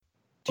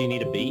Do you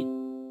need a beat?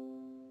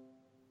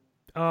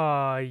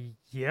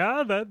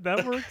 Yeah,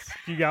 that works.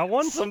 You got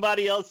one?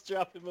 Somebody else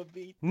drop him a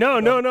beat. No.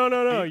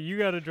 You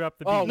got to drop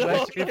the beat. Oh, No,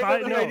 Wes, no, if I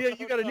no, no.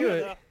 you got to do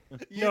it.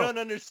 You No. don't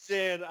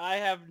understand. I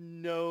have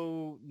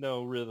no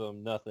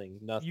rhythm, nothing.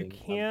 You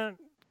can't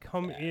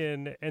come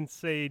in and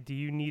say, "Do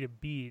you need a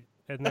beat?"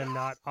 and then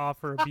not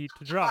offer a beat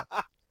to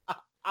drop.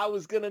 I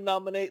was gonna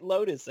nominate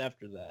Lotus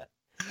after that.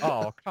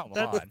 Oh, come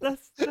on.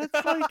 That's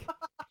like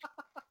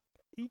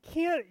you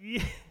can't.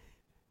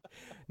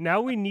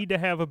 Now we need to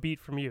have a beat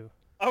from you.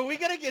 Are we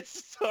gonna get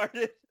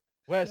started?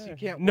 Wes, you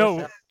can't. No.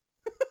 Wes,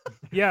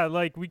 Yeah,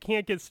 like we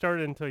can't get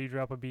started until you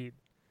drop a beat.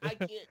 I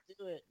can't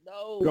do it.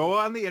 No. Go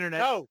on the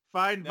internet, No.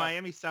 find No.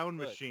 Miami Sound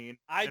Look, Machine.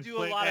 I and do a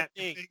play lot of that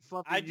big things.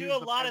 fluffy I do a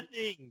music lot on- of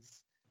things.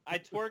 I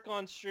twerk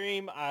on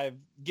stream. I've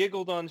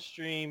giggled on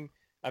stream.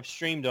 I've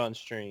streamed on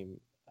stream.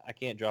 I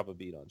can't drop a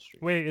beat on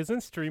stream. Wait,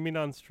 isn't streaming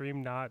on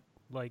stream not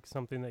like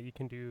something that you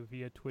can do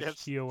via Twitch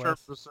Yes, TOS?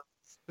 terms of service.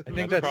 I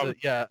think That's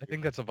that's I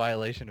think that's a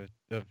violation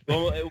of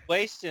Well,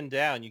 wasting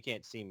down, you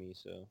can't see me,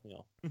 so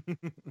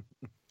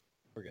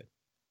we're good.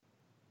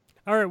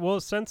 All right, well,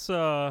 since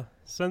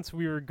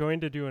we were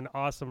going to do an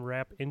awesome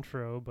rap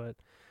intro, but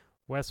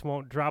Wes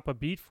won't drop a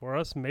beat for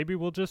us, maybe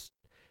we'll just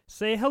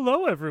say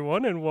hello,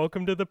 everyone, and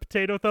welcome to the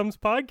Potato Thumbs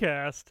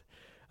podcast.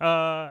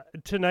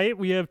 Tonight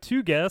we have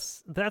two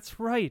guests. That's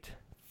right.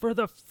 For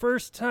the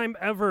first time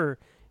ever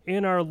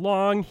in our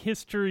long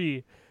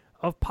history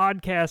of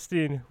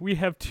podcasting, we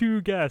have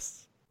two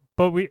guests.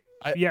 But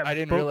I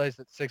didn't realize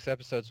that 6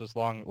 episodes was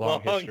long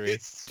history.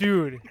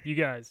 Dude, you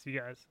guys.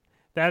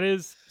 That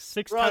is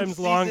 6 We're on times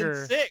season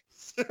longer.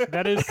 6.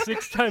 That is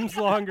 6 times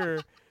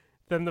longer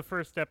than the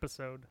first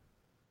episode.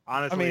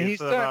 Honestly, he's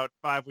it's done- about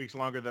 5 weeks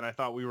longer than I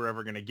thought we were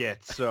ever going to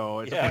get. So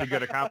it's a pretty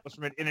good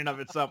accomplishment in and of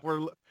itself.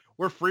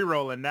 We're free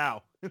rolling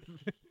now.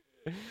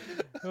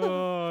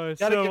 Oh,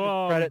 Gotta give them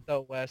so credit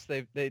though, Wes.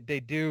 They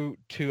do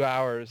 2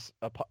 hours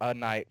a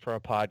night for a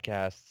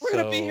podcast. We're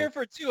gonna be so, here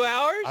for 2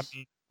 hours. I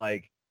mean,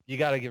 like, you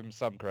gotta give them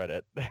some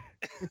credit.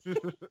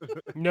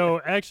 no,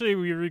 actually,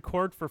 we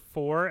record for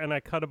 4, and I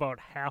cut about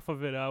half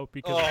of it out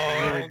because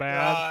it's really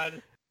bad.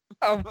 God.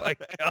 Oh my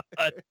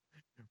god.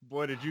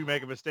 Boy, did you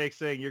make a mistake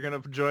saying you're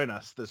going to join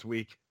us this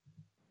week.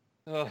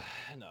 Oh,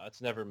 no,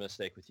 it's never a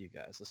mistake with you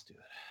guys. Let's do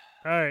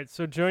it. All right,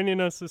 so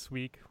joining us this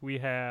week, we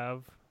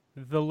have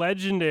the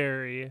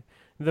legendary,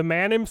 the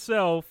man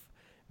himself,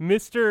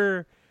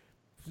 Mr.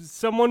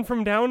 Someone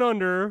from Down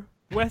Under,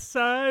 West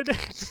Side 2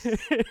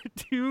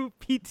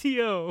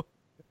 PTO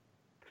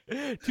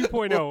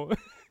 2.0.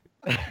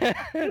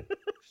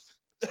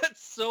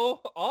 That's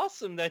so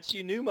awesome that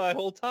you knew my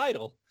whole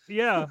title.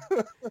 Yeah,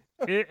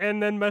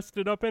 and then messed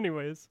it up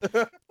anyways.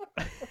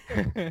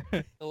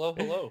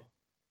 Hello.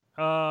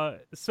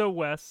 So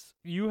Wes,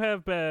 you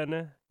have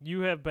been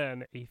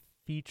a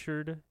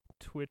featured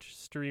Twitch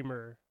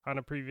streamer on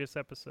a previous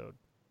episode.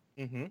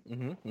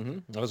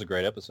 That was a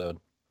great episode.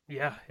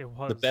 Yeah, it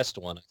was The best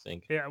one, I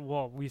think. Yeah,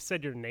 well, we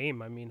said your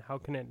name. I mean, how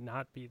can it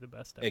not be the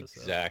best episode?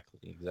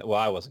 Exactly. Well,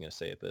 I wasn't gonna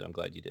say it, but I'm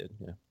glad you did.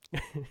 Yeah.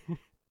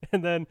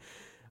 And then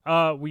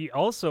we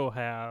also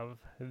have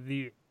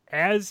the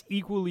as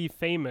equally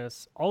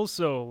famous,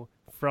 also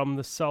from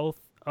the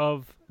south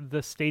of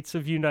the States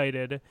of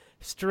United,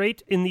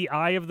 straight in the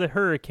eye of the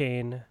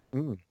hurricane,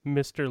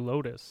 Mr.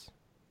 Lotus.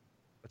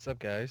 What's up,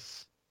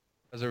 guys?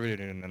 How's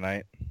everybody doing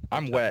tonight?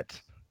 I'm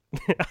wet.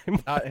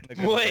 Not in the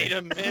good Wait way.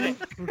 a minute.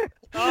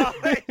 Oh,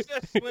 I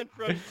just went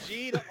from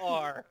G to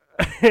R.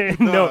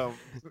 No.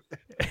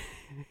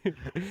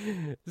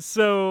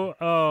 So,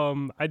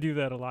 I do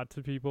that a lot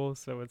to people,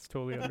 so it's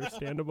totally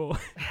understandable.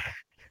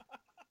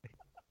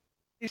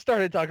 He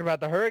started talking about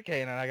the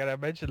hurricane, and I gotta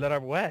mention that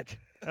I'm wet.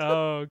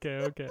 Oh,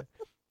 okay.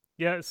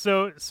 Yeah,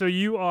 so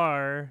you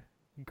are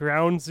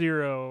ground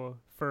zero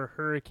for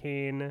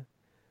Hurricane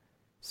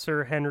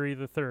Sir Henry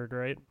III,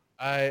 right?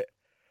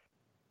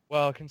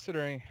 Well,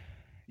 considering,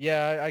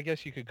 yeah, I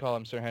guess you could call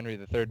him Sir Henry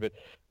III, but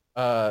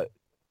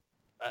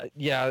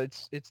yeah,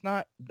 it's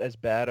not as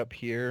bad up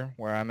here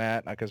where I'm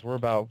at, because we're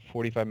about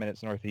 45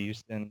 minutes north of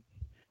Houston,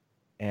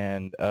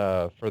 and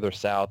further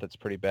south it's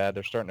pretty bad.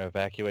 They're starting to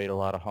evacuate a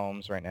lot of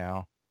homes right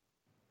now,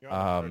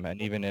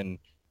 and even in,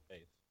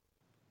 Safe.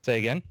 say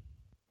again?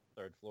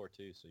 3rd floor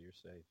too, so you're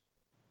safe.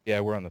 Yeah,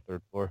 we're on the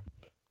 3rd floor,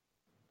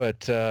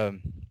 but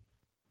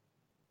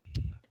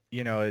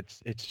you know,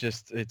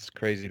 it's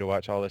crazy to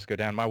watch all this go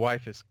down. My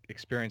wife is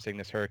experiencing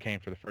this hurricane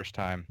for the first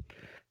time.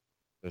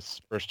 This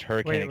first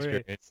hurricane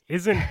experience.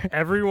 Isn't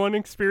everyone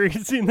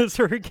experiencing this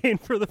hurricane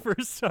for the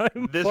first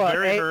time? This Well,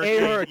 very a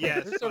hurricane, hurricane.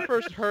 yes. This is our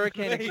first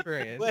hurricane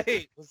experience.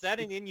 Wait, was that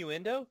an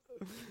innuendo?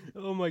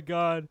 Oh my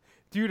god.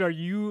 Dude, are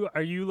you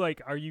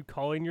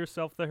calling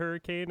yourself the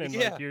hurricane and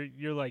Yeah. like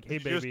you're like, "Hey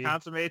Did you baby, just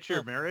consummate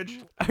your marriage?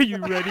 are you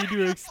ready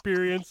to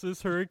experience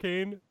this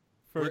hurracane?"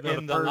 We're For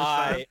in the first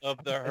eye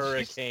of the She's-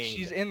 hurricane.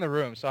 She's in the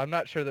room, so I'm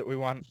not sure that we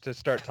want to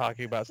start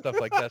talking about stuff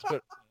like this.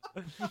 But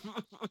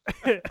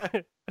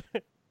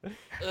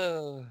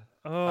Ugh.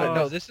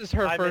 no, this is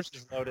her I first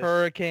Mrs. Lotus.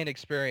 hurricane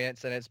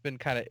experience, and it's been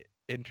kind of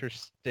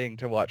interesting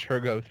to watch her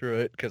go through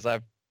it because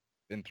I've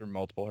been through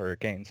multiple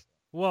hurricanes.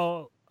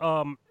 Well,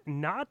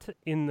 not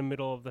in the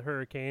middle of the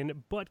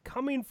hurricane, but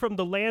coming from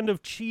the land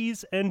of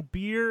cheese and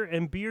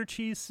beer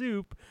cheese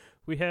soup,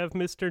 we have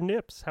Mr.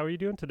 Nips. How are you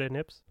doing today,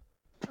 Nips?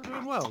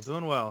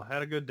 Doing well.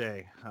 Had a good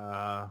day.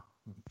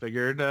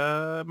 Figured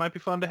it might be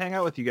fun to hang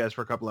out with you guys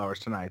for a couple hours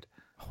tonight.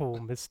 Oh,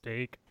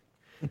 mistake.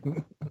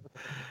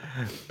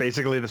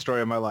 Basically the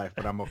story of my life,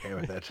 but I'm okay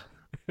with it.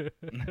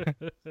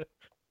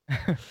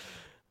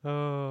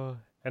 Oh,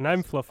 and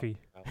I'm Fluffy.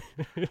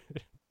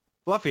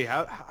 Fluffy,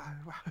 how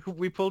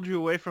we pulled you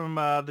away from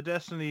the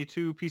Destiny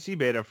 2 PC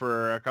beta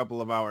for a couple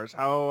of hours.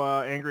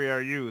 How angry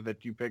are you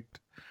that you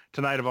picked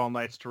tonight of all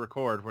nights to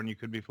record when you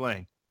could be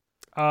playing?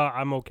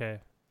 I'm okay.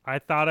 I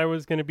thought I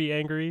was going to be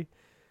angry,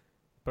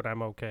 but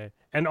I'm okay.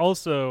 And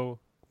also,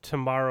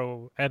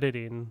 tomorrow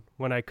editing,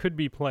 when I could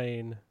be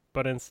playing,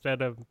 but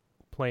instead of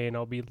playing,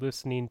 I'll be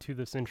listening to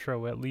this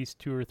intro at least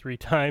 2 or 3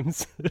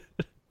 times.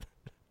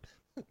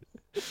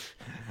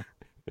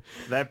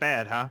 That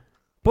bad, huh?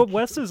 But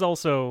Wes is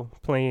also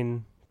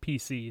playing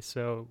PC,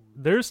 so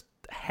there's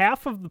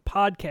half of the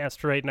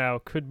podcast right now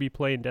could be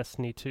playing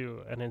Destiny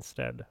 2, and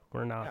instead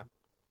we're not. Yeah.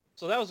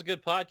 So that was a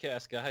good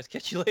podcast, guys.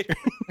 Catch you later.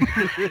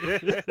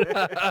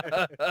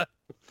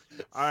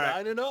 All right.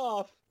 Signing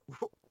off.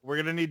 We're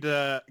going to need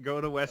to go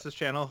to Wes's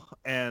channel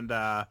and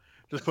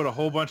just put a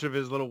whole bunch of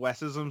his little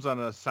Wesisms on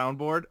a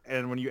soundboard.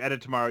 And when you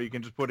edit tomorrow, you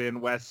can just put in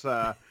Wes's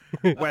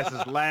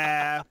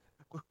laugh,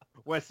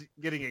 Wes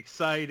getting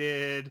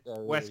excited,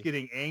 really. Wes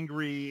getting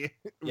angry.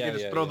 We Yeah, can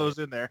just yeah, throw yeah. those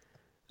in there.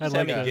 I Just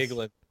like have me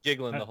this.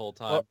 giggling the whole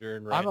time Well,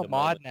 during I'm random a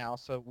mod moments. now,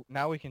 so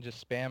now we can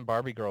just spam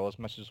Barbie Girl as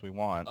much as we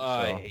want.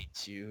 I so.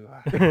 hate you.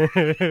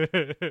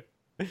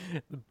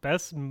 The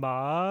best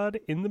mod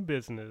in the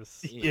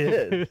business.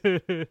 Yes.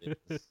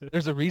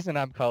 There's a reason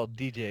I'm called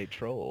DJ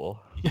Troll.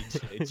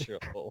 DJ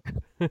Troll.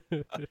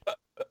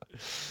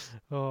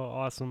 Oh,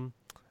 awesome.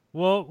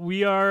 Well,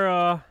 we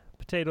are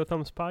Potato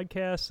Thumbs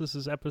Podcast. This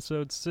is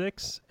episode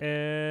 6,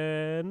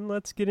 and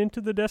let's get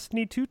into the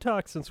Destiny 2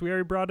 talk since we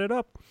already brought it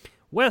up.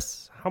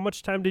 Wes, how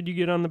much time did you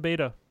get on the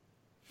beta?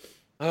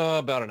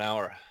 About an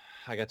hour.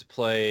 I got to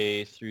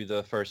play through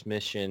the first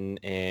mission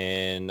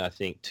and I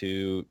think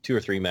two or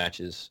three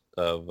matches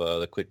of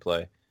the quick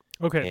play.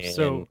 Okay, And,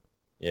 so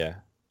yeah.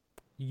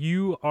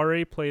 you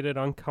already played it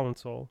on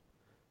console.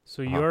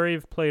 So you Uh-huh. already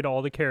have played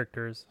all the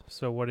characters.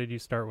 So what did you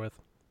start with?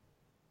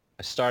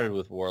 I started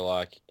with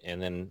Warlock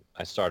and then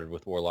I started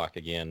with Warlock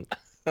again.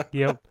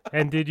 Yep.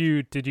 And did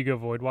you go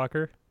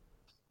Voidwalker?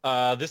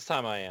 This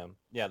time I am.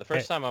 Yeah, the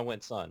first time I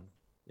went Sun.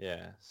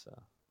 Yeah, so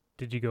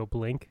Did you go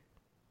Blink?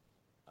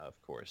 of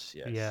course,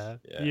 yes.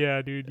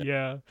 Yeah, dude.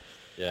 Yeah.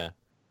 Yeah.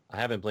 I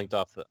haven't blinked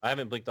off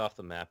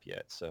the map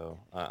yet, so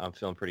I'm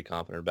feeling pretty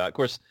confident about it. Of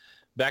course,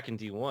 back in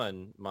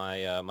D1,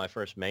 my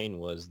first main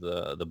was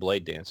the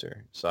Blade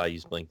Dancer, so I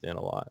used Blink then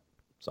a lot.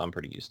 So I'm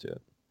pretty used to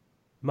it.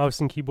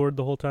 Mouse and keyboard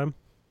the whole time?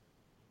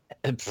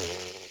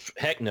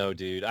 Heck no,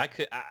 dude.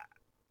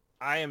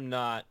 I'm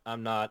not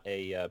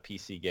a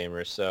PC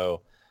gamer,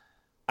 so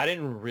I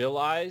didn't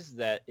realize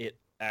that it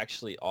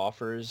actually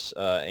offers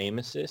aim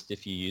assist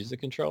if you use the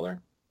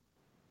controller.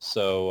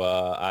 So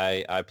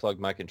I plugged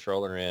my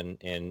controller in,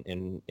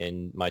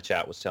 and my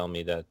chat was telling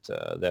me that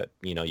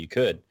you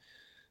could,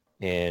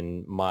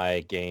 and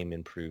my game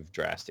improved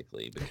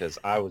drastically because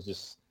I was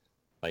just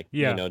like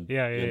doing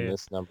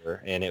this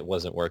number and it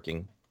wasn't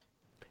working.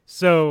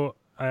 So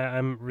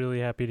I'm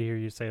really happy to hear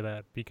you say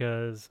that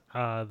because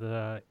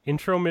the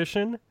intro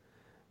mission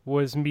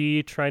was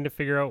me trying to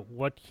figure out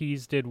what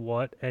keys did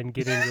what and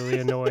getting really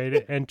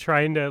annoyed and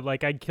trying to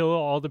I'd kill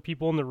all the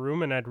people in the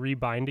room and I'd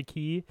rebind a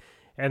key,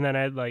 and then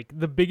I'd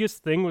the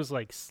biggest thing was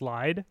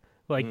slide,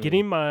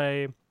 getting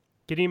my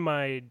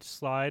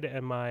slide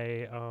and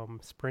my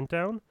sprint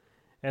down,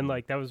 and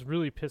that was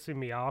really pissing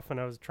me off, and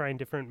I was trying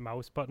different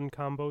mouse button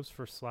combos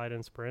for slide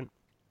and sprint,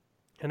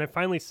 and I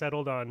finally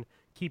settled on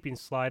keeping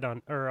slide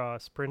on or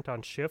sprint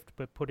on shift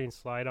but putting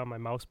slide on my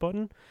mouse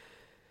button.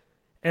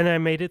 And I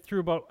made it through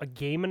about a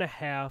game and a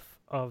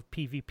half of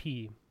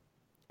PvP.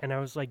 And I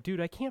was like,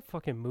 dude, I can't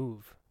fucking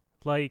move.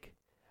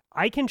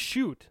 I can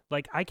shoot.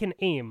 I can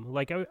aim.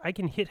 I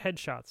can hit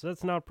headshots.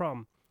 That's not a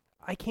problem.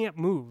 I can't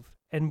move.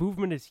 And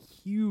movement is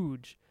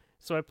huge.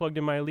 So I plugged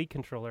in my Elite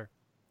controller.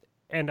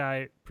 And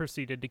I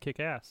proceeded to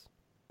kick ass.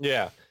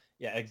 Yeah,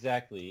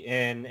 exactly.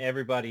 And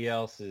everybody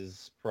else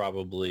is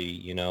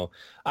probably,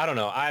 I don't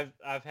know.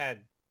 I've had,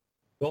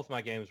 both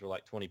my games were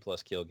 20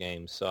 plus kill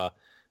games. So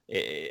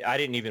I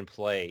didn't even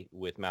play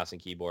with mouse and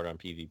keyboard on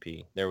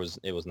PvP. It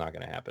was not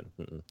going to happen.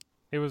 Mm-mm.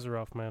 It was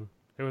rough, man.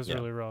 It was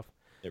really rough.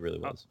 It really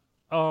was.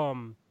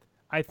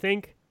 I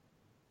think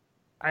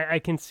I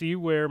can see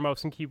where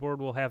mouse and keyboard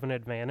will have an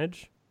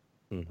advantage.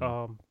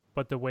 Mm-hmm.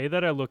 But the way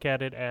that I look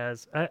at it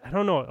as, I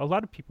don't know, a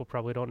lot of people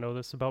probably don't know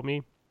this about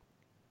me.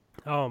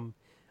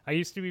 I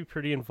used to be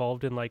pretty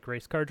involved in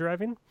race car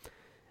driving.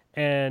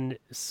 And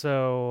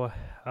so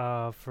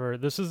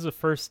this is the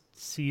first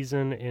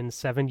season in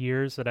 7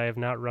 years that I have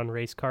not run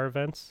race car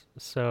events.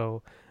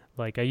 So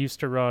I used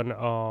to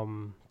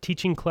run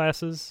teaching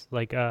classes,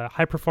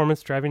 high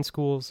performance driving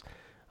schools,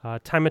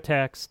 time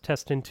attacks,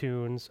 test in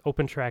tunes,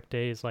 open track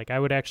days. Like I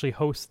would actually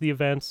host the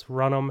events,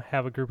 run them,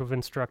 have a group of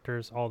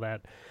instructors, all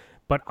that.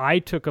 But I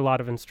took a lot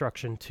of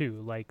instruction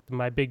too. Like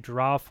my big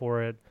draw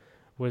for it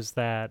was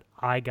that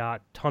I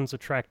got tons of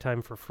track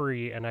time for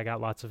free, and I got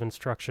lots of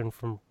instruction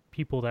from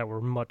people that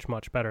were much,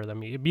 much better than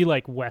me. It'd be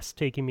like Wes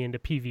taking me into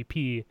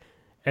PvP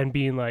and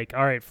being like,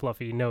 all right,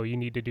 Fluffy, no, you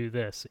need to do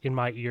this in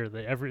my ear,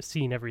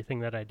 seeing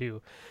everything that I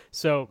do.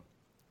 So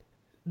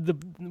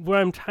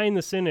where I'm tying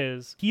this in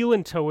is heel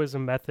and toe is a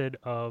method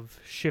of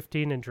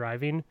shifting and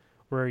driving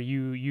where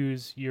you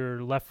use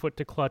your left foot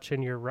to clutch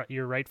and your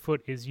right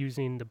foot is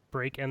using the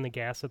brake and the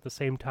gas at the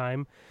same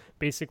time,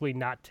 basically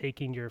not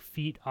taking your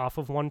feet off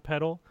of one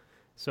pedal,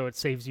 so it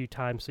saves you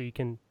time so you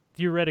can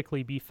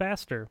theoretically be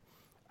faster.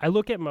 I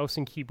look at mouse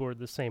and keyboard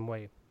the same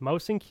way.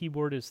 Mouse and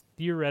keyboard is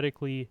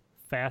theoretically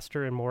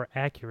faster and more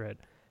accurate.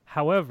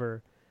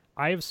 However,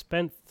 I have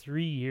spent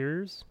 3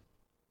 years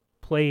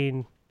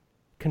playing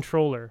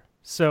controller,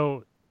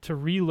 so to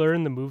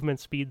relearn the movement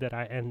speed that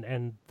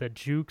and the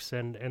jukes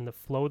and the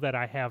flow that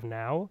I have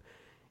now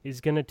is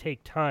going to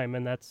take time,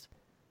 and that's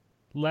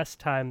less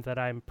time that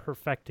I'm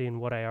perfecting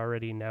what I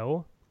already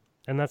know.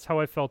 And that's how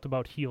I felt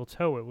about heel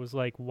toe. It was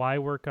like, why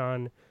work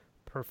on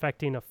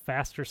perfecting a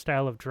faster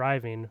style of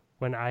driving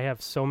when I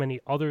have so many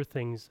other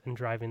things in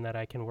driving that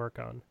I can work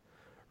on,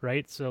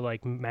 right? So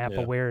like map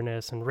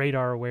awareness and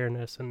radar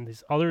awareness and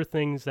these other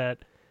things that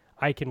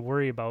I can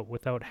worry about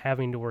without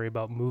having to worry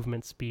about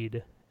movement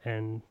speed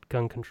and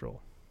gun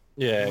control.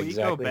 Yeah, Will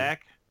exactly. you go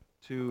back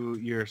to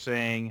your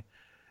saying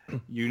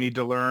you need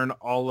to learn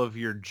all of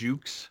your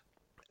jukes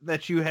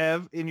that you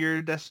have in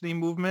your Destiny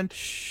movement?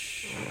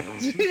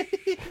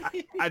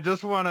 I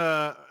just want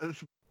to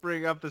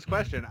bring up this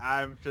question.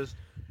 This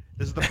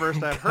is the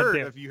first I've heard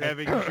of you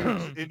having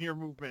jukes in your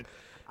movement.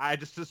 I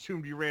just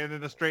assumed you ran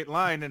in a straight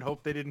line and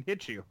hoped they didn't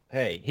hit you.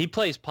 Hey, he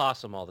plays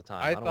possum all the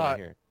time. I don't want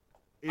to hear it.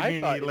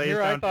 I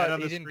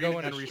thought he didn't go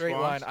in a straight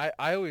line. Respawns?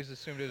 I always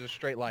assumed it was a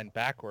straight line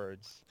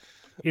backwards.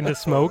 Into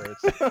smoke?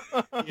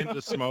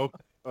 Into smoke.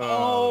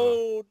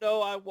 Oh,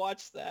 no, I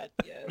watched that.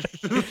 Yes.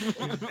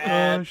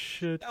 Oh,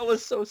 shit. That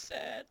was so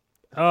sad.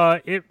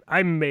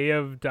 I may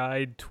have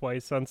died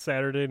twice on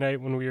Saturday night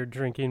when we were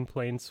drinking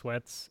plain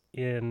sweats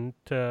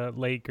into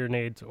late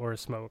grenades or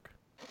smoke.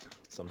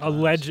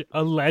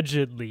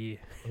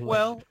 Allegedly.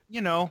 Well,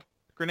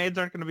 grenades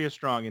aren't going to be as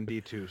strong in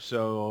D2,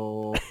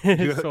 so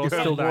you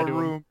have more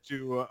room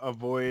to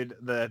avoid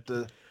that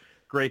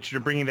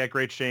bringing that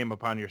great shame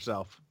upon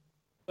yourself.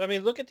 I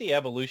mean, look at the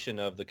evolution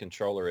of the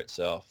controller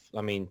itself.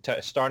 I mean,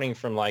 starting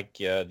from like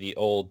the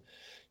old,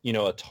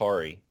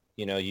 Atari.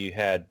 You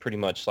had pretty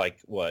much like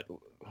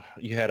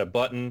you had a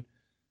button,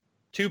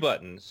 2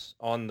 buttons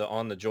on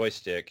the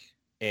joystick,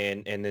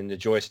 and then the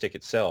joystick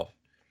itself.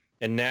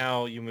 And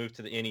now you move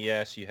to the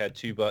NES. You had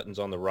 2 buttons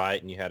on the right,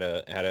 and you had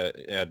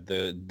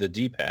the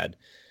D-pad.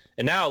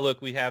 And now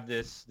look, we have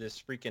this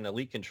freaking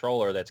Elite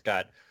controller that's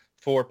got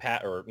 4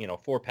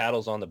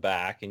 paddles on the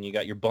back, and you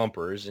got your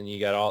bumpers, and you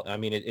got all. I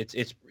mean,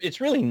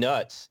 it's really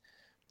nuts.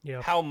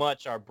 Yeah. How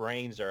much our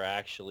brains are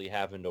actually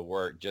having to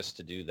work just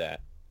to do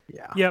that.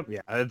 Yeah. Yep.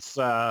 Yeah. It's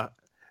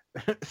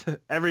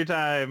every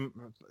time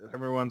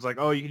everyone's like,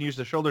 "Oh, you can use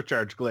the shoulder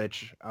charge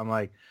glitch." I'm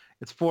like,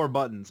 it's 4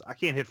 buttons. I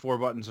can't hit 4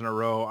 buttons in a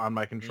row on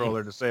my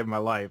controller to save my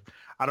life.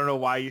 I don't know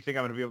why you think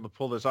I'm going to be able to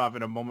pull this off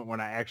in a moment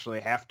when I actually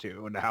have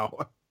to now.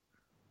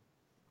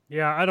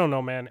 Yeah, I don't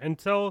know, man.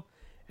 Until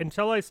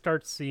I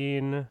start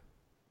seeing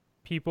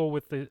people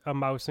with a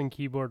mouse and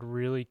keyboard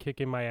really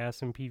kicking my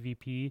ass in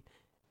PvP,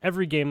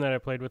 every game that I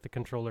played with the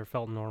controller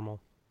felt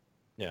normal.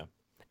 Yeah.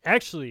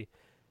 Actually,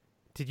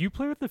 did you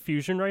play with the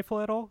fusion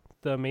rifle at all?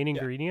 The main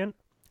ingredient?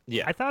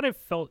 Yeah. I thought it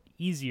felt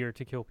easier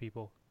to kill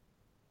people.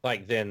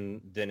 Like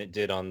than it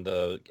did on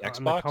the Xbox?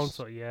 On the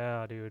console,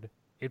 yeah, dude.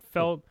 It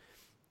felt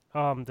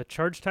the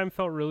charge time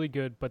felt really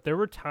good, but there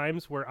were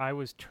times where I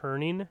was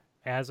turning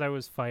as I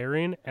was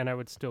firing and I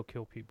would still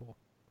kill people.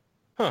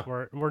 Huh.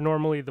 Where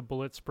normally the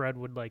bullet spread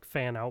would like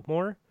fan out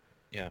more.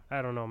 Yeah.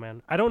 I don't know,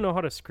 man. I don't know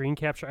how to screen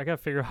capture. I got to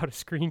figure out how to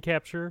screen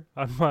capture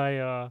on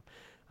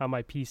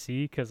my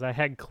PC because I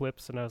had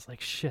clips and I was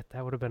like, shit,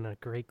 that would have been a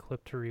great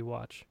clip to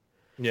rewatch.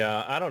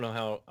 Yeah, I don't know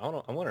how.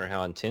 I wonder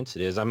how intense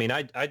it is. I mean,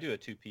 I do a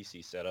 2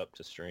 PC setup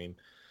to stream,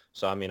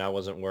 so I mean, I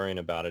wasn't worrying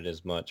about it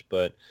as much.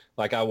 But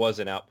like, I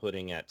wasn't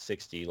outputting at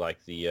 60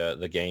 like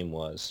the game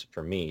was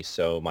for me.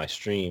 So my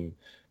stream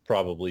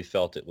probably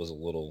felt it was a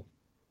little,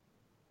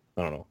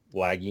 I don't know,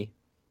 laggy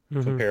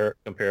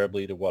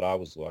comparably to what I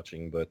was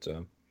watching. But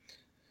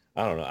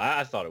I don't know.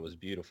 I thought it was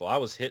beautiful. I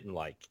was hitting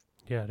like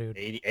yeah, dude,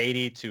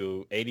 80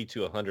 to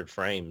 100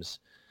 frames,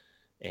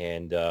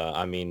 and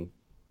I mean,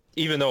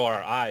 even though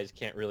our eyes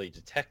can't really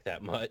detect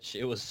that much,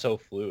 it was so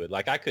fluid.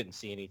 Like, I couldn't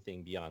see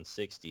anything beyond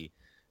 60.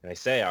 And I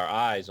say our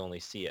eyes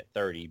only see at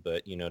 30,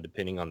 but,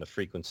 depending on the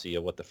frequency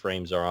of what the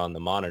frames are on the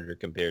monitor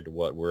compared to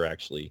what we're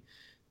actually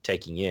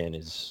taking in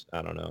is,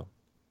 I don't know.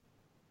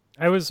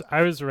 I was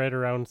right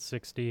around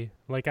 60.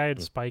 Like, I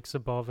had spikes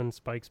above and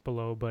spikes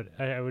below, but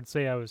I would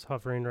say I was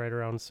hovering right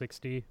around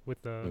 60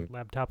 with the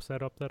laptop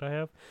setup that I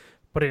have.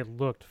 But it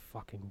looked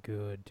fucking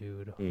good,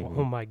 dude. Mhm.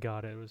 Oh my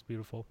god, it was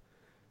beautiful.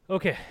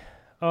 Okay.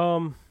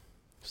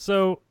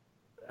 So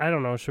I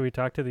don't know, should we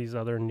talk to these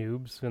other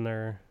noobs and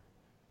their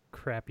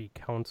crappy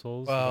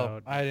consoles Well,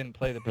 about I didn't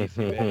play the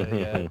PC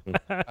beta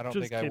yet. I don't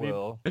Just think I kidding.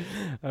 will.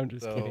 I'm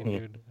just So- kidding,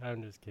 dude.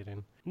 I'm just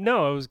kidding.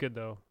 No, it was good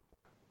though.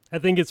 I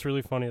think it's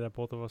really funny that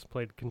both of us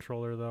played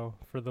controller though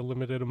for the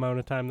limited amount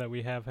of time that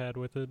we have had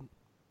with it.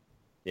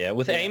 Yeah,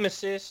 with Yeah. aim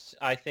assist,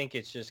 I think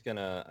it's just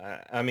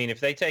gonna. I mean, if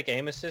they take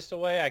aim assist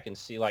away, I can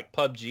see like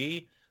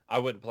PUBG. I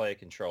wouldn't play a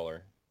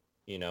controller,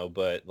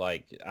 but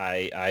like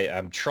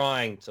I'm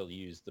trying to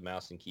use the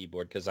mouse and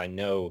keyboard because I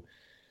know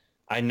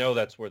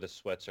that's where the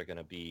sweats are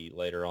gonna be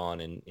later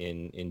on in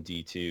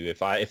D2.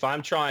 If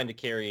I'm trying to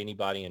carry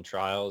anybody in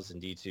trials in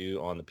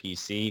D2 on the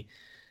PC,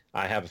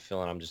 I have a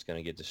feeling I'm just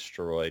gonna get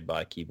destroyed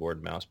by keyboard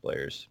and mouse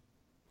players.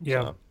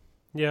 Yeah. So,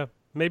 Yeah.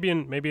 Maybe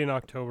in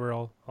October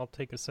I'll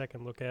take a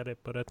second look at it,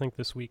 but I think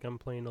this week I'm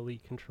playing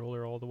Elite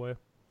controller all the way.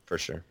 for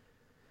sure.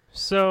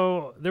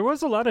 So there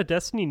was a lot of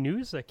Destiny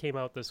news that came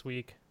out this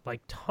week,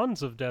 like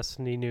tons of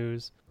Destiny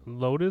news.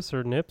 Lotus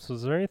or Nips,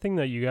 was there anything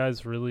that you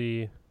guys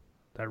really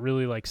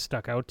like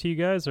stuck out to you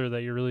guys, or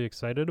that you're really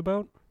excited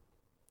about?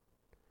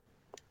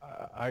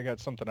 I got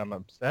something I'm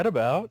upset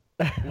about.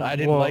 I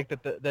didn't Well- like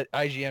that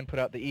IGN put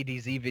out the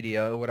EDZ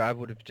video. What I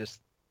would have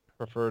just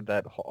preferred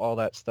that all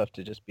that stuff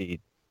to just be,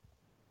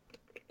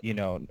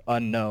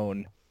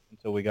 unknown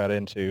until we got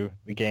into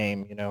the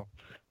game,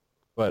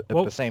 But at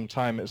Well- the same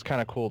time, it's kind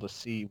of cool to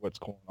see what's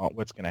going on,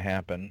 what's going to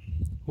happen.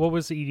 What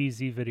was the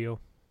EDZ video?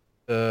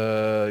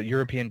 The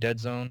European Dead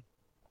Zone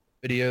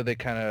video, they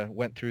kind of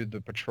went through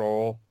the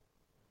patrol.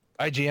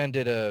 IGN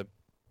did a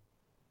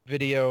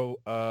video,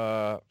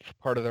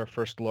 part of their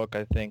first look,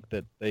 I think,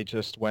 that they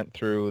just went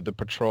through the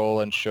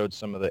patrol and showed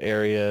some of the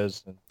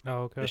areas and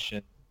Oh, okay.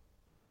 mission,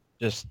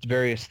 just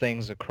various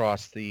things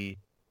across the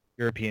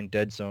European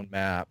Dead Zone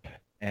map,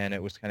 and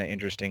it was kind of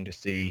interesting to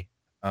see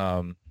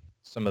some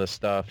of the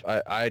stuff.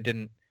 I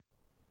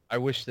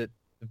wish that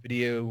the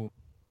video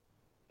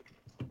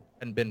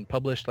hadn't been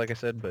published, like I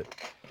said, but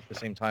at the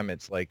same time,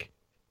 it's like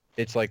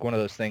one of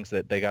those things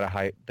that they gotta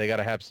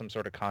have some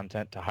sort of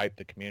content to hype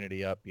the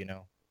community up,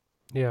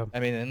 Yeah. I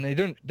mean, and they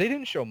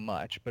didn't show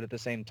much, but at the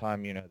same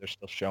time, they're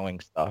still showing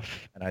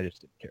stuff, and I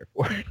just didn't care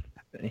for it.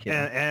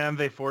 And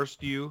they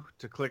forced you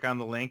to click on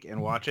the link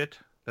and watch it.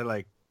 They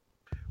like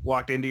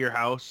walked into your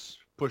house,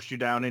 pushed you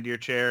down into your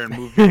chair, and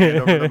moved your hand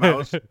over the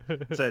mouse.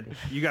 Said,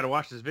 "You got to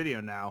watch this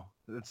video now."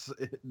 It's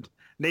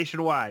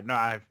nationwide. No,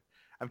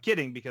 I'm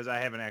kidding because I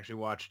haven't actually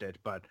watched it,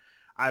 but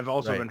I've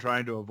also Right. been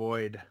trying to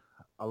avoid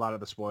a lot of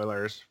the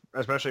spoilers,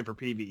 especially for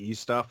PvE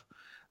stuff.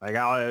 Like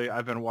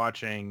I've been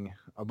watching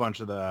a bunch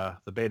of the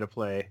beta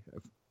play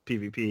of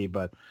PvP,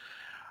 but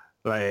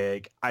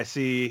like I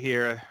see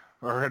here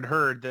or had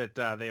heard that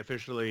they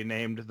officially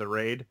named the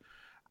raid.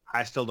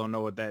 I still don't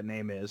know what that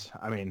name is.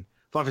 I mean,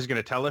 Fluffy's going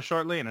to tell us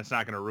shortly, and it's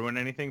not going to ruin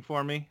anything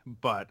for me,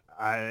 but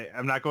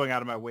I'm not going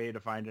out of my way to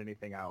find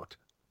anything out.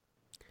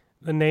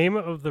 The name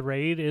of the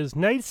raid is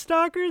Night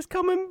Stalker's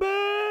coming back.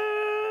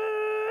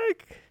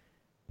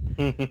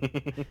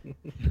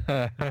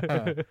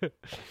 I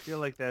feel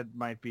like that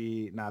might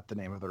be not the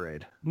name of the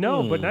raid.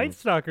 No, but Hmm. Night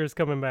Stalker's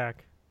coming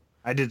back.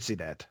 I did see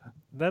that.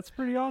 That's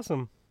pretty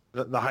awesome.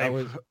 The hype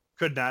was-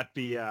 could not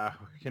be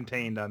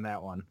contained on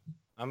that one.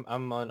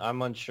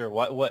 I'm unsure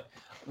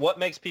what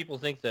makes people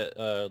think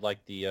that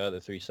like the other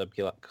three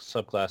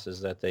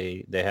subclasses that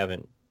they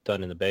haven't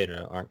done in the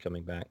beta aren't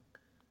coming back.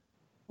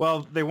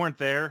 Well, they weren't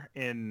there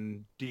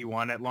in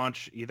D1 at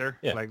launch either.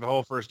 Yeah. Like the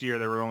whole first year,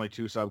 there were only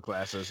 2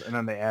 subclasses, and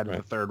then they added the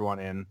Right. third one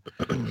in.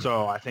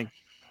 So I think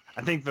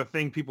the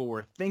thing people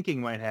were thinking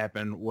might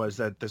happen was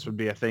that this would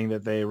be a thing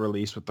that they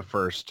release with the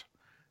first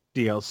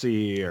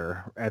DLC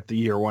or at the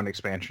year 1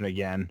 expansion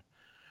again.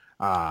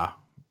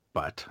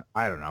 But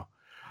I don't know.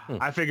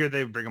 I figured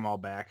they'd bring them all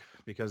back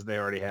because they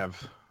already had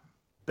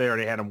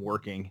them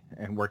working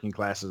and working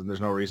classes, and there's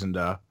no reason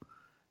to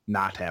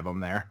not have them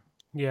there.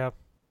 Yeah.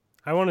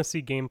 I want to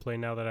see gameplay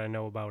now that I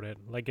know about it.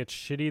 Like, it's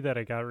shitty that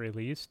it got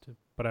released,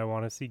 but I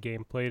want to see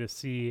gameplay to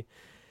see...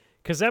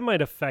 Because that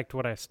might affect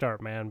what I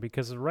start, man.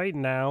 Because right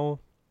now,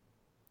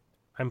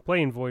 I'm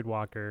playing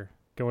Voidwalker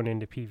going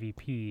into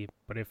PvP,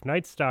 but if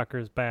Night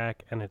Stalker's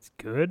back and it's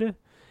good,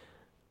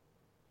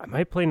 I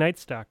might play Night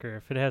Stalker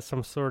if it has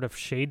some sort of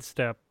shade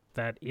step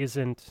that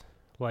isn't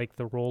like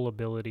the roll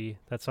ability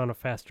that's on a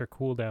faster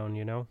cooldown,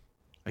 you know?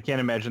 I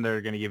can't imagine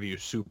they're going to give you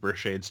super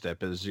shade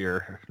step as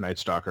your Night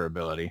Stalker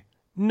ability.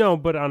 No,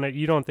 but on it,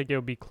 you don't think it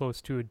would be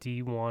close to a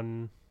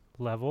D1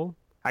 level?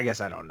 I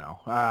guess I don't know.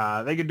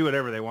 They can do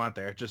whatever they want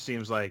there. It just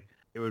seems like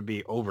it would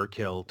be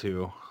overkill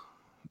to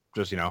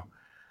just,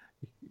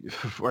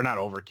 or not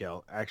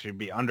overkill, actually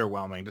be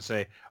underwhelming to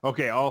say,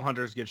 okay, all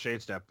hunters get shade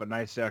step, but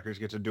Night Stalkers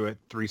get to do it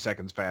 3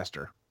 seconds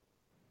faster.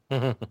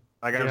 Like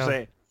I'm Yeah.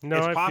 saying, No,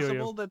 it's I feel you.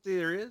 possible that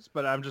there is,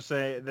 but I'm just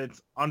saying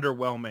that's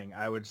underwhelming,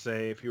 I would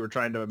say, if you were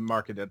trying to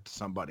market it to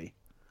somebody.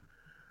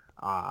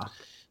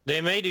 They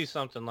may do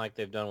something like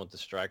they've done with the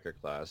striker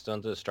class.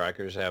 Don't the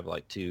strikers have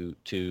like two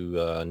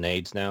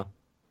nades now?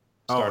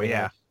 Oh, Starting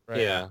yeah. off?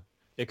 Right. Yeah.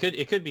 It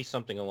could be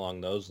something along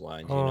those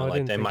lines. Oh, I Like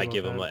didn't they think might about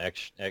give them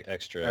that. an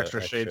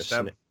Extra shade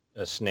step.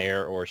 a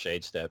snare or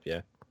shade step.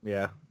 Yeah.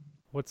 Yeah.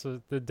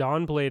 The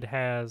Dawnblade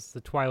has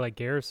the Twilight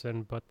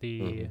Garrison, but the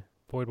Mhm.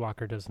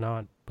 Voidwalker does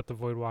not. But the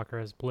Voidwalker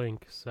has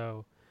Blink,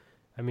 so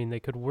I mean they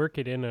could work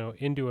it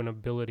into an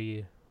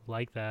ability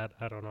like that.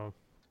 I don't know.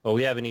 Well,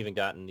 we haven't even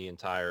gotten the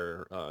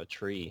entire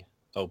tree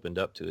opened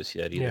up to us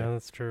yet either. Yeah,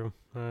 that's true.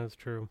 That's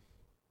true.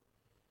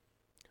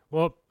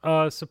 Well,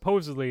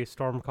 supposedly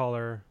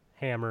Stormcaller,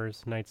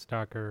 Hammers, Night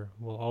Stalker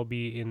will all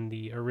be in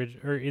the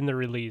in the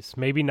release.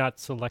 Maybe not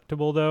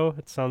selectable though.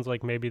 It sounds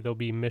like maybe they'll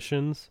be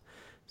missions,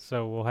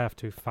 so we'll have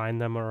to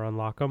find them or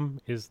unlock them.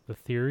 Is the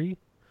theory.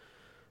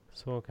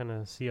 So we'll kind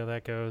of see how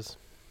that goes.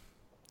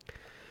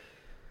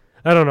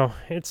 I don't know.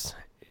 It's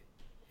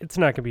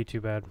not gonna be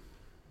too bad.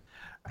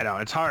 I know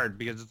it's hard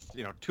because it's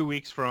 2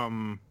 weeks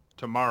from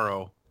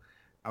tomorrow.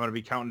 I'm gonna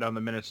be counting down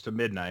the minutes to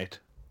midnight.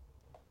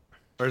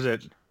 Or is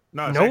it?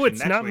 No, it's, No, actually it's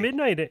next not week.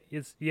 midnight.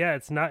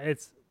 It's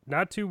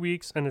not 2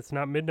 weeks, and it's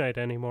not midnight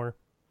anymore.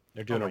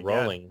 They're doing Oh a my God.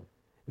 rolling.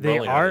 They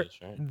rolling are release,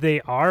 right?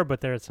 they are,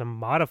 but there's a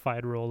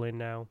modified rolling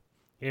now.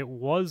 It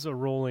was a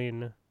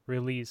rolling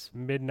release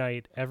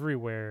midnight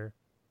everywhere,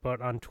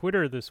 but on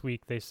Twitter this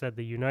week they said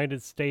the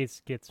United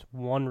States gets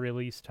one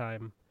release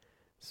time.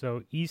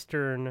 So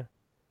Eastern,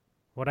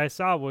 what I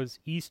saw was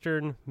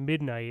Eastern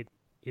midnight.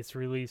 It's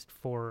released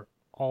for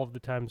all of the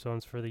time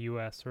zones for the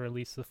U.S., or at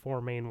least the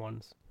 4 main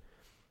ones.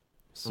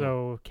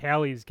 So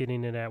Callie's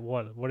getting it at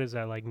what? What is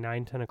that, like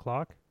 9, 10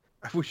 o'clock?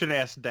 We should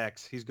ask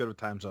Dex. He's good with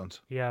time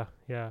zones. Yeah,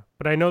 yeah.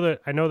 But I know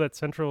that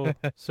Central.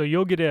 So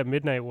you'll get it at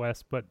midnight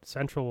West, but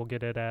Central will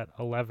get it at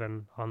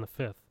 11 on the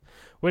 5th.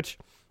 Which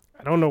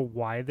I don't know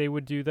why they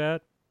would do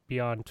that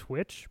beyond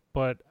Twitch,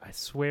 but I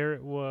swear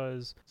it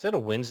was. Is that a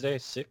Wednesday?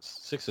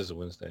 6 is a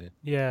Wednesday.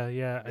 Yeah. I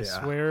Yeah.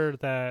 swear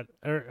that.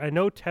 Or I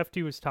know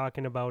Tefty was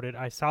talking about it.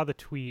 I saw the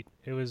tweet.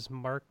 It was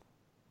Mark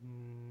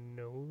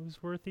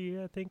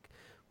Noseworthy, I think,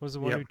 was the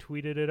one Yep. who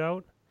tweeted it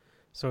out.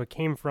 So it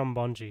came from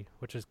Bungie,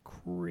 which is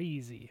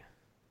crazy.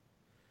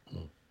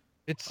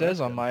 It says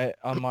on my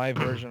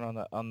version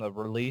on the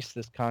release,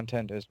 this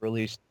content is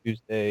released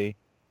Tuesday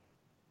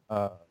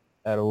at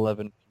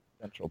 11 p.m.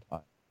 Central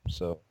Time.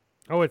 So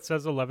Oh, it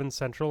says 11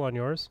 Central on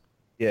yours?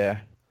 yeah,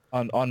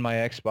 on my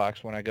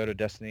Xbox when I go to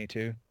Destiny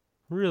 2.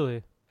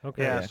 Really?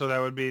 Okay. Yeah, Yeah. so that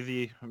would be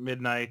the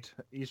midnight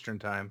Eastern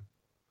time.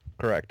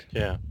 Correct.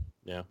 Yeah.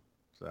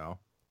 So,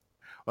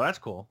 well, that's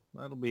cool.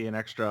 That'll be an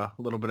extra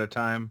little bit of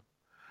time.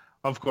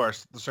 Of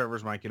course, the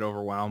servers might get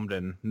overwhelmed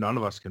and none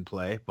of us can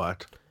play,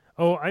 but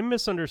Oh, I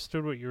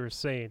misunderstood what you were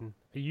saying.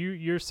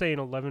 You're saying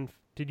 11.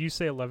 Did you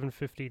say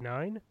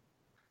 11:59?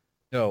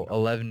 No,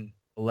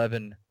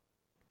 11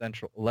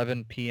 Central,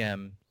 11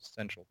 p.m.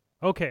 Central.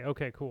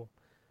 Okay, cool.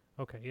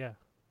 Okay, yeah.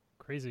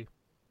 Crazy.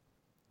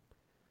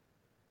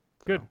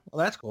 Good.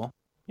 well, that's cool.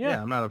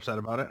 Yeah. I'm not upset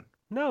about it.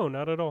 No,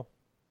 not at all.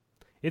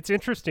 It's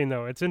interesting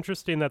though. It's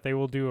interesting that they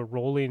will do a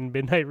rolling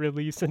midnight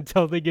release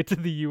until they get to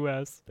the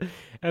US.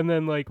 And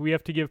then like we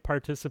have to give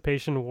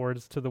participation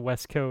awards to the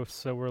West Coast.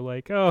 So we're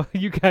like, "Oh,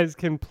 you guys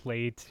can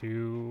play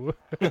too.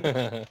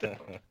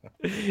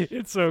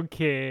 It's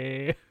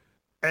okay."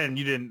 And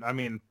you didn't,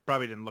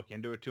 probably didn't look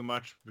into it too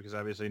much because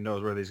obviously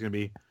knows where he's going to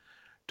be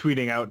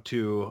tweeting out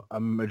to a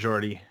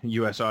majority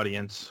U.S.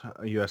 audience,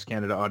 a U.S.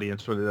 Canada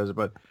audience when it does it.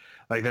 But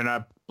like they're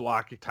not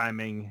block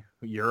timing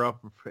Europe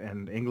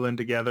and England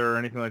together or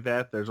anything like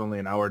that. There's only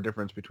an hour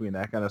difference between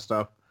that kind of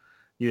stuff.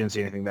 You didn't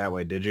see anything that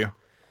way, did you?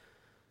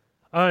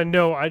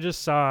 No, I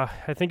just saw,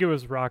 I think it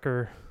was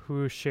Rocker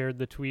who shared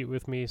the tweet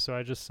with me, so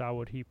I just saw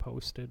what he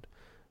posted.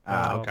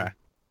 Okay.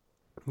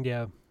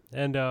 Yeah.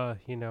 And,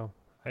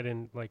 I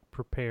didn't like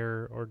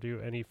prepare or do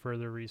any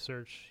further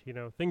research,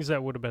 things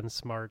that would have been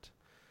smart.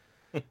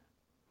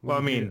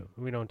 Well,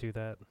 we don't do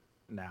that.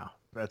 No,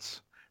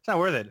 it's not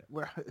worth it.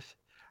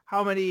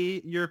 How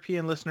many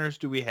European listeners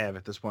do we have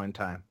at this point in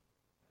time?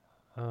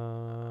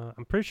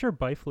 I'm pretty sure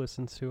Bife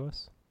listens to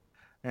us.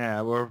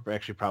 Yeah, we're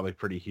actually probably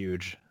pretty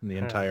huge in the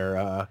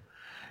Huh.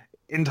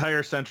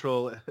 entire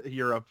Central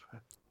Europe.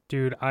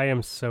 Dude, I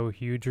am so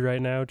huge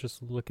right now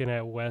just looking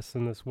at Wes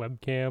in this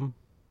webcam.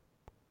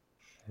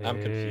 I'm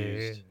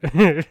confused.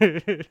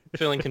 confused.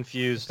 Feeling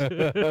confused.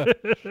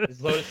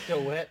 Is Lotus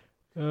still wet?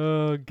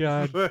 Oh,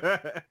 God.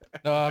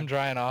 No, I'm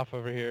drying off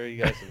over here.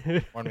 You guys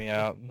have worn me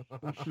out.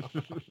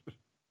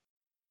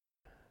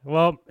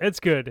 Well,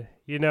 it's good.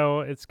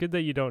 It's good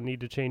that you don't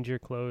need to change your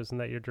clothes and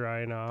that you're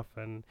drying off.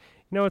 And,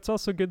 it's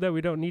also good that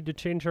we don't need to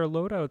change our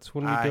loadouts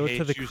when we go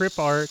to the Crip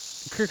Art.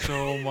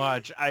 so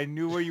much. I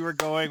knew where you were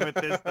going with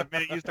this the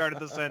minute you started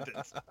the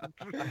sentence.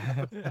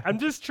 I'm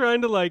just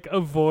trying to,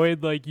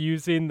 avoid,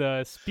 using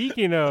the,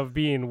 speaking of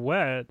being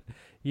wet,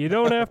 you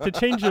don't have to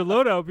change your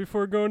loadout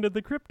before going to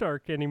the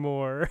Cryptarch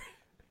anymore.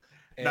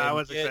 No, I And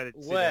was get excited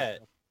to see wet.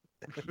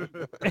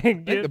 I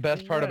think the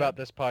best part about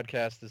this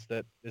podcast is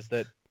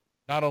that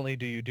not only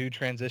do you do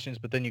transitions,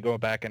 but then you go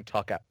back and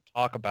talk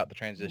talk about the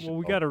transition. Well,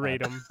 we all gotta the time.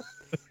 rate them.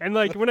 And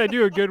like when I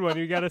do a good one,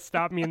 you gotta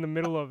stop me in the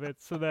middle of it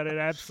so that it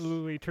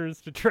absolutely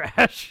turns to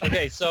trash.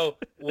 Okay, so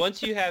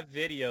once you have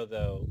video for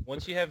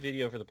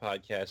the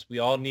podcast, we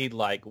all need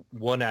like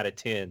 1 out of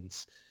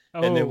 10s,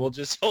 and then Oh. we'll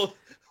just hold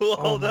my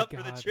up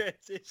for the God.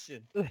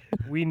 transition.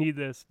 We need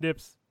this,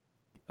 Nips.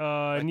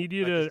 I need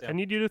you write this to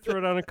down.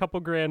 throw down a couple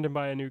grand and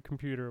buy a new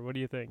computer. What do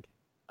you think?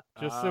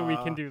 Just so we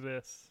can Uh, do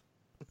this.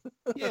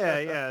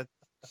 Yeah.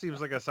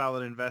 Seems like a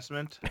solid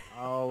investment.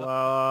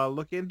 I'll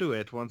look into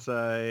it once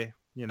I,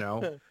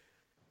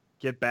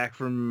 get back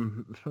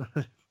from.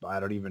 I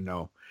don't even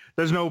know.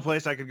 There's no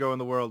place I could go in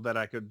the world that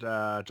I could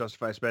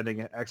justify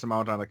spending X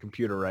amount on a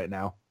computer right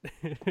now.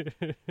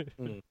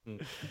 Mhm.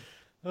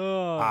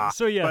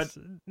 So yes.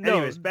 No,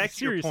 anyways, back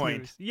to your serious point.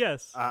 news.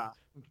 Yes.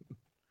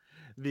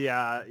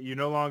 You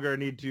no longer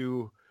need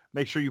to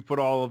make sure you put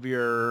all of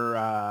your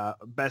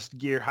best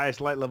gear,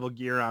 highest light level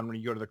gear on when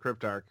you go to the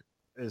Cryptarch.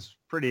 Is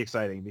pretty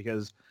exciting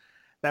because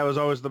that was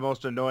always the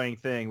most annoying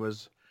thing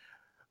was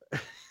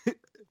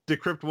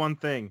decrypt one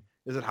thing.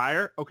 Is it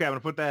higher? Okay, I'm going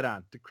to put that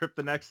on. Decrypt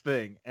the next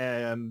thing.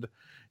 And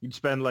you'd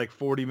spend like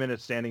 40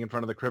 minutes standing in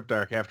front of the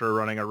Cryptarch after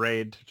running a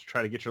raid to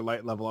try to get your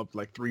light level up to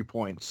like 3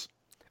 points.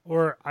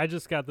 Or I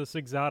just got this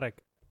exotic.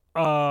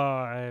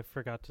 I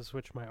forgot to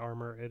switch my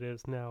armor. It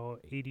is now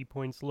 80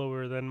 points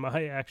lower than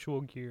my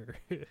actual gear.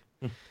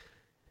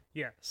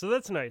 Yeah, so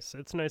that's nice.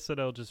 It's nice that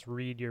it'll just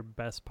read your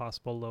best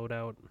possible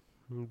loadout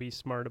and be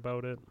smart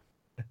about it.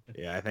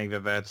 Yeah, I think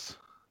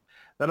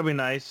that'll be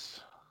nice.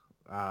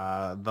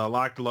 The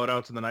locked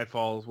loadouts and the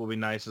Nightfalls will be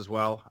nice as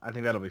well. I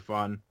think that'll be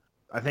fun.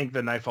 I think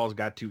the Nightfalls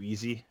got too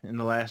easy in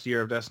the last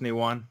year of Destiny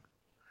 1,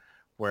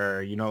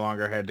 where you no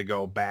longer had to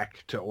go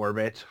back to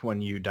orbit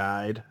when you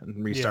died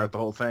and restart the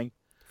whole thing.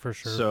 For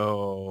sure.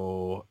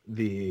 So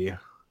the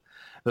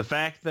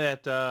fact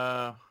that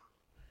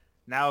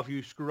now if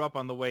you screw up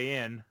on the way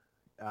in,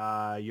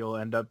 you'll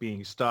end up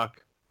being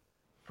stuck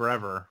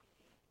forever.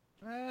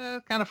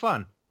 Kind of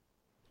fun.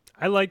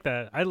 I like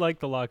that. I like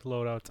the locked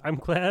loadouts. I'm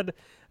glad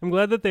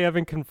that they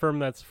haven't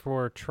confirmed that's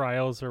for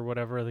trials or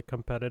whatever the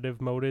competitive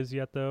mode is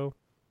yet though.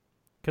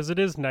 Cuz it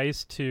is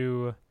nice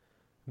to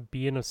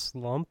be in a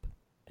slump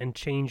and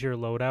change your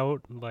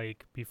loadout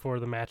like before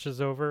the match is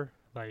over.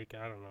 Like,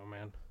 I don't know,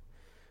 man.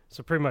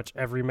 So pretty much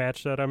every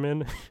match that I'm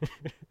in.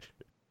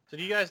 So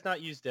do you guys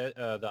not use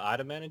the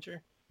item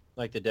manager?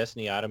 Like the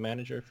Destiny item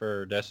manager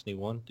for Destiny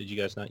 1? Did you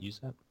guys not use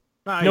that?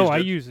 No, I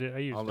used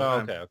it. All it. the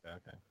time.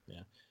 Okay. Yeah.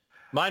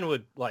 Mine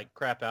would like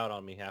crap out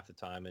on me half the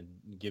time and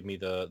give me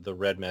the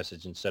red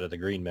message instead of the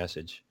green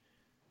message.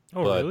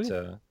 Oh, But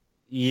really?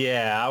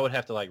 yeah, I would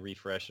have to like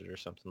refresh it or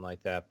something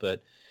like that.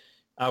 But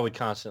I would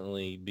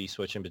constantly be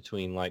switching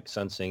between like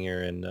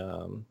Sunsinger and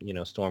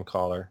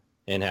Stormcaller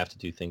and have to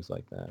do things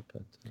like that.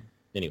 But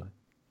anyway.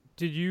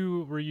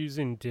 Were you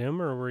using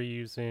Dim or were you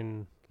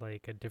using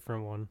like a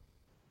different one?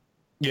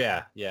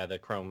 Yeah, the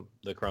Chrome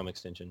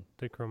extension.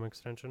 The Chrome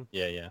extension?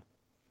 Yeah.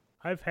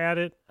 I've had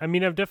it. I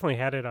mean, I've definitely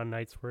had it on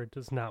nights where it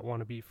does not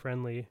want to be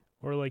friendly.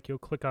 Or like you'll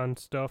click on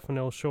stuff and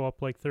it'll show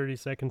up like 30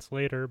 seconds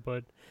later,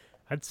 but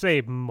I'd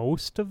say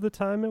most of the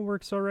time it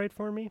works all right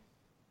for me.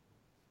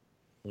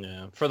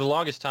 Yeah. For the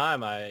longest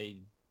time, I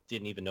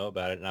didn't even know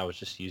about it, and I was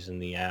just using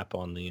the app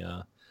on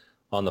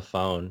the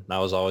phone. And I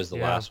was always the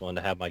last one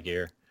to have my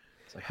gear.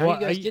 It's like, how Well, are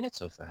you guys getting it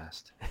so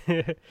fast?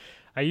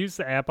 I used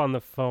the app on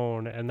the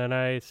phone, and then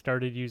I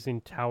started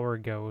using Tower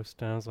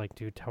Ghost, and I was like,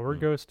 dude, Tower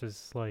Ghost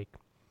is like,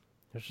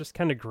 it's just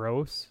kind of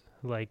gross.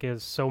 Like, it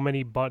has so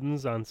many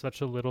buttons on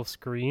such a little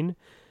screen.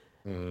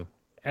 Mm-hmm.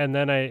 And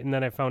then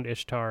I found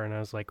Ishtar, and I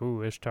was like,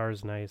 ooh,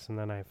 Ishtar's nice. And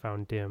then I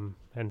found Dim,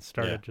 and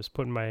started just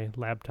putting my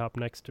laptop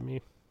next to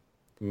me.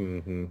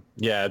 Mm-hmm.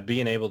 Yeah,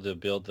 being able to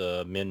build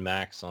the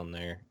min-max on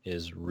there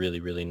is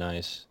really, really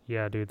nice.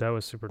 Yeah, dude, that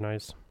was super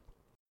nice.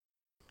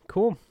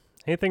 Cool.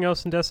 Anything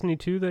else in Destiny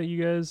 2 that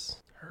you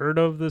guys heard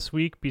of this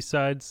week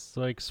besides,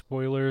 like,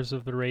 spoilers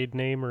of the raid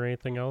name or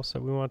anything else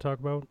that we want to talk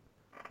about?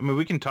 I mean,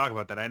 we can talk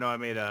about that. I know I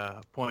made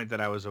a point that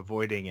I was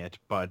avoiding it,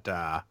 but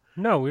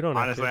No, we don't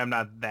honestly, have to. I'm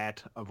not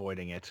that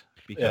avoiding it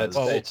Yeah, because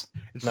it's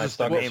it's Night just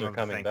the Stalkers name are of the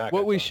coming thing. back.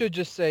 What I we thought. should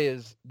just say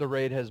is the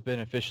raid has been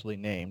officially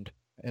named,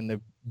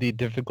 and the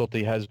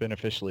difficulty has been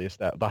officially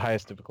established. The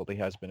highest difficulty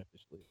has been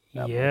officially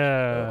established.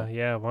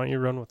 Yeah. Why don't you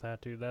run with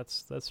that, dude?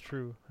 That's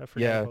true. I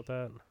forgot Yeah. about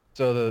that.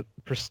 So the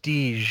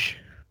Prestige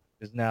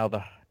is now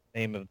the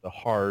name of the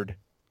hard,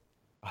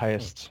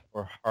 highest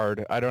or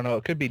hard. I don't know.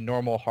 It could be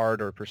normal,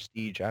 hard, or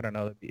Prestige. I don't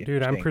know. That'd be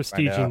Dude, I'm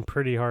interesting to find prestiging out.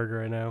 pretty hard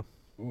right now.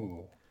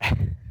 Ooh.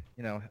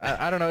 You know,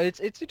 I don't know. It's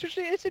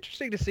interesting. It's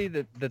interesting to see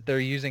that they're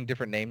using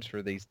different names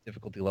for these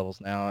difficulty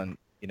levels now, and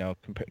you know,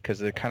 because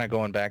they're kind of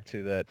going back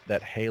to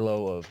that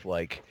halo of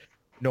like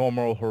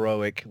normal,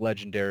 heroic,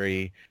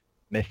 legendary,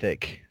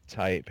 mythic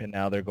type, and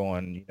now they're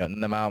going. You know,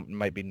 and the amount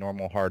might be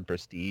normal, hard,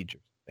 prestige, or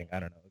something. I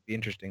don't know. It'd be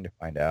interesting to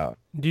find out.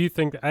 Do you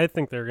think? I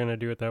think they're gonna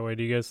do it that way.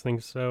 Do you guys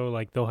think so?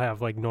 Like they'll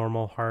have like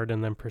normal, hard,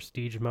 and then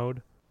prestige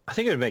mode. I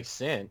think it would make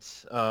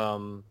sense.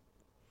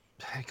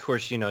 Of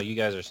course, you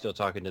guys are still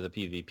talking to the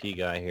PvP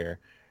guy here.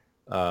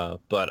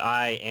 But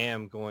I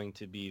am going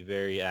to be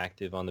very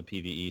active on the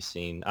PvE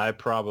scene. I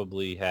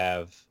probably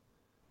have,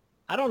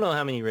 I don't know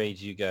how many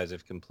raids you guys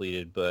have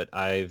completed, but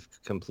I've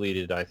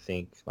completed, I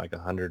think, like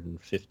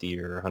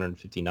 150 or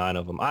 159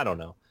 of them. I don't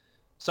know.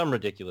 Some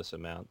ridiculous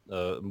amount,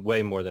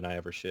 way more than I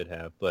ever should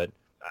have. But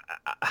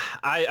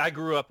I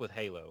grew up with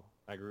Halo.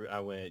 I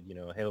went,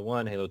 Halo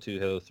 1, Halo 2,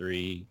 Halo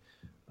 3,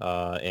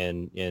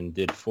 and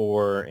did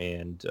 4,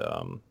 and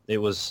it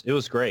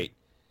was great.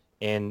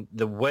 And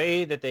the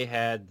way that they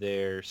had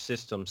their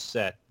system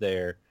set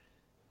there,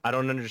 I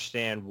don't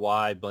understand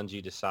why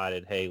Bungie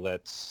decided, hey,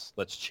 let's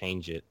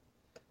change it.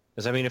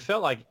 Because I mean, it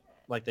felt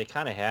like they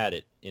kind of had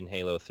it in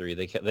Halo 3.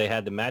 They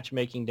had the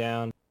matchmaking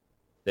down.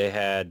 They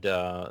had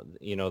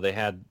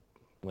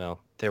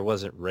well, there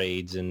wasn't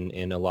raids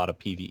and a lot of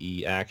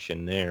PvE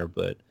action there,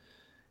 but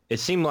it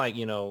seemed like,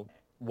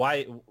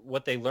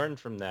 what they learned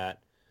from that,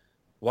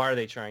 why are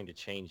they trying to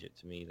change it?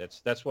 To me,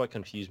 that's what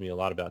confused me a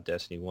lot about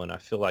Destiny 1. I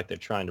feel like they're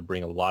trying to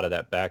bring a lot of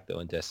that back, though,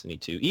 in Destiny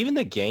 2. Even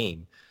the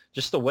game,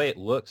 just the way it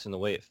looks and the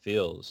way it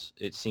feels,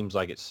 it seems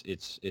like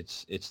it's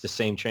the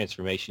same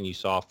transformation you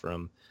saw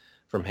from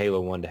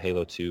Halo 1 to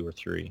Halo 2 or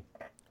 3.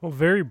 Well,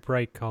 very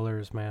bright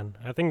colors, man.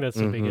 I think that's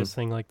the biggest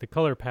thing. Like, the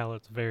color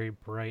palette's very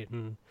bright,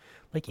 and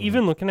like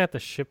even looking at the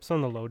ships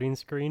on the loading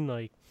screen,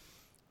 like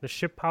the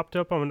ship popped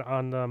up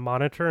on the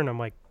monitor, and I'm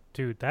like,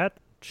 dude, that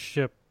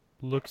ship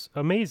looks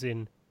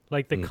amazing.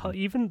 Like the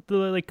even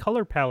the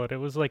color palette, it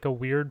was like a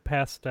weird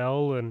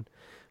pastel,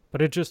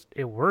 but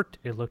it worked.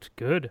 It looked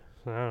good.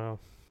 I don't know.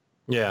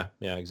 Yeah,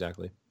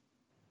 exactly.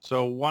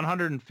 So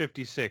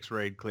 156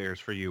 raid clears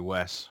for you,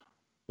 Wes.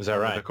 Is that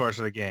right? Over the course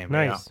of the game.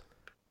 Nice.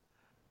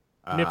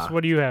 Yeah. Nips,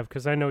 what do you have?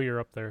 Because I know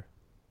you're up there.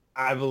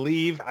 I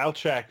believe I'll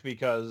check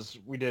because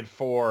we did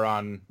 4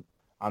 on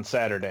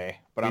Saturday,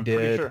 but I'm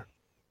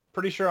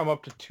pretty sure I'm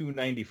up to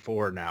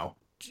 294 now.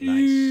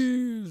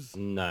 Jeez.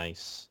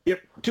 Nice.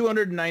 Yep,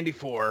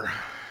 294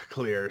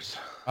 clears.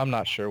 I'm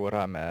not sure what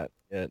I'm at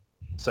yet.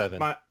 7.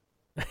 My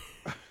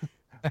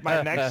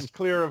next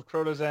clear of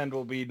Crota's End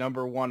will be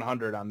number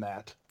 100 on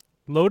that.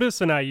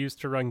 Lotus and I used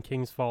to run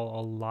Kingsfall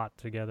a lot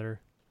together.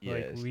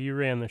 Yes. Like, we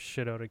ran the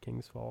shit out of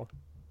Kingsfall.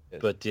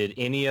 But did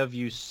any of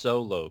you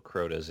solo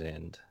Crota's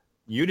End?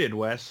 You did,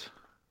 Wes.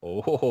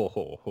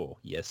 Oh,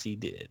 yes, he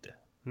did.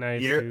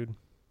 Nice, dude.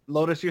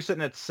 Lotus, you're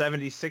sitting at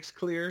 76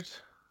 clears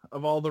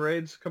of all the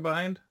raids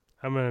combined?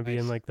 I'm going to be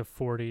in like the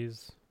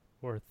 40s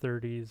or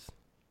 30s,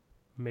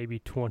 maybe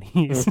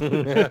 20s.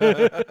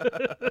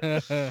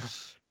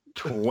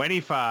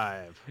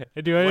 25.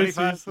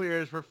 25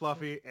 clears for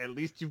Fluffy. At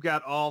least you've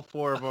got all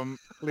 4 of them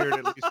cleared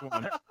at least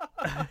once.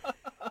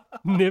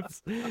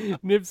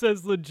 Nips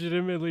has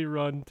legitimately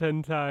run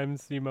 10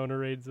 times the amount of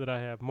raids that I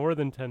have. More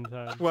than 10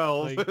 times.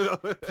 12.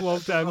 Like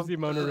 12 times the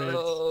amount of raids.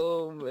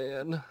 Oh,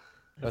 man.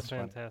 That's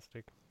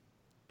fantastic.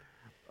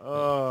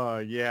 Oh,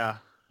 yeah.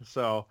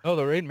 So. Oh,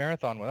 the raid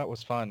marathon. Well, that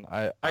was fun.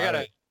 I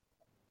got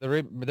the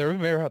raid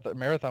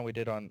marathon we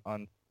did on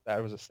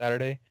that was a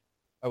Saturday.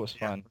 That was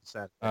fun.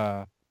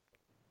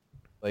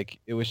 Like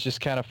it was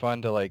just kind of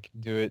fun to like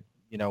do it,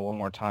 one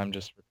more time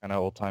just for kind of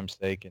old time's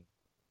sake. And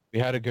we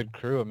had a good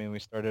crew. I mean, we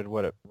started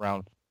at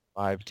around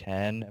 5:10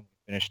 and we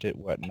finished at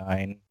 9:30.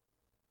 A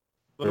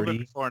little bit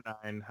before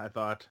 9, I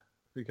thought,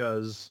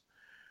 because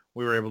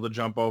we were able to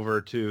jump over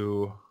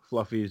to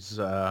Fluffy's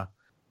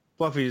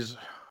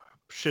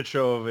shit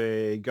show of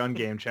a gun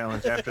game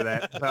challenge after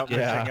that without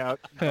missing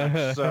out.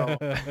 So,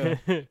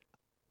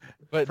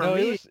 but for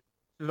me,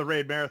 the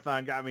raid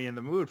marathon got me in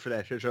the mood for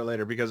that shit show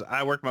later because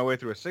I worked my way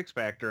through a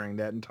 6-pack during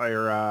that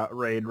entire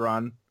raid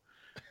run.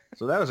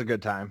 So that was a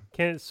good time.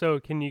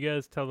 Can you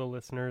guys tell the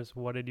listeners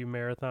what did you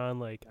marathon?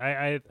 Like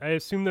I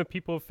assume that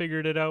people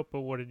figured it out,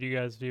 but what did you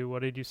guys do?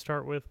 What did you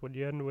start with? What did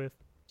you end with?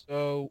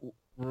 So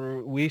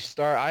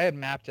I had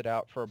mapped it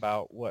out for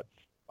about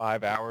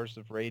 5 hours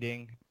of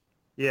raiding.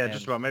 Yeah,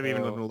 just about, maybe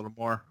even a little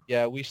more.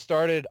 Yeah, we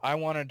started. I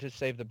wanted to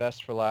save the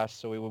best for last,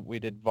 so we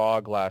did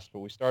Vogue last, but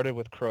we started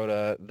with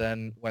Crota,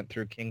 then went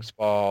through King's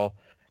Fall,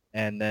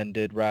 and then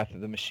did Wrath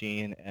of the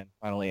Machine, and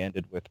finally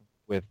ended with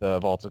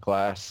Vault of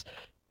Glass.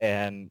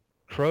 And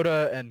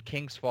Crota and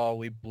King's Fall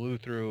we blew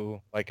through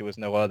like it was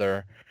no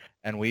other,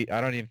 and I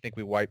don't even think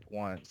we wiped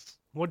once.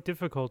 What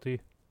difficulty?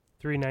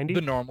 390?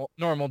 The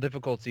normal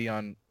difficulty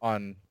on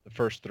the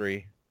first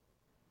 3.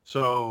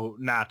 So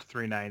not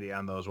 390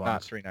 on those ones.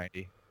 Not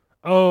 390.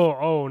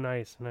 Oh,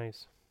 nice.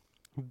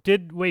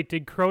 Did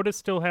Crota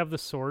still have the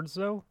swords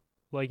though?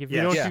 Like if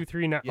you don't do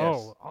 390,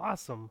 oh,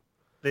 awesome.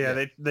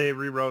 Yeah, they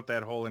rewrote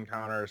that whole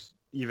encounters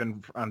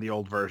even on the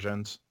old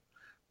versions.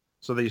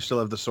 So they still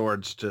have the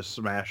swords to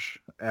smash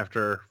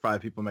after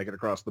 5 people make it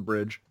across the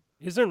bridge.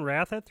 Isn't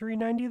Wrath at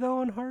 390 though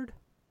on hard?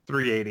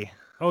 380.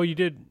 Oh, you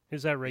did.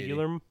 Is that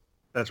regular?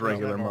 That's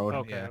regular mode.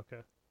 Okay.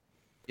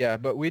 Yeah,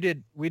 but we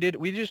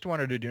just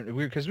wanted to do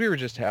because we were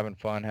just having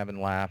fun,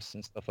 having laughs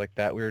and stuff like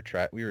that. We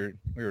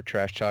were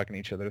trash talking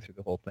each other through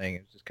the whole thing.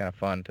 It was just kind of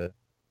fun to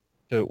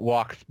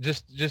walk,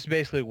 just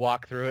basically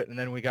walk through it. And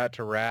then we got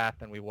to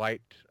Wrath and we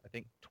wiped, I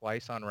think,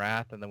 twice on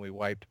Wrath, and then we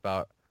wiped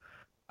about,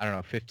 I don't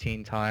know,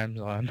 15 times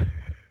on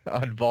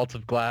on Vault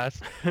of Glass,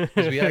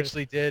 because we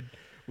actually did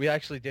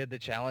the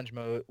challenge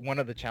mode, one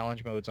of the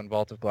challenge modes on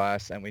Vault of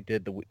Glass, and we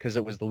did because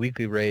it was the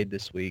weekly raid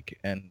this week,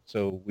 and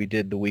so we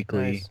did the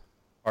weekly Nice.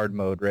 hard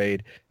mode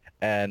raid,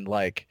 and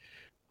like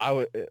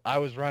I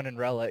was running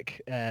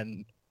Relic,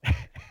 and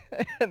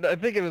and I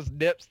think it was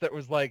Nips that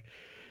was like,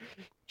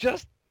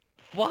 just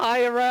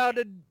fly around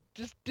and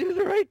just do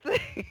the right thing,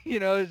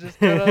 it's just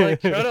kind of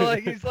like trying to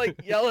like he's like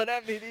yelling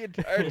at me the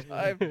entire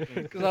time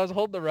because I was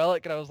holding the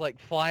Relic and I was like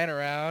flying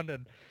around,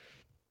 and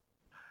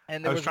I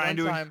there was was trying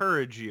one to time,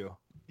 encourage you.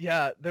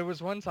 yeah, there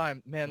was one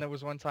time,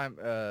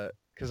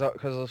 because I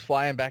was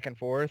flying back and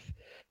forth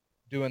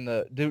doing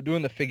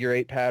the figure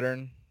eight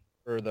pattern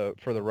for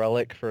the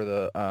Relic for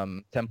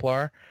the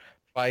Templar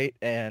fight,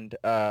 and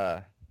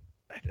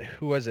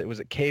who was it? Was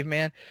it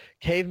Caveman?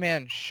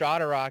 Caveman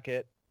shot a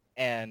rocket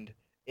and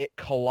it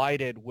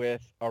collided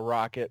with a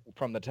rocket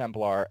from the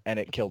Templar and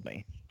it killed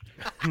me.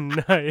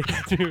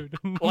 Nice, dude.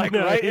 Like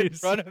nice. right in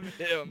front of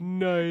him.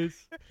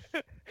 Nice.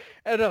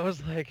 And I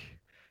was like,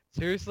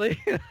 seriously?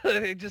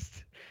 It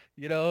just,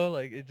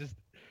 like it just,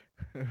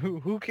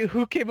 who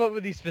came up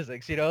with these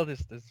physics?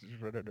 This.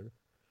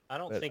 I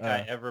don't But, think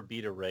I ever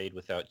beat a raid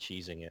without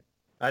cheesing it.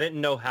 I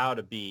didn't know how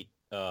to beat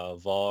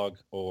Vogue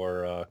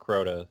or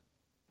Crota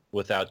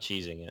without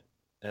cheesing it.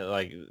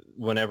 Like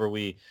whenever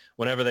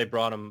they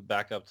brought them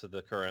back up to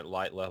the current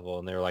light level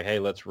and they were like, "Hey,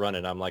 let's run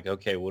it." I'm like,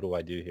 "Okay, what do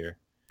I do here?"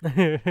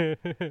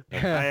 I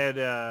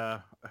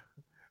had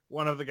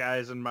one of the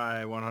guys in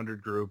my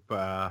 100 group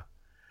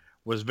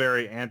was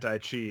very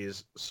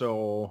anti-cheese.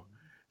 So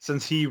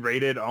since he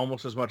raided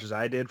almost as much as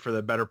I did for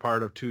the better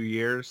part of 2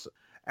 years,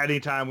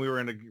 anytime we were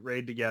in a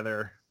raid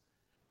together,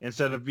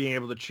 instead of being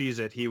able to cheese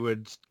it, he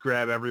would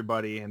grab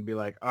everybody and be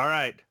like, "All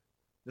right,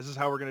 this is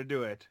how we're going to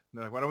do it." And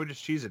they're like, "Why don't we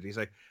just cheese it?" He's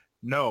like,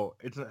 "No,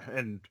 it's not."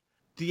 And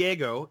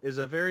Diego is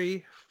a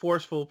very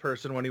forceful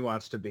person when he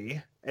wants to be.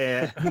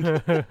 And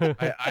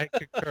I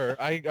concur.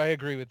 I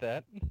agree with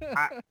that.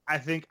 I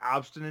think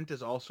obstinate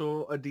is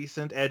also a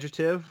decent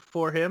adjective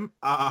for him.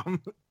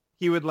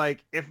 He would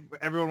like, if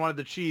everyone wanted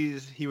the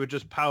cheese, he would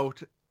just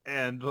pout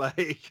and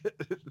like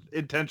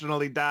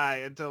intentionally die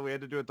until we had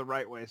to do it the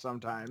right way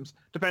sometimes,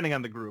 depending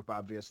on the group,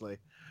 obviously.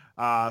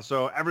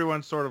 So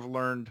everyone sort of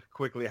learned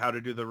quickly how to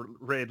do the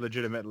raid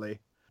legitimately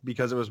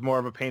because it was more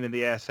of a pain in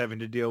the ass having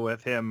to deal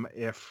with him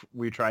if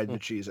we tried to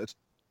cheese it.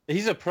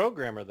 He's a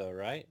programmer though,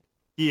 right?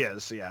 He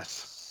is,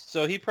 yes.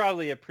 So he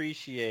probably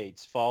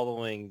appreciates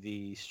following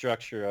the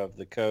structure of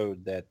the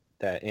code that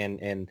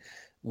and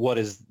what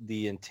is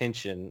the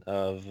intention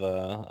of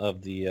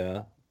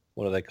the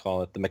what do they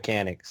call it? The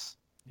mechanics.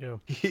 Yeah.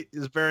 He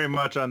is very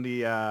much on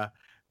the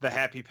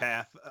happy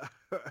path.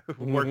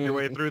 Work your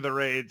way through the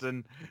raids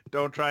and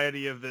don't try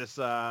any of this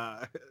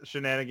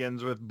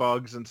shenanigans with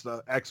bugs and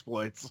stuff,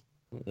 exploits.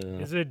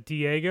 Is it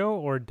Diego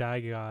or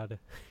Digod?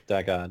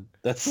 Digod.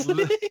 That's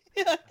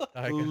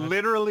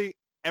Literally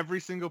every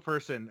single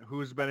person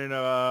who's been in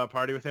a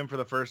party with him for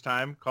the first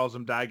time calls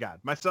him Digod,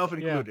 myself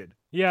included.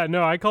 Yeah,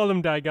 no, I called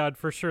him Digod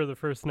for sure the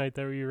first night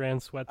that we ran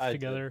sweats I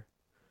together.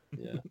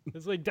 did. Yeah.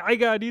 It's like,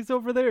 Digod, he's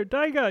over there.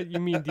 Digod, you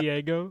mean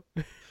Diego?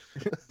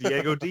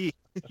 Diego D.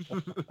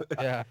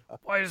 Yeah.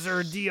 Why is there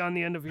a D on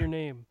the end of your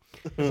name?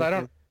 Because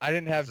I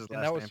didn't have, That's his and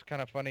last that was name.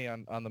 kind of funny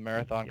on the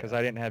marathon because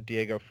I didn't have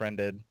Diego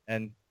friended,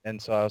 and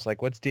so I was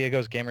like, "What's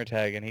Diego's gamer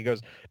tag?" And he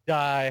goes,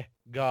 "Die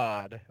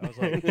God." I was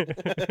like,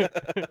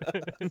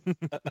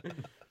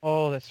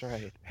 "Oh, that's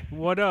right."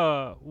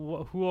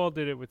 Who all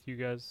did it with you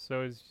guys?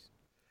 So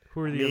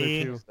who are the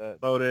Me. other two?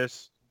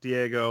 Lotus,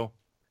 Diego,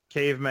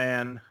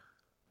 Caveman,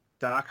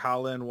 Doc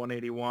Holland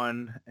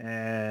 181,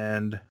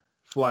 and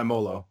Fly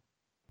Molo.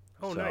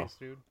 Oh, So, nice,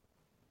 dude.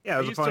 Yeah,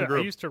 it was a fun I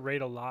group. used to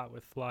raid a lot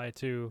with Fly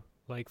too.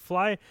 Like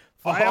Fly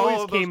All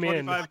always of those came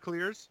in. 25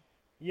 clears?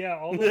 Yeah,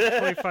 all those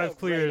 25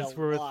 clears Raid a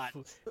were lot.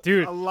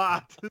 dude. A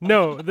lot.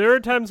 No, there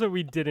are times that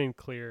we didn't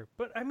clear.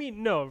 But I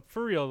mean, no,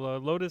 for real though.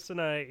 Lotus and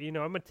I,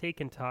 I'm a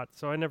Taken tot,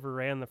 so I never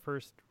ran the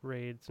first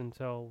raids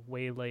until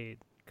way late.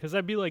 Because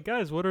I'd be like,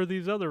 guys, what are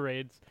these other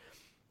raids?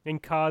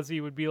 And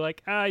Kazi would be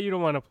like, you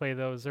don't want to play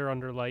those. They're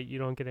under light. You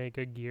don't get any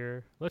good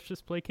gear. Let's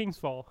just play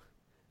Kingsfall.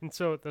 And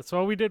so that's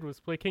all we did was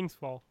play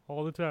Kingsfall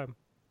all the time.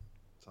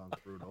 Sounds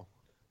brutal.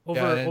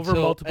 Over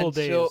multiple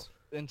days.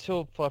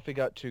 Until Fluffy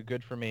got too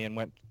good for me and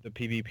went the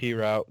PvP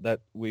route, that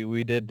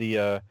we did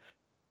the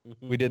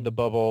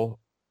bubble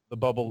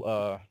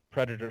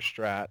predator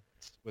strat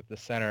with the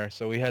center.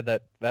 So we had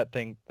that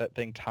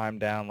thing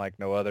timed down like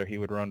no other. He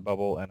would run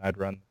bubble and I'd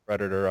run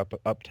predator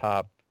up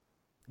top.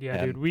 Yeah,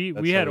 And dude, we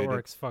that's had how we did.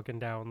 orcs fucking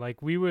down.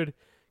 Like we would,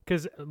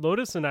 because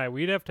Lotus and I,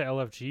 we'd have to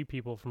LFG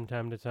people from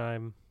time to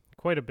time,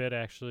 quite a bit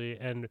actually,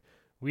 and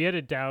we had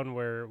it down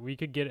where we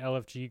could get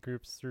LFG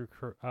groups through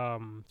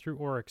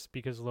orcs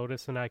because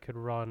Lotus and I could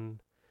run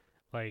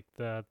like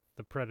the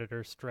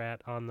predator strat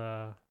on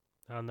the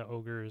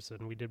ogres,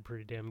 and we did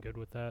pretty damn good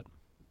with that.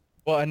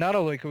 Well, and not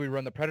only could we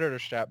run the Predator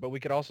strat, but we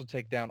could also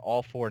take down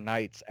all 4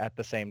 knights at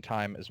the same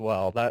time as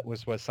well. That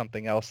was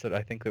something else that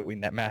I think that we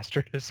net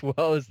mastered as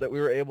well, is that we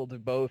were able to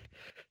both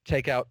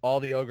take out all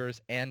the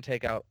ogres and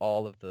take out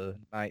all of the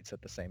knights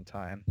at the same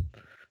time.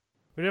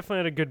 We definitely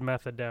had a good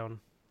method down.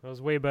 That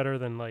was way better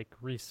than like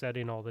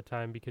resetting all the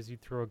time because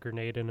you'd throw a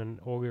grenade and an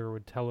ogre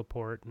would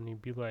teleport and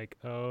you'd be like,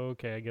 oh,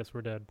 okay, I guess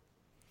we're dead.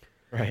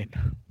 Right.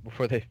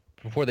 Before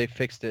they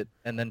fixed it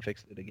and then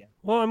fixed it again.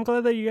 Well, I'm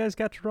glad that you guys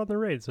got to run the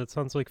raids. That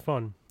sounds like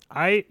fun.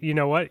 You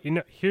know what?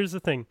 Here's the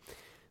thing.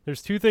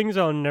 There's 2 things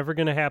that are never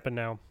going to happen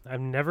now.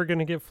 I'm never going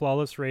to get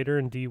Flawless Raider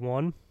in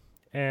D1,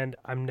 and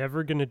I'm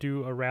never going to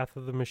do a Wrath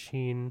of the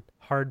Machine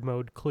hard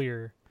mode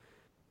clear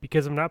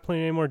because I'm not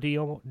playing any more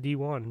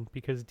D1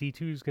 because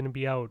D2 is going to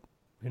be out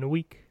in a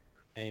week.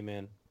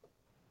 Amen.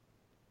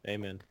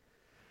 Amen.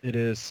 It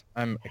is.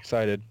 I'm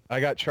excited. I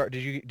got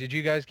Did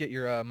you guys get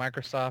your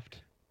Microsoft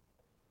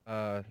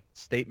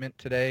statement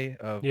today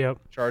of Yep.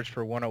 charge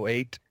for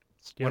 108?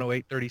 It's Yep.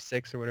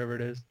 108.36 or whatever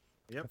it is.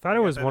 Yep, I thought it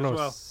got was that as well.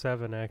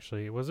 107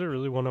 actually. Was it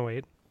really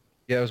 108?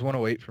 Yeah, it was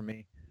 108 for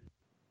me.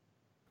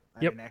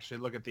 I Yep. didn't actually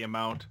look at the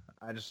amount.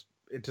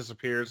 It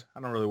disappears. I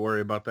don't really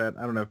worry about that.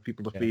 I don't have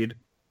people to feed.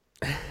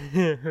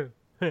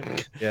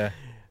 Yeah.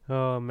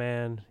 Oh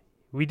man,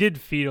 we did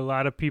feed a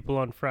lot of people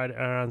on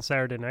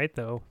Saturday night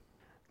though,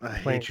 I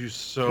Playing- hate you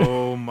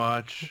so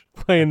much.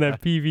 playing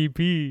that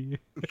PvP.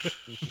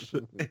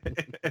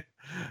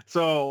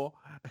 So,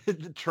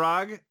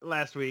 Trog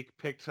last week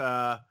picked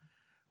for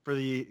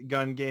the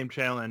gun game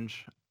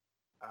challenge.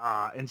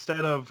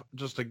 Instead of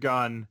just a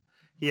gun,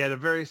 he had a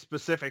very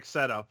specific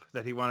setup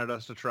that he wanted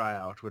us to try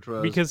out, which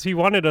was Because he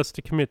wanted us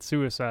to commit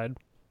suicide.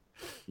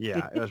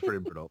 yeah, it was pretty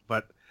brutal.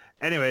 But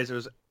anyways, it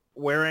was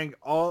wearing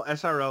all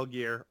SRL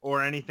gear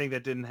or anything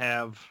that didn't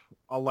have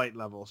a light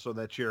level, so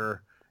that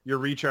your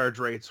recharge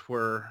rates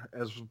were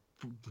as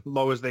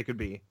low as they could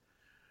be.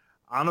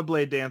 On a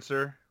Blade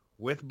Dancer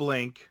with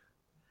Blink,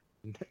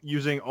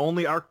 using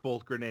only arc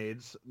bolt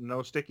grenades, no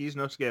stickies,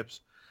 no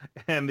skips,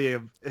 and the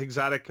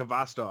exotic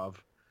Kvastov,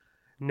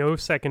 No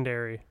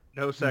secondary.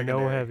 no secondary.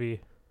 No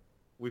heavy.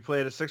 We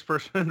played a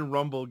 6-person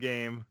Rumble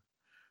game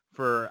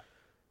for,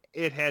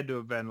 it had to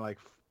have been like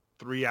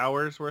 3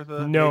 hours worth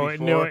of No,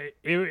 maybe no,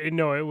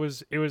 4.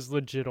 it was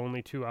legit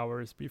only 2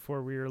 hours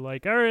before we were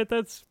like, all right,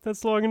 that's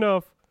long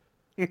enough.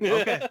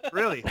 Okay,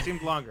 really? It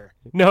seemed longer.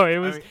 No, it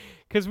was mean,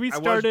 because we I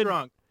was started.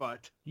 drunk,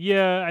 but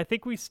Yeah, I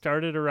think we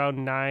started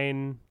around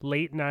 9,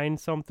 late 9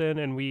 something,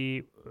 and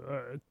we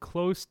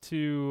close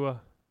to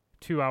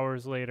 2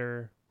 hours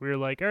later, we were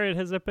like, all right,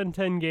 has that been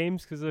 10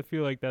 games? Because I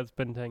feel like that's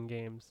been 10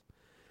 games.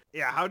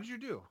 yeah, how did you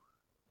do?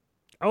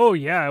 Oh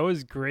yeah, it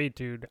was great,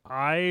 dude.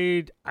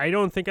 I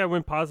don't think I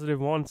went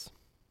positive once.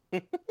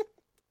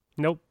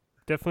 Nope,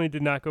 definitely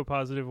did not go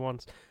positive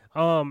once.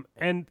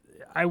 And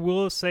I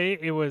will say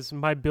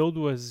my build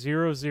was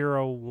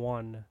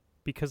 001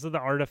 because of the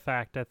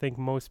artifact. I think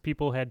most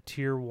people had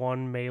tier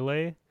 1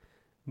 melee,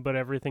 but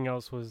everything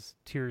else was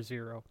tier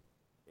 0.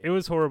 It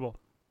was horrible.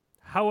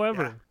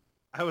 However, Yeah.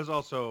 I was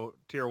also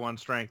tier 1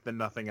 strength and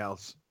nothing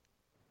else.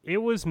 it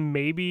was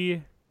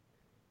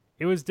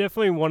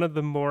definitely one of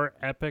the more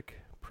epic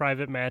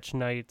private match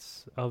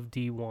nights of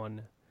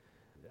D1.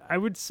 I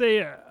would say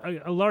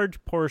a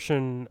large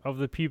portion of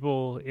the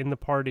people in the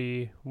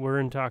party were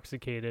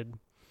intoxicated.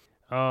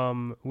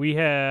 We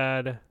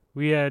had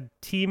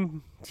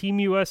Team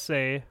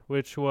USA,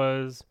 which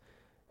was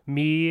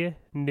me,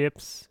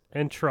 Nips,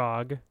 and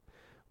Trog.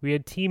 We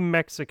had Team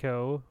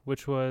Mexico,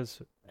 which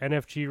was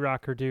NFG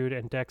Rocker Dude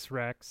and Dex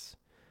Rex.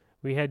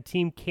 We had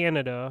Team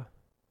Canada,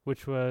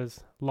 which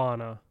was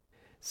Lana.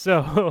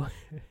 So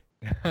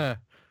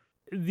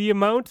the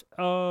amount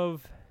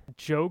of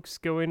jokes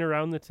going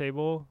around the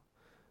table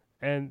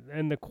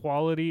and the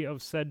quality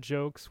of said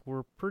jokes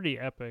were pretty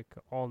epic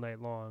all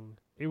night long.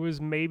 It was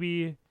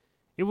the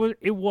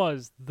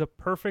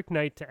perfect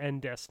night to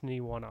end Destiny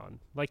 1 on.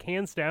 Like,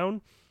 hands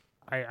down,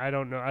 I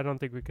don't know. I don't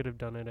think we could have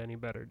done it any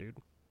better, dude.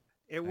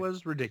 It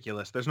was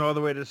ridiculous. There's no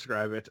other way to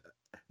describe it.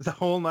 The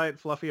whole night,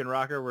 Fluffy and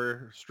Rocker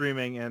were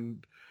streaming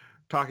and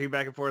talking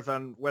back and forth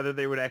on whether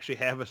they would actually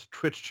have a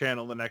Twitch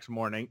channel the next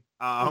morning.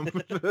 Yeah.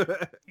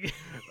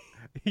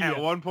 At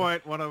one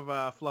point, one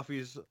of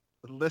Fluffy's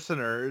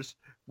listeners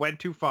went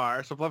too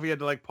far, so Fluffy had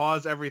to like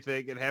pause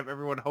everything and have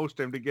everyone host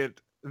him to get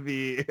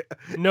the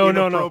No.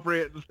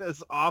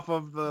 inappropriateness off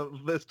of the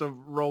list of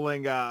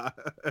rolling. That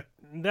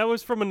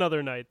was from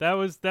another night. That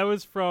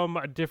was from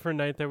a different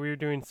night that we were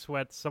doing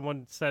sweats.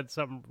 Someone said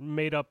something,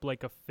 made up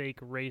like a fake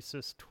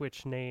racist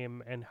Twitch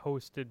name and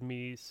hosted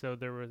me, so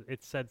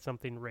it said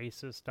something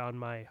racist on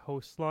my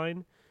host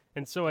line.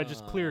 And so I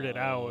just cleared it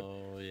out.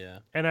 Oh, yeah.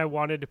 And I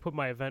wanted to put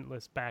my event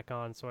list back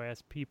on, so I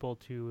asked people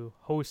to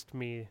host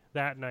me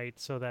that night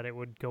so that it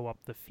would go up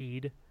the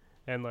feed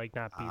and like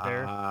not be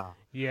there.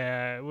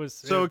 Yeah, it was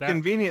So that-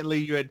 conveniently,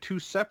 you had 2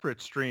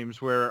 separate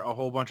streams where a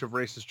whole bunch of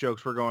racist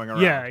jokes were going around.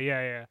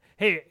 Yeah.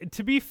 Hey,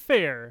 to be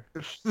fair,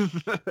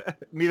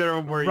 Neither of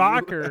them were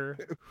Rocker,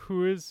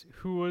 who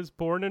was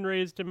born and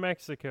raised in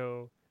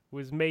Mexico,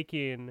 was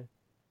making,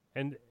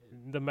 and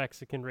the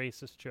Mexican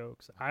racist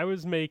jokes. I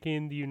was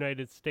making the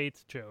United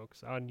States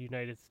jokes on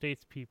United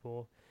States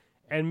people,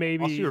 and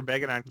maybe Also, you were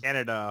begging on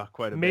Canada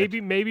quite a maybe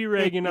bit.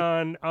 ragging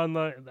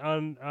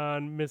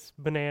on Miss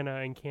Banana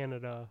in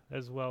Canada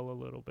as well a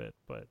little bit,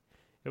 but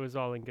it was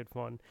all in good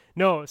fun.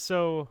 No,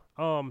 so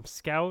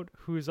Scout,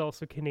 who's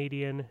also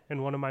Canadian,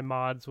 and one of my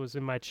mods was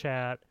in my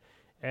chat,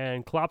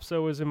 and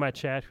Klopso was in my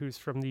chat, who's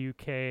from the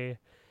UK,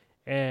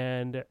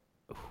 and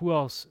who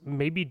else?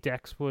 Maybe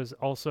Dex was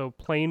also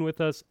playing with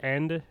us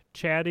and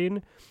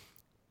chatting.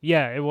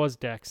 Yeah, it was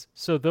Dex.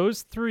 So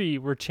those three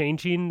were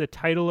changing the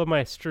title of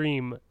my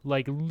stream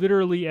like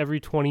literally every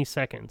 20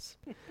 seconds.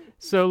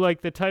 So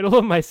like the title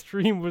of my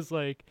stream was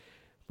like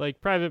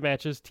private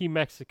matches Team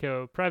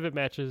Mexico, private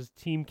matches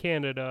Team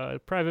Canada,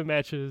 private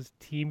matches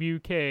Team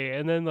UK,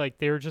 and then like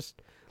they were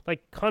just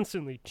like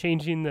constantly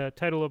changing the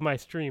title of my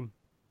stream.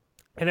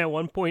 And at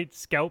one point,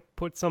 Scout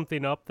put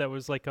something up that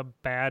was like a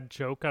bad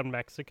joke on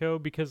Mexico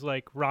because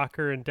like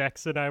Rocker and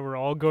Dex and I were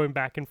all going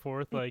back and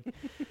forth like,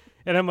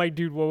 and I'm like,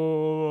 dude,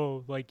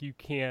 whoa, like you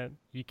can't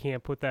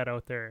put that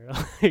out there.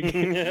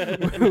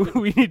 Like,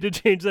 we need to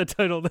change that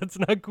title. That's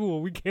not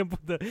cool. We can't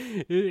put that.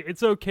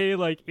 It's okay,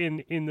 like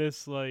in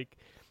this like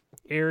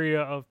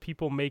area of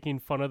people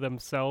making fun of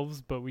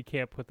themselves, but we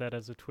can't put that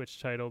as a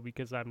Twitch title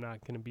because I'm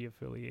not going to be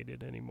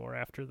affiliated anymore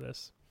after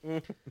this.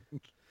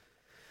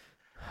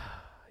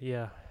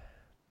 Yeah.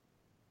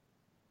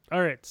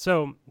 All right,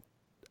 so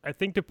I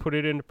think to put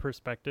it into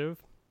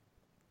perspective,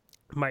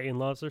 my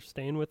in-laws are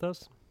staying with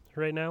us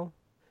right now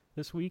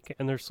this week,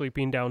 and they're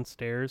sleeping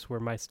downstairs where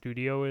my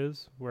studio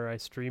is, where I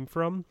stream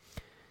from.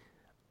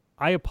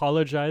 I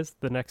apologized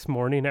the next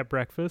morning at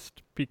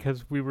breakfast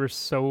because we were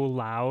so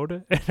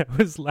loud and I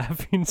was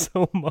laughing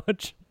so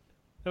much.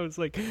 I was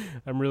like,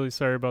 I'm really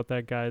sorry about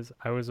that, guys.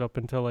 I was up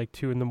until like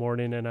 2 a.m.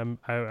 and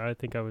I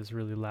think I was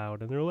really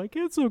loud. And they're like,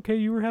 it's okay,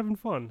 you were having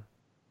fun.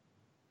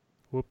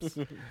 Whoops.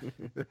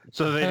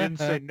 So they didn't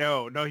say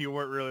no, you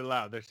weren't really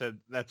loud. They said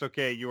that's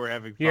okay, you were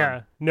having fun.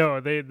 Yeah,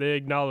 no, they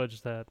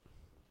acknowledged that.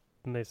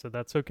 And they said,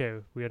 that's okay,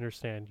 we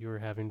understand, you were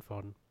having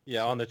fun.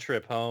 Yeah, on the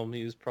trip home,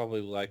 he was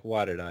probably like,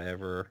 why did I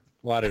ever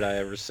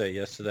say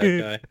yes to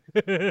that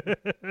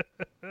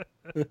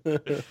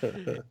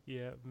guy?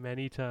 Yeah,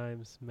 many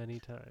times.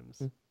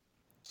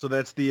 So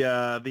that's the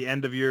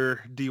end of your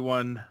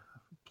D1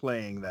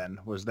 playing then,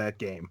 was that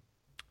game.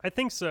 I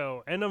think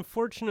so. And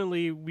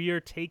unfortunately, we are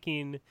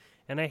taking,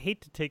 and I hate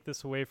to take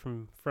this away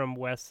from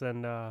Wes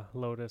and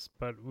Lotus,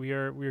 but we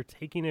are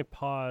taking a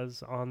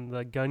pause on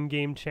the gun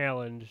game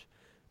challenge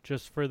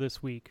just for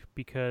this week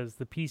because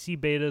the PC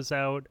beta's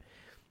out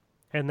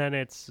and then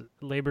it's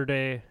Labor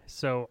Day,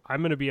 so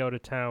I'm going to be out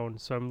of town,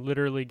 so I'm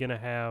literally going to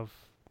have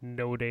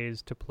no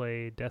days to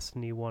play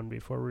Destiny 1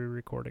 before we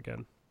record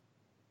again.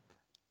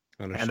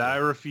 And I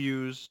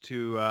refuse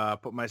to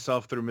put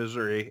myself through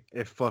misery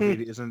if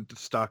Fluffy isn't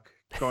stuck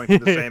going through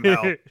the same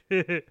hell.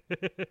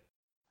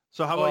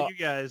 So how about you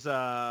guys,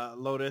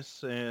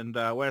 Lotus and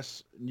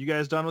Wes? You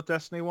guys done with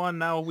Destiny 1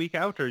 now a week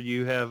out, or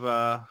you have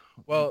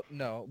well,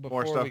 no.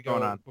 more stuff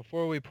going on?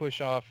 Before we push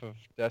off of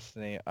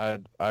Destiny,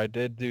 I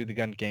did do the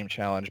gun game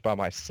challenge by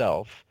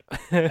myself,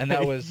 and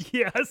that was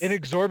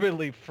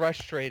inexorbitantly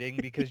frustrating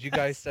because you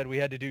guys said we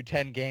had to do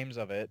 10 games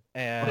of it,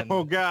 and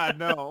oh God,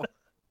 no.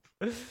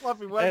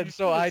 Fluffy, and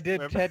so I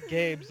did 10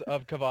 games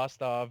of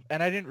Kvostov,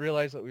 and I didn't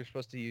realize that we were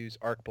supposed to use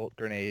arc bolt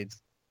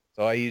grenades.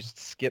 So I used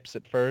skips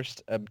at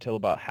first until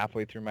about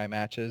halfway through my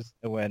matches,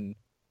 and when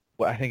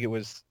I think it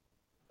was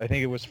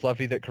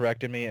Fluffy that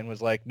corrected me and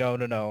was like,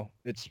 no,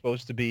 it's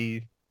supposed to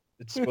be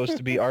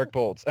arc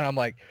bolts, and I'm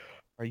like,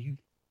 are you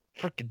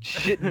freaking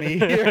shitting me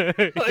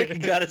here? Like, you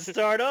gotta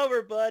start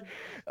over, bud.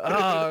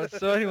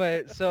 So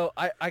anyway, so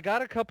I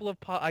got a couple of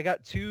I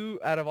got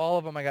 2 out of all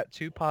of them. I got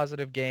 2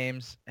 positive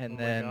games, and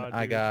then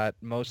I got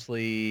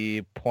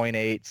mostly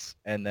 0.8s,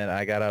 and then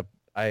I got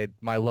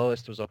my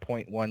lowest was a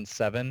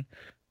 0.17.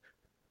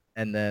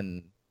 And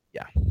then,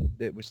 yeah,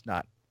 it was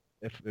not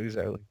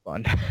exactly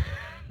fun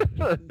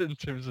in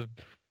terms of,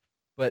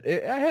 but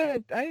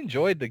I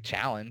enjoyed the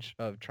challenge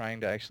of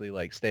trying to actually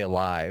like stay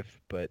alive.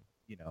 But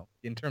you know,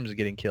 in terms of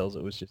getting kills,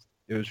 it was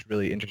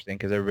really interesting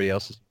because everybody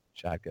else is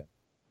shotgun.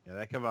 Yeah,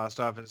 that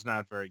Kvostov is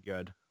not very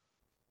good.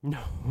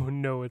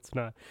 No, it's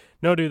not.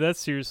 No, dude, that's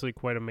seriously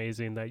quite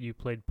amazing that you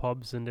played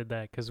pubs and did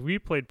that, because we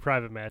played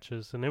private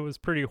matches, and it was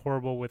pretty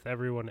horrible with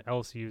everyone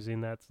else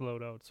using that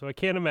loadout. So I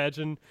can't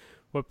imagine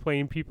what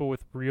playing people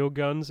with real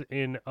guns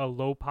in a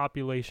low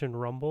population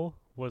Rumble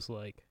was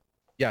like.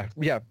 Yeah,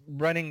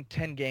 running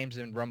 10 games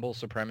in Rumble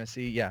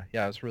Supremacy, yeah, it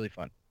was really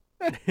fun.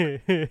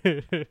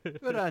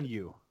 Good on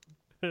you.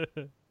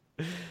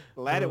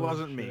 Glad it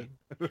wasn't me.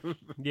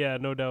 Yeah,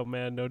 no doubt,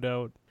 man, no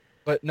doubt.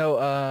 But no,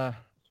 as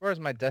far as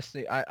my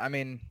Destiny, I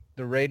mean,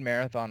 the raid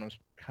marathon was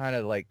kind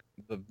of like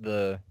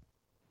the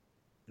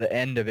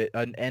end of it,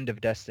 an end of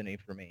Destiny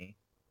for me.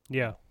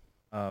 Yeah.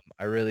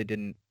 I really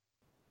didn't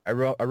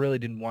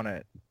want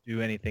to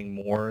do anything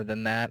more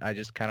than that. I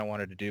just kind of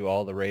wanted to do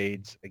all the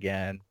raids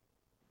again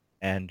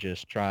and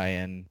just try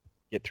and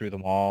get through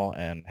them all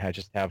and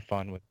just have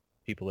fun with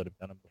people that have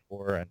done them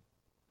before. And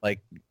like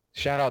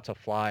shout out to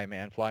Fly,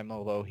 man. Fly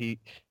Molo.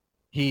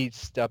 He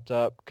stepped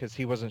up because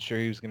he wasn't sure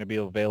he was going to be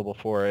available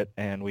for it,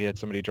 and we had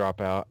somebody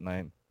drop out, and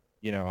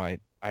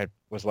I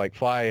was like,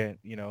 Fly,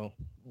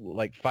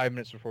 like 5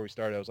 minutes before we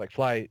started, I was like,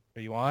 Fly,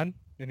 are you on?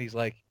 And he's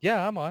like,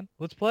 yeah, I'm on.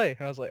 Let's play.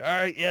 And I was like, all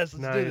right, yes,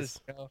 let's do this.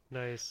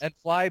 Nice. And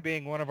Fly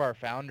being one of our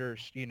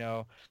founders,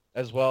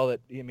 as well, that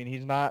I mean,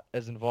 he's not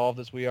as involved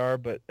as we are,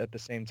 but at the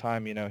same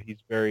time,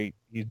 he's good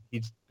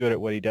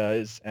at what he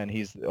does, and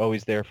he's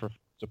always there for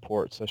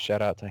support. So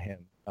shout out to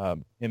him,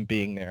 him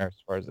being there as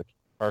far as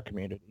our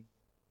community.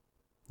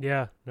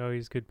 Yeah, no,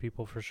 he's good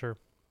people for sure.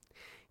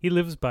 He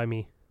lives by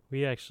me.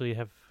 We actually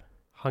have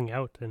hung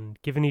out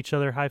and given each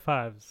other high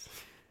fives.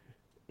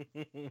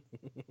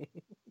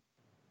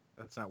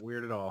 That's not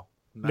weird at all.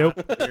 Nope,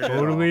 Not weird at all.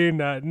 totally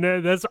not.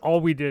 No, that's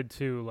all we did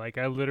too. Like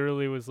I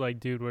literally was like,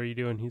 "Dude, what are you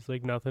doing?" He's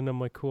like, "Nothing." I'm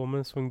like, "Cool, I'm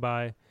gonna swing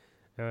by,"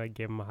 and I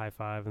gave him a high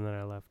five, and then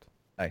I left.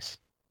 Nice.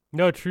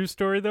 No, true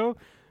story though.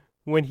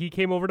 When he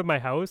came over to my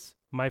house,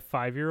 my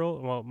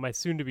 5-year-old, well, my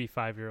soon-to-be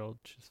 5-year-old,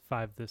 she's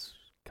 5 this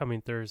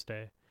coming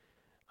Thursday.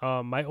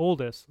 My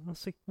oldest,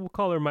 we'll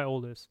call her my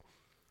oldest.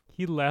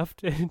 He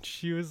left, and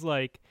she was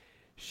like,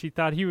 she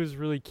thought he was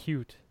really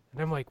cute,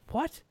 and I'm like,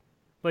 what?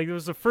 Like, it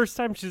was the first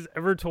time she's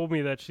ever told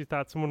me that she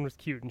thought someone was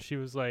cute, and she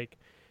was like,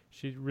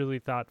 she really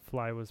thought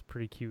Fly was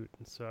pretty cute,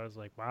 and so I was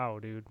like, wow,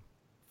 dude.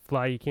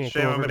 Fly, you can't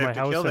Shame come I'm over to gonna my have to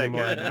house kill that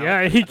anymore. guy now.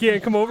 Yeah, he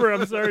can't come over.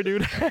 I'm sorry,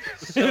 dude.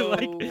 So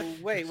like, wait,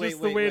 it's wait, just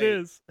wait, the way wait. it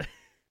is.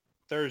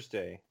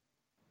 Thursday.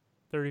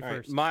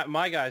 31st. All right,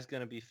 my guy's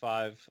gonna be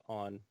 5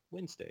 on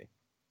Wednesday.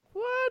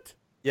 What?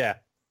 Yeah.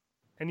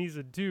 And he's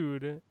a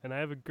dude, and I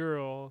have a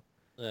girl.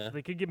 Yeah.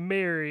 They could get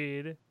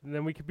married, and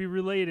then we could be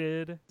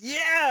related.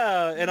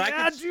 Yeah, and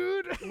yeah, I could.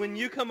 dude. When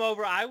you come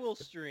over, I will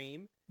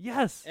stream,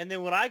 Yes. and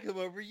then when I come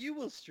over, you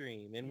will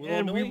stream, and we'll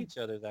And annoy we- each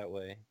other that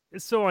way.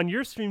 So on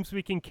your streams,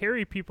 we can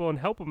carry people and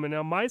help them, and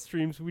on my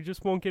streams, we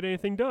just won't get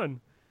anything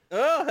done.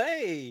 Oh,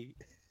 hey.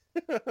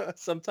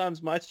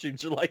 Sometimes my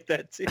streams are like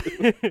that too.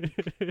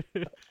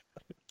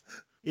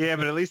 Yeah,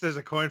 but at least there's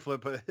a coin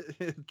flip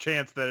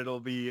chance that it'll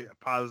be a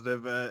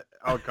positive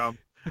outcome.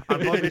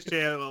 On Monday's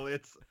channel,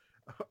 it's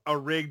a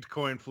rigged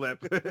coin flip.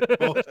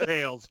 Both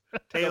tails.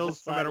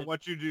 Tails, no matter Double-sided.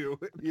 what you do.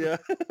 Yeah.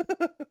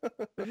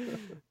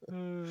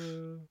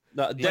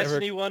 No,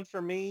 Destiny 1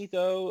 for me,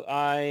 though,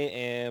 I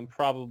am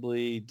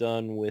probably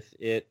done with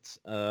it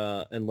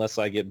unless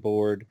I get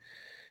bored.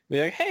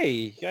 Be like, hey,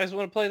 you guys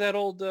want to play that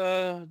old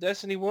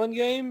Destiny 1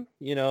 game?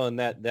 And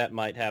that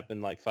might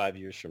happen like 5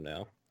 years from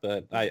now.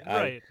 But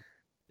right.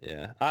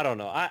 Yeah, I don't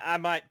know. I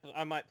might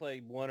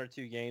play 1 or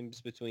 2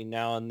 games between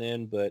now and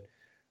then, but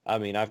I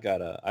mean, I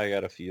got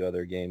a few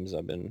other games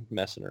I've been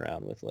messing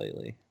around with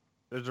lately.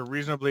 There's a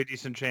reasonably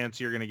decent chance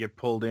you're going to get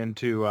pulled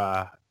into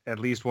at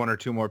least 1 or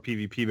 2 more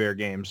PvP Bear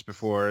games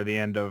before the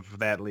end of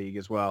that league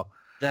as well.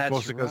 That's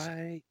Mostly 'cause-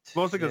 right.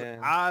 Mostly because Yeah.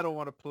 I don't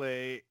want to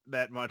play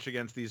that much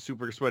against these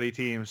super sweaty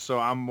teams, so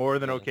I'm more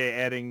than Yeah. okay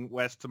adding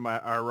West to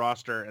our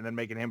roster and then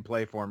making him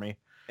play for me.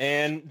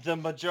 And the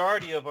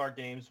majority of our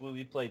games,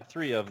 we played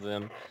 3 of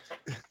them.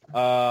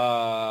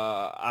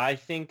 I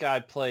think I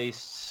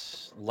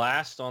placed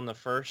last on the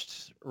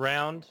first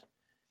round,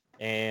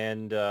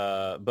 and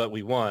but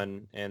we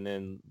won, and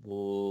then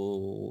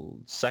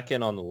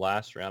second on the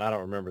last round. I don't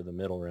remember the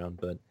middle round,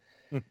 but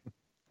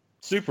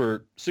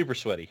super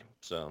sweaty.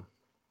 So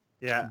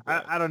Yeah,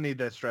 I don't need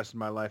that stress in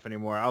my life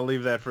anymore. I'll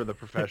leave that for the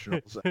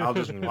professionals. I'll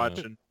just watch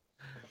and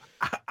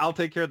I'll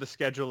take care of the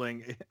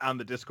scheduling on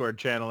the Discord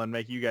channel and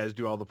make you guys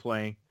do all the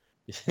playing.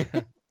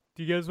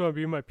 Do you guys want to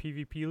be in my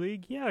PvP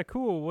league? Yeah,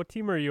 cool. What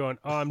team are you on?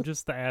 Oh, I'm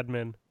just the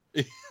admin.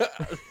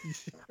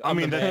 I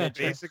mean, the that's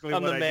manager. basically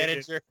I'm what the I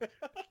manager.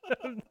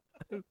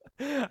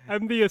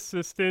 I'm the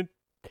assistant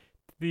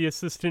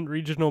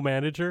regional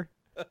manager.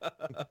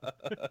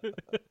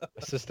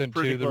 Assistant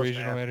Pretty to the close,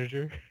 regional man.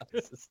 manager.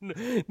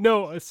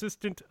 No,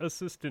 assistant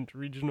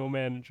regional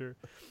manager.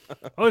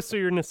 Oh, so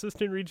you're an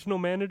assistant regional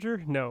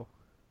manager? No.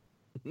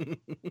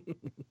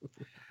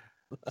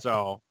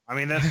 So, I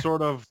mean, that's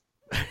sort of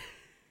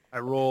I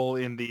roll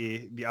in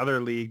the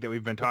other league that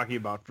we've been talking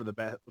about for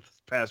the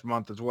past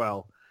month as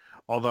well.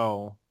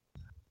 Although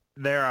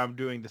there I'm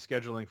doing the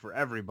scheduling for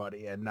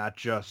everybody and not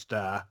just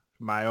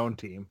my own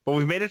team. But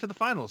we made it to the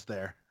finals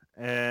there.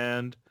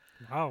 And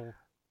Wow.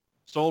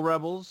 Soul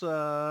Rebels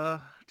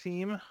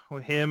team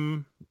with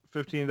him,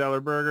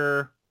 $15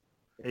 burger,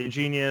 a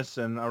genius,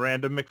 and a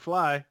random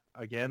McFly.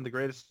 Again, the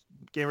greatest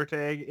gamer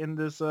tag in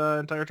this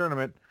entire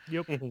tournament.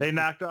 Yep. They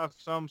knocked off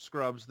some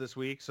scrubs this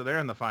week, so they're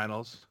in the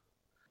finals.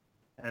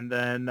 And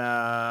then,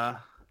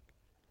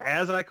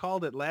 as I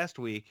called it last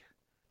week,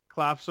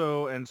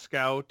 Klopso and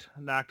Scout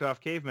knocked off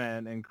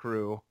Caveman and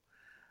crew.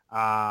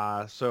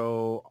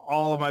 So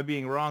all of my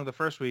being wrong the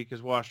first week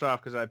is washed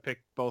off because I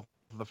picked both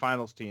of the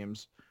finals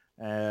teams.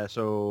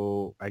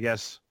 So I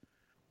guess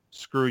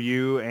screw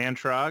you and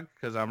Trog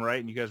because I'm right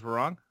and you guys were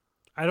wrong.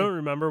 I don't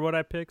remember what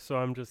I picked, so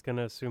I'm just going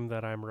to assume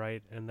that I'm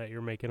right and that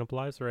you're making up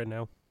lies right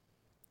now.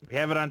 We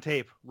have it on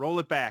tape. Roll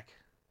it back.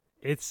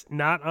 It's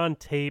not on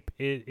tape.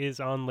 It is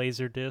on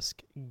Laserdisc.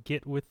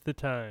 Get with the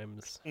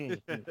times.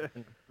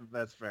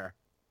 That's fair.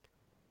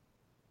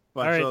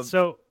 All But right,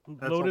 so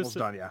that's Lotus. almost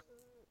done, yeah.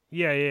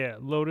 Yeah.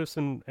 Lotus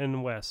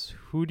and Wes.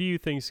 Who do you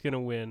think's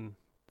gonna win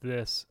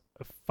this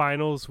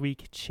finals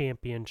week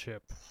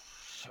championship?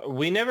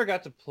 We never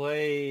got to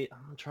play.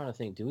 I'm trying to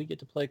think. Do we get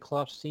to play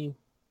Klopp's team?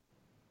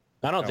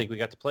 I don't No. think we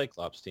got to play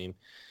Klopp's team.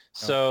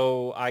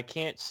 So I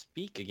can't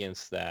speak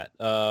against that.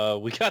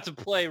 We got to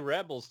play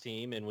Rebels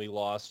team and we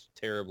lost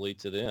terribly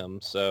to them.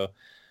 So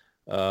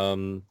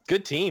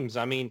good teams.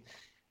 I mean,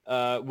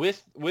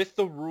 with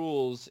the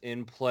rules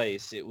in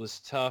place, it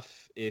was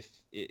tough.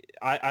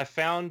 I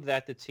found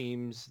that the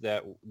teams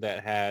that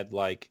had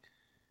like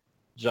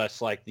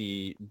just like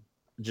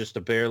just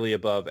a barely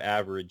above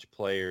average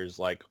players,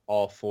 like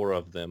all four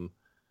of them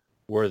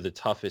were the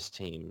toughest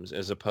teams,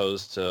 as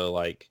opposed to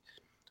like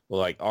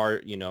our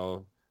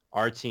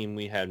team.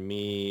 We had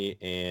me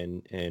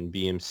and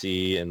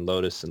BMC and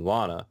Lotus and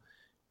Lana,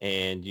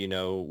 and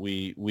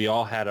we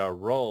all had our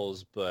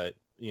roles, but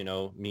me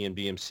and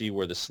BMC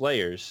were the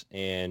Slayers,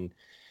 and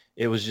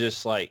it was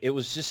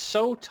just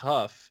so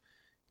tough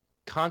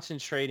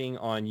concentrating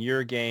on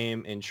your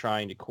game and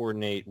trying to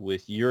coordinate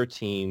with your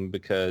team,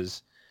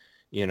 because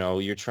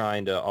you're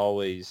trying to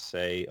always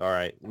say, all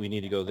right, we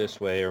need to go this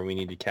way, or we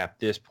need to cap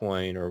this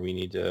point, or we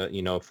need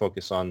to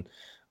focus on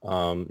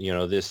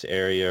this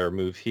area or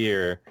move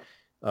here.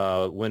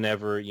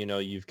 Whenever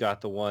you've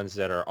got the ones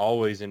that are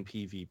always in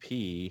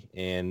PvP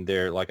and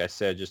they're, like I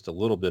said, just a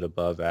little bit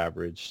above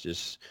average,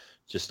 just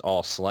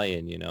all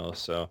slaying,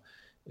 so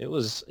it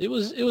was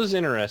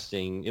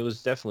interesting. It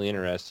was definitely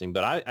interesting,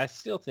 but I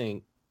still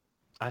think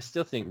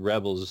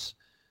Rebels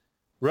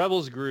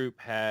group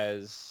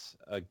has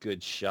a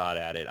good shot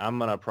at it. I'm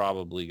gonna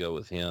probably go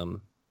with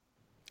him.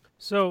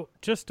 So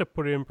just to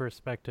put it in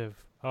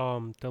perspective,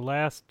 the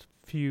last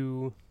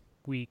few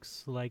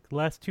weeks, like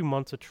last 2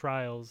 months of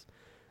trials,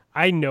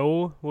 I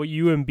know what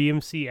you and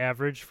BMC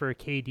average for a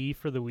KD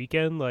for the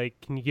weekend. Like,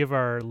 can you give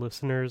our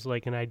listeners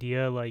like an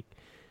idea, like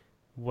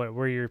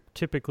where you're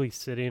typically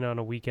sitting on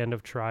a weekend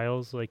of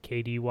trials, like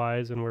KD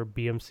wise, and where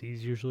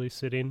BMC's usually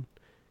sitting?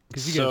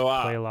 Because you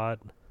guys play a lot.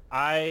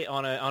 I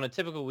on a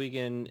typical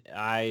weekend,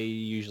 I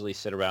usually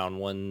sit around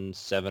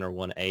 1.7 or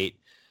 1.8.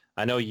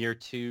 I know year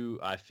 2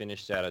 I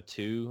finished at a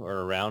 2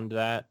 or around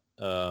that,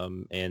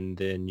 and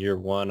then year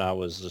 1 I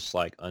was just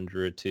like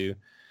under a 2.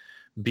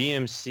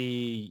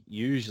 BMC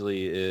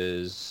usually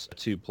is a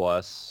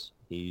 2+.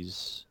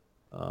 He's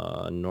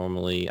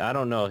normally, I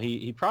don't know,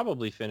 he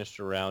probably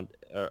finished around.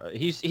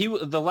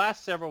 The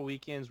last several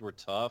weekends were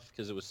tough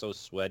because it was so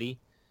sweaty.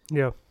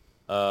 Yeah.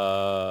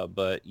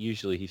 But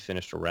usually he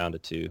finished around a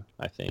 2,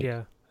 I think.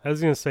 Yeah, I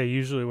was gonna say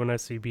usually when I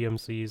see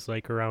BMCs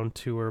like around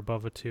 2 or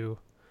above a 2.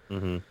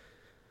 Mm-hmm.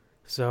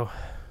 So,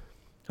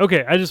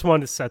 okay, I just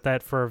wanted to set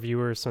that for our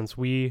viewers since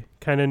we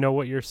kind of know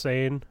what you're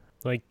saying,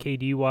 like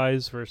KD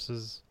wise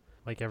versus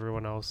like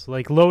everyone else.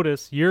 Like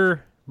Lotus,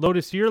 you're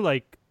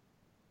like,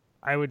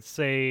 I would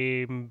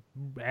say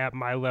at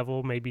my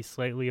level, maybe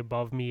slightly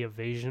above me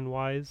evasion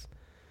wise.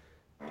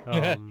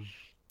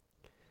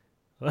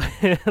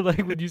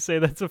 Like, would you say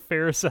that's a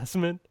fair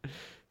assessment?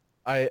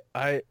 Yeah,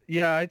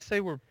 I'd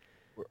say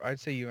I'd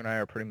say you and I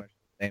are pretty much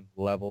the same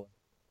level.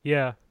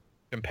 Yeah.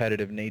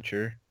 Competitive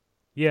nature.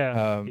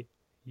 Yeah.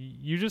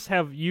 You just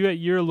have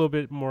you're a little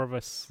bit more of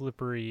a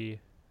slippery.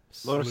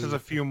 Lotus has a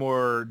few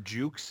more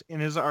jukes in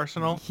his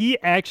arsenal. He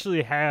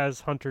actually has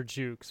Hunter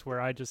jukes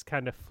where I just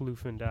kind of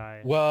floof and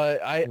die. Well,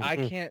 I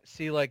can't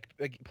see like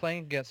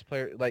playing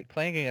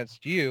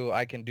against you.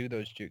 I can do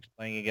those jukes.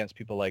 Playing against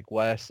people like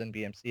Wes and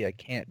BMC, I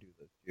can't do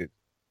those jukes.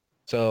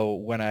 So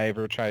when I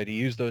ever try to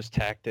use those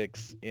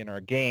tactics in our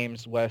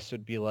games, Wes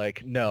would be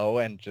like, no,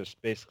 and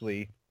just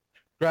basically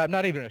grab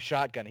not even a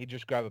shotgun. He'd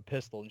just grab a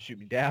pistol and shoot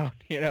me down,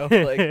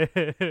 like.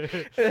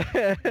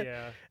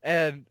 Yeah.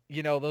 And,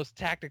 those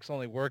tactics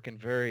only work in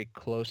very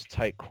close,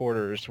 tight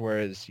quarters,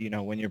 whereas,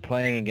 when you're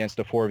playing against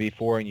a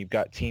 4v4 and you've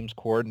got teams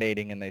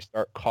coordinating and they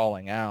start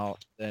calling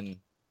out, then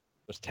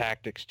those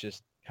tactics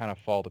just kind of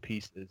fall to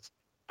pieces.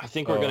 I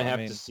think we're going to have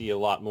to see a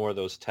lot more of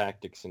those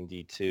tactics in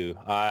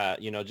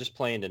D2. Just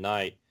playing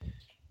tonight,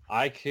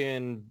 I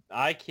can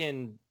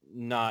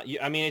not,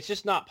 I mean, it's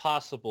just not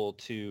possible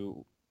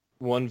to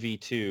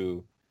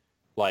 1v2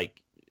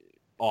 like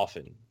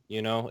often,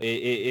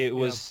 it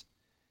was,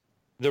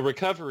 the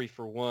recovery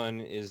for one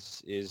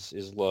is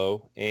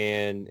low,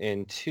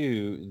 and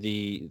two,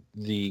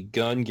 the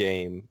gun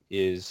game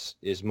is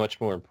much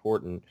more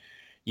important.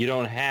 You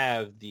don't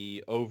have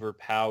the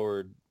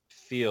overpowered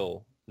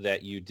feel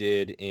that you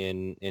did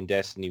in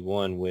Destiny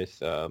 1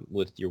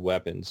 with your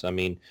weapons. I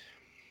mean,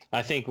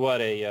 I think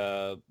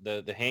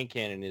the hand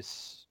cannon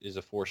is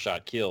a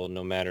 4-shot kill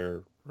no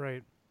matter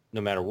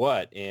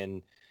what,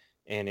 and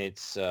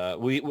it's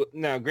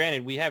now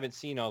granted we haven't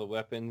seen all the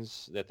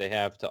weapons that they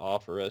have to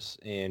offer us,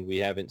 and we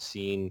haven't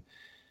seen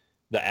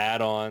the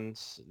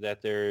add-ons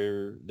that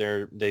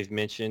they've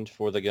mentioned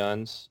for the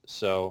guns.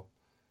 So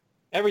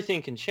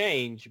everything can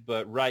change,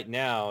 but right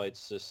now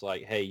it's just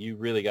like, hey, you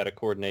really got to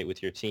coordinate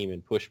with your team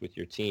and push with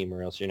your team,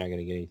 or else you're not going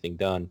to get anything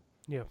done.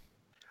 Yeah.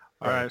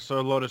 All right, so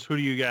Lotus, who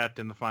do you got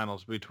in the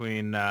finals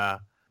between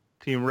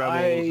Team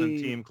Rebels and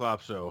Team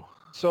Klopso?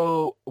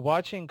 So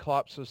watching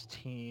Klopso's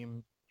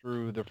team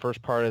through the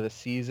first part of the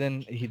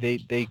season,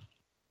 they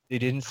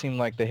didn't seem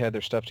like they had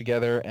their stuff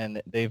together,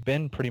 and they've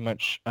been pretty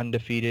much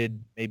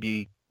undefeated,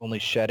 maybe only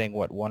shedding,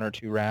 1 or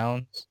 2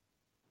 rounds.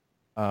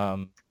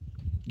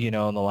 In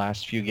the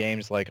last few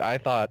games. Like I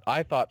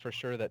thought for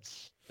sure that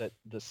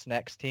the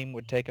Snex team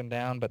would take them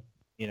down, but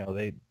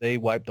they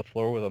wiped the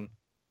floor with them.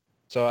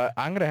 So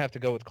I'm gonna have to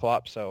go with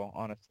Klopso,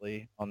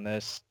 honestly, on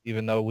this,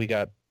 even though we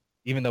got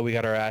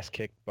our ass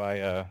kicked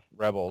by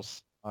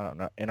Rebels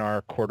in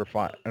our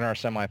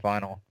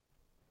semifinal.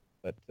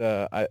 But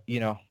I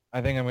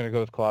think I'm gonna go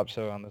with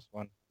Klopso on this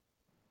one,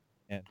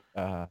 and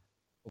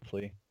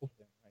hopefully I'm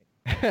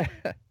right.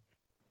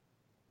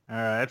 All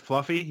right,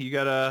 Fluffy, you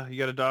got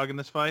a dog in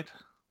this fight?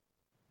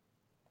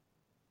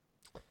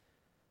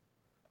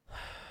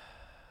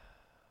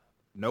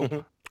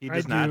 Nope, he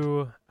does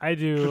not. I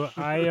do.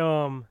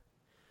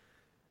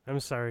 I'm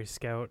sorry,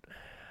 Scout.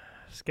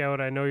 Scout,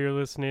 I know you're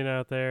listening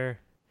out there,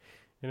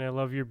 and I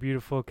love your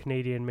beautiful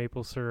Canadian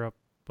maple syrup,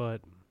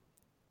 but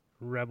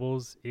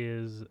Rebels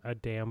is a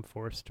damn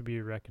force to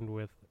be reckoned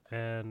with,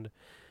 and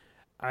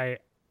I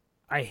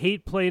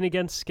hate playing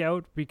against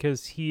Scout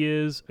because he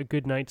is a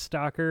good Night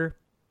Stalker.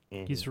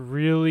 Mm-hmm. He's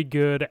really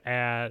good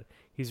at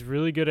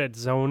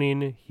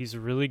zoning. He's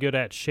really good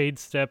at shade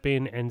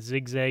stepping and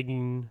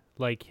zigzagging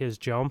like his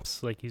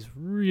jumps. Like he's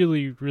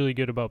really, really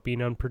good about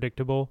being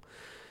unpredictable.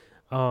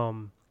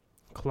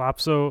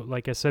 Klopso,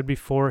 like I said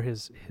before,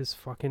 his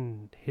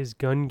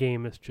gun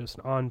game is just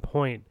on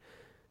point.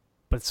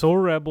 But Soul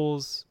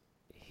Rebels,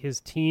 his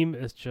team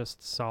is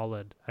just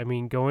solid. I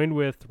mean, going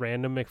with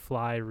Random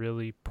McFly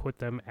really put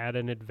them at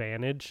an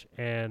advantage,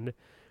 and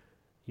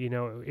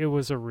it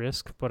was a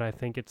risk, but I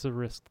think it's a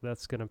risk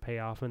that's going to pay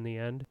off in the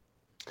end.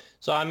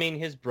 So, I mean,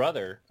 his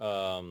brother,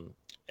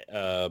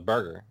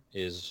 Burger,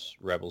 is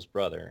Rebel's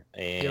brother,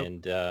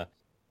 and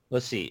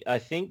let's see. I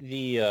think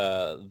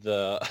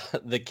the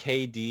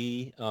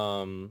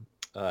KD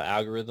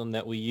algorithm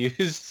that we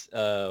used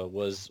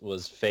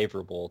was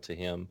favorable to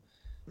him.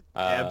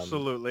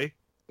 Absolutely.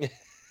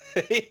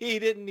 He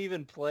didn't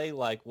even play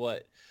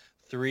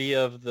 3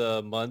 of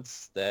the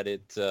months that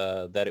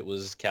it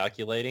was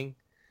calculating.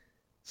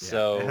 Yeah.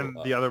 So and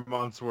the other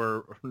months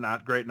were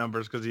not great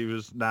numbers because he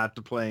was not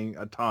playing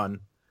a ton.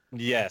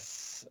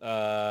 Yes.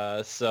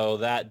 So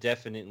that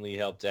definitely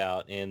helped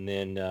out. And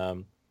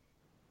then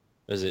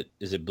is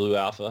it Blue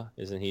Alpha?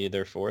 Isn't he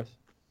their 4th?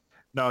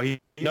 No,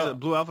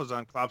 Blue Alpha's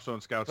on Klopso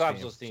and Scout's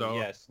team. So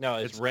yes. No,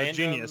 it's random.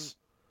 Genius.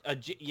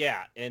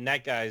 Yeah, and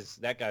that guy's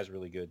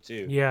really good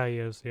too. Yeah, he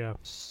is. Yeah.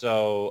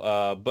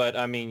 So, but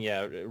I mean,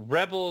 yeah,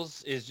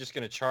 Rebels is just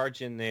going to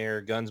charge in there,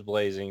 guns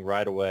blazing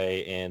right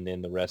away, and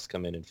then the rest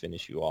come in and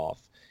finish you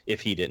off if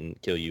he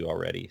didn't kill you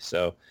already.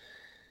 So,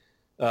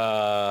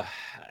 I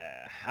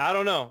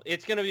don't know.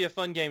 It's going to be a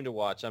fun game to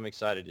watch. I'm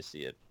excited to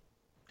see it.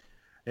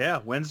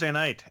 Yeah, Wednesday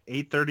night,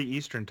 8:30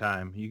 Eastern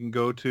time. You can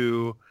go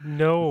to.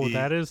 No,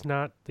 that is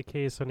not the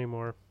case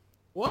anymore.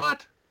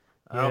 What?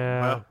 Yeah. Oh,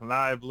 well,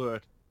 now I blew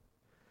it.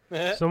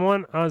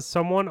 Someone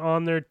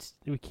on their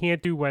we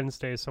can't do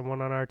Wednesday.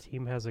 Someone on our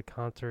team has a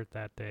concert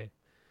that day.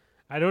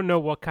 I don't know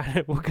what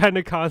kind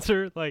of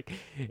concert. Like,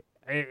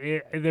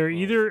 they're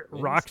either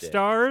rock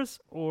stars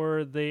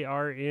or they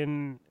are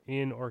in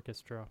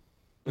orchestra.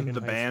 In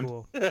the band.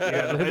 School.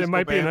 Yeah, they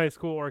might be in high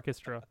school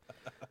orchestra.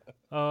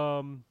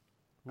 We're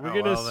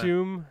gonna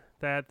assume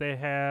that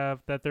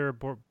they're a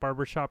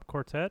barbershop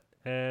quartet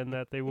and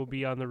that they will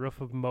be on the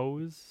roof of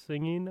Moe's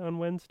singing on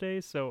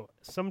Wednesday. So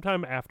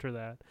sometime after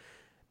that.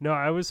 No,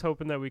 I was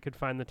hoping that we could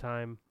find the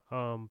time,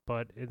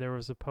 but there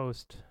was a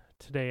post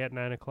today at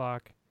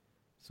 9:00,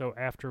 so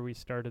after we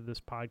started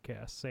this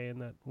podcast, saying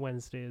that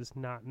Wednesday is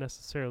not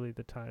necessarily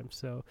the time.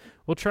 So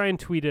we'll try and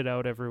tweet it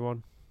out,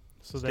 everyone,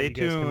 so that you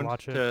guys can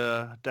watch it. Stay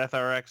tuned to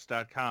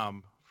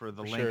deathrx.com for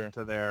the link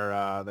to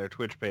their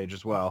Twitch page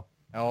as well.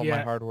 All my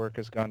hard work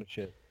has gone to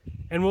shit.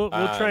 And we'll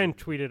try and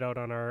tweet it out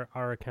on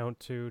our account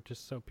too,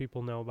 just so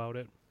people know about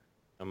it.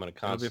 I'm going to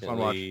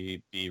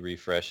constantly be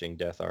refreshing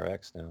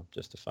DeathRX now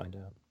just to find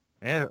out.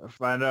 Yeah,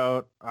 find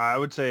out. I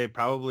would say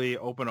probably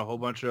open a whole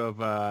bunch of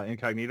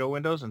incognito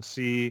windows and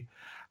see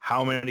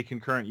how many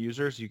concurrent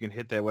users you can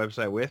hit that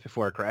website with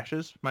before it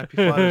crashes. Might be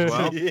fun as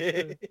well.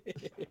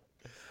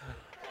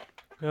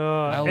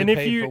 I only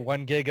paid for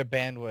 1 gig of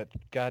bandwidth.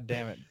 God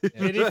damn it.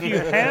 And if you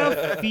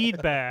have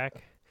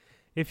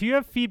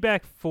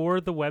feedback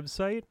for the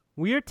website,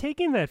 we are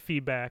taking that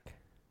feedback.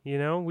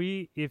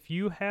 If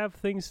you have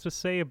things to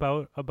say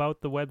about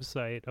the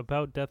website,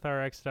 about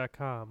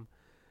deathrx.com,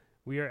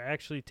 we are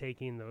actually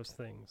taking those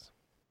things.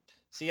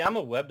 See, I'm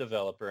a web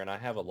developer and I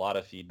have a lot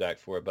of feedback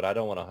for it, but I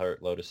don't want to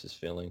hurt Lotus's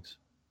feelings.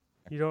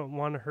 You don't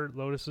want to hurt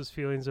Lotus's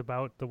feelings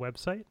about the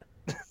website?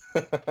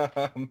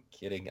 I'm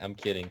kidding.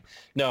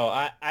 No,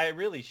 I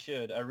really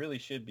should. I really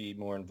should be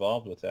more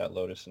involved with that,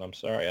 Lotus, and I'm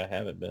sorry I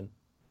haven't been.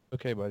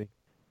 Okay, buddy.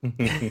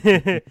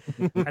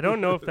 I don't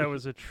know if that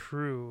was a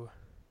true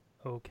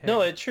okay.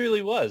 No, it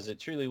truly was. It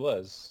truly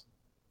was.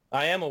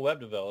 I am a web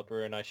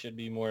developer, and I should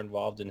be more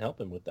involved in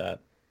helping with that.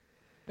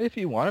 If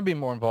you want to be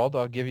more involved,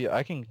 I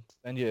can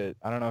send you.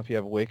 I don't know if you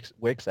have Wix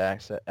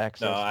access.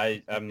 No,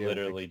 I'm Yeah,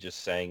 literally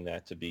just saying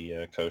that to be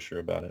kosher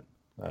about it.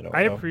 I don't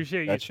I know.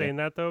 appreciate you Gotcha. saying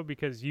that though,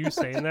 because you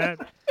saying that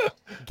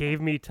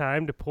gave me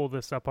time to pull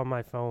this up on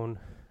my phone,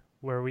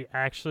 where we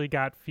actually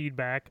got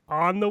feedback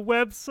on the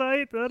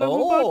website that I'm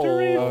about to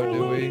read Oh, for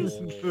do we?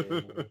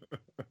 Lotus.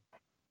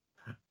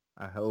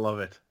 I love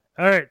it.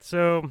 All right,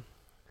 so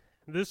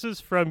this is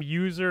from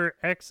user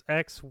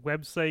XX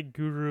website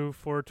guru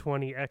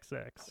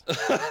 420XX.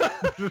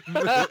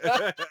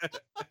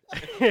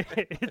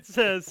 It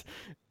says,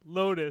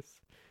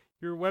 Lotus,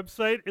 your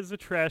website is a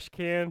trash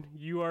can.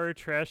 You are a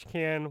trash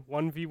can.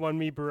 1v1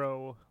 me,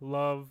 bro.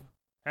 Love.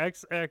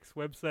 XX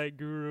website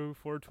guru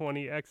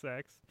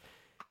 420XX.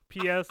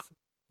 P.S.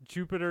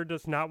 Jupiter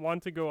does not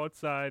want to go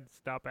outside.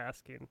 Stop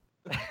asking.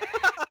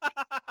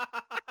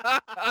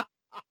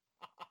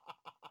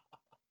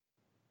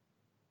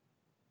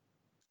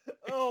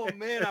 Oh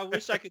man, I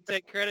wish I could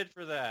take credit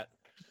for that.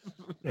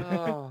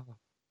 Oh,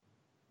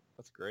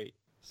 that's great.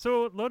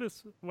 So,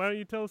 Lotus, why don't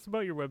you tell us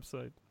about your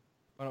website?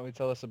 Why don't I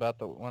tell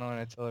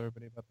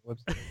everybody about the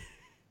website?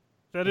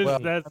 That is Well,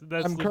 that's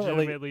I'm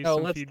currently legitimately no.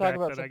 some Let's talk feedback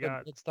about that I something.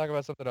 got Let's talk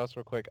about something else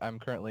real quick. I'm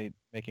currently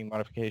making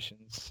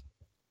modifications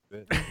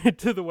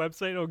to the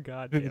website. Oh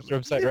God, to damn this it.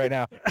 website right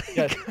now.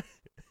 Yes.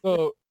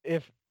 So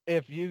if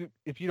you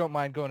don't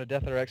mind going to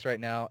DeathRX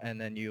right now,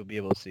 and then you'll be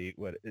able to see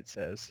what it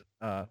says.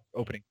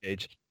 Opening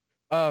page.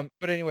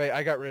 But anyway,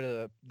 I got rid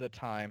of the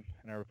time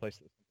and I replaced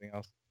it with something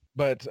else.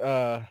 But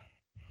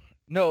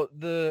no,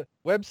 the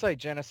website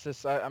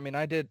Genesis. I mean,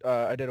 I did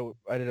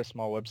a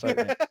small website.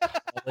 in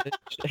college.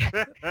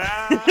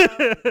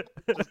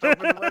 Just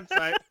open the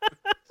website.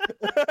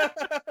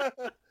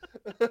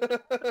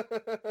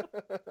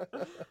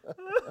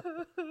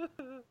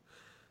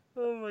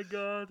 Oh my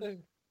God.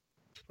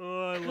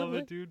 Oh, I love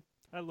it, dude.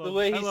 I love The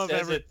way I he love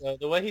says it, though.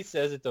 The way he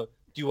says it, though.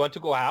 Do you want to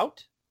go out?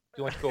 Do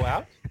you want to go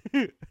out?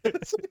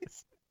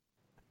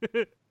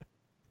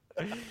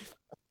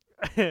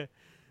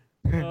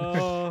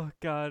 Oh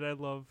God, I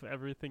love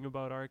everything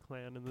about our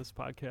clan in this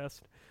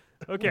podcast.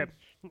 Okay.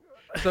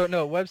 So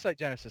no, website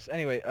Genesis.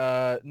 Anyway,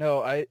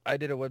 no, I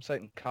did a website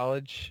in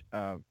college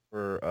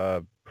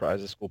for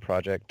as a school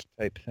project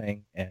type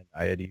thing, and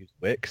I had to use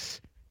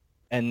Wix.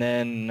 And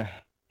then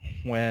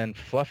when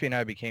Fluffy and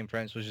I became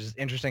friends, which is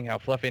interesting how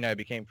Fluffy and I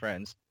became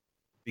friends,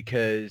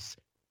 because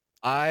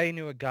I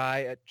knew a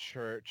guy at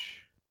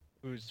church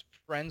who's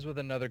friends with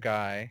another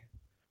guy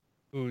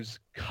who's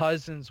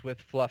cousins with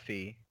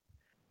Fluffy,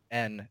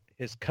 and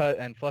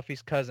and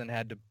Fluffy's cousin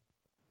had to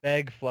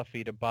beg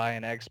Fluffy to buy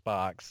an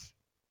Xbox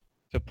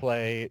to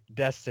play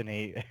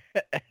Destiny,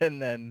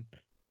 and then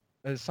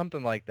it was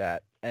something like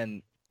that,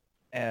 and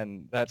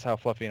that's how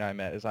Fluffy and I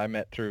met. Is I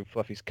met through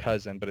Fluffy's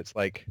cousin, but it's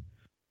like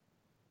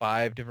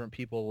 5 different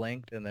people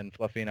linked, and then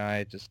Fluffy and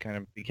I just kind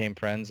of became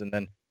friends. And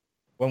then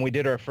when we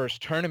did our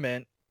first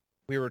tournament,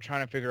 we were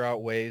trying to figure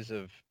out ways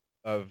of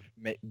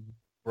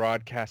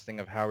broadcasting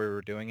of how we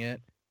were doing it,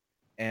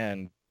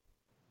 and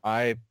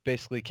I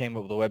basically came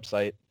up with a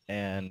website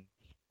and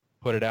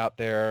put it out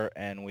there,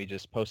 and we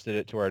just posted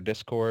it to our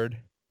Discord.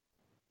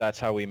 That's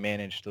how we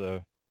managed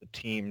the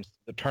teams,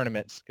 the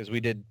tournaments, because we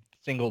did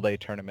single day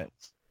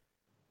tournaments.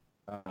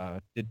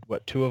 Did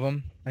 2 of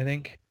them, I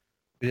think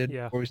we did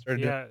Yeah. before we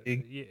started Yeah, the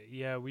league.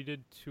 yeah, we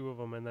did 2 of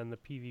them, and then the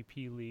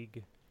PvP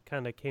league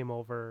kind of came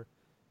over,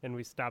 and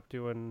we stopped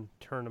doing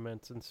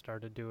tournaments and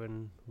started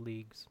doing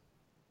leagues.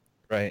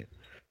 Right.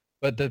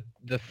 But the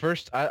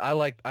first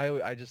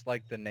I just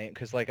liked the name,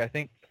 because like I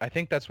think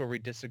that's where we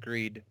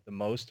disagreed the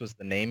most, was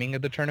the naming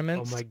of the Oh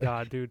tournaments. my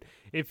God, dude!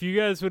 If you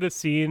guys would have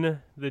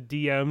seen the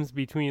DMs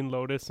between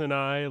Lotus and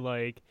I,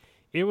 like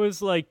it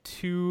was like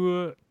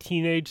 2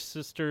 teenage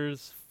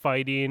sisters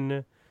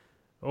fighting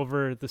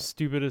over the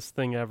stupidest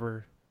thing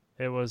ever.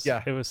 It was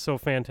so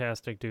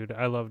fantastic, dude.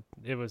 I loved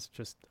it. Was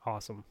just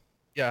awesome.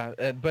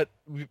 Yeah, but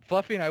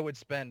Fluffy and I would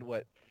spend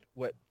what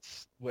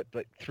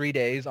like 3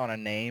 days on a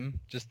name,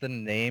 just the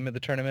name of the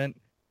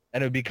tournament,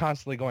 and it would be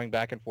constantly going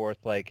back and forth,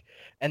 like,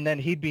 and then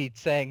he'd be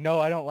saying, no,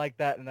 I don't like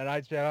that, and then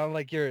I'd say, I don't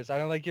like yours,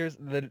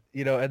 and then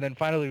and then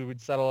finally we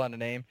would settle on a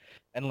name.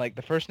 And like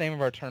the first name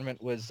of our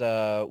tournament was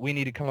we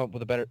need to come up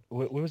with a better,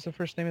 what was the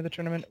first name of the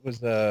tournament? It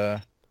was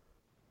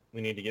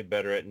We need to get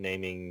better at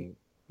naming.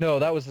 no,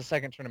 that was the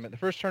second tournament. The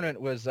first tournament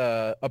was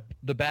the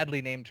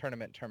badly named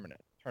tournament.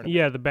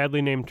 Yeah, the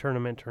badly named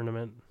tournament.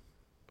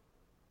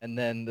 And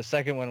then the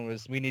second one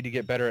was we need to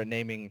get better at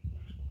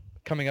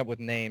coming up with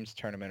names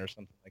tournament or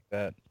something like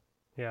that.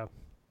 Yeah.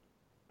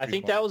 I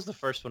think that was the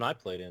first one I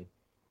played in.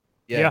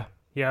 Yeah,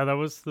 that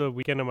was the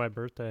weekend of my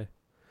birthday.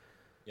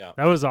 Yeah.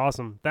 That was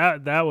awesome.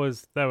 That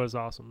was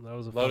awesome. That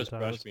was a Lotus fun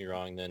brushed me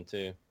wrong then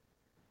too.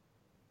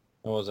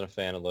 I wasn't a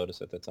fan of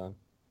Lotus at that time.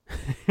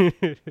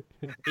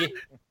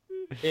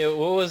 Yeah,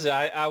 what was it?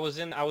 I was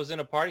in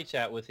a party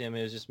chat with him.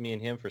 It was just me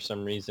and him for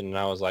some reason, and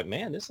I was like,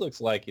 "Man, this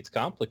looks like it's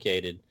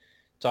complicated."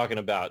 Talking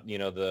about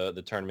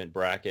the tournament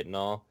bracket and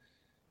all.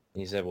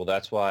 And he said, "Well,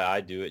 that's why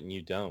I do it and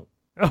you don't."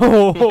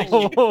 Oh,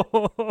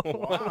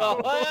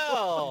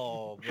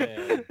 Well,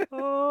 man.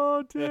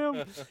 oh,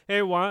 damn.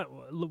 Hey,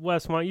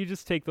 Wes, why don't you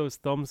just take those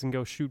thumbs and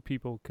go shoot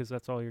people because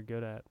that's all you're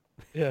good at.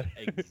 Yeah.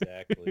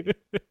 Exactly.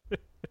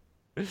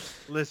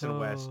 Listen,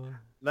 Wes, Oh.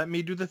 let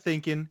me do the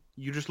thinking.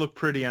 You just look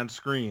pretty on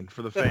screen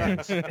for the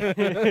fans.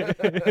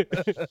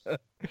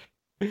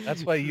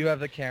 That's why you have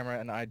the camera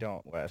and I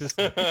don't, Wes.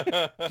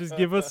 Just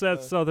give us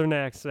that southern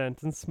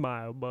accent and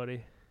smile,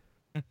 buddy.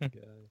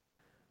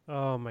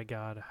 Oh my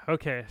god.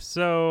 Okay,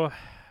 so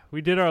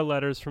we did our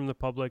letters from the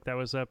public. That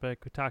was epic.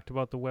 We talked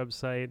about the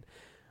website.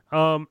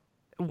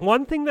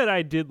 One thing that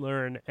I did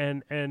learn,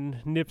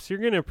 and Nips, you're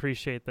gonna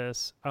appreciate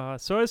this.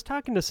 So I was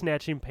talking to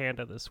Snatching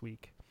Panda this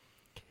week,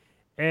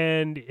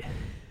 and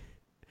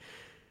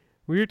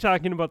we were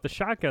talking about the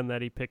shotgun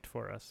that he picked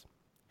for us,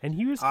 and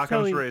he was Occam's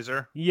telling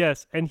razor.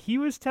 yes, and he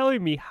was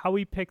telling me how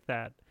he picked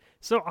that.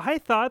 So I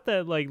thought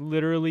that like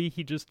literally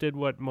he just did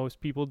what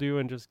most people do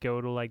and just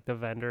go to like the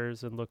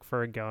vendors and look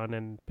for a gun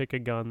and pick a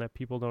gun that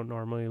people don't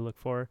normally look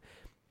for.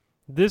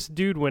 This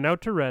dude went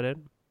out to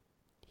Reddit.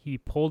 He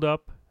pulled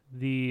up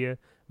the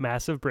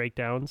massive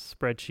breakdowns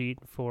spreadsheet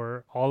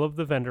for all of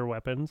the vendor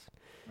weapons.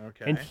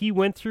 Okay. And he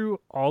went through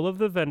all of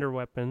the vendor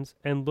weapons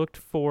and looked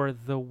for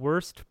the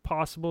worst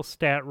possible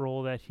stat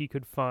roll that he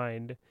could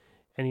find.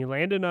 And he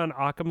landed on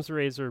Occam's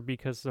razor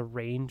because the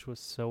range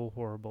was so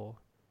horrible.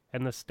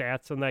 And the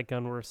stats on that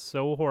gun were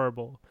so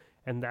horrible.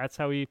 And that's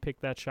how he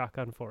picked that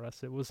shotgun for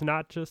us. It was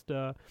not just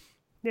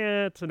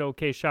it's an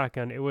okay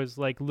shotgun. It was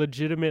like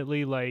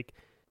legitimately like,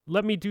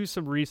 let me do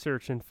some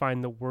research and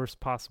find the worst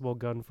possible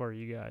gun for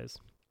you guys.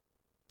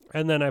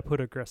 And then I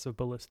put aggressive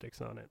ballistics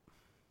on it.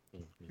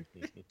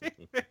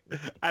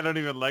 I don't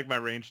even like my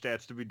range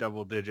stats to be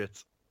double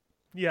digits.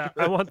 Yeah,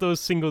 I want those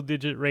single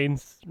digit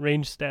range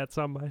stats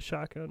on my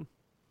shotgun.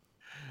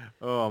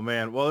 Oh,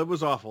 man. Well, it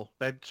was awful.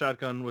 That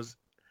shotgun was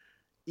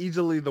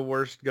easily the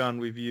worst gun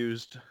we've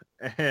used,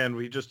 and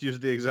we just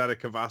used the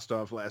exotic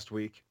Kvastov last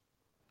week.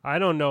 I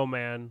don't know,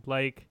 man.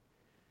 Like,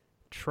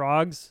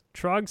 Trog's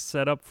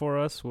setup for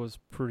us was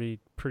pretty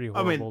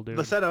horrible, dude.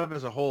 The setup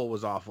as a whole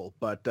was awful,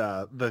 but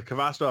the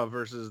Kvastov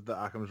versus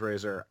the Occam's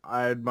razor,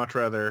 I'd much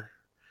rather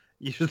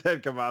use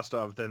that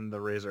Kvastov than the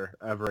razor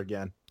ever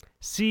again.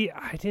 See,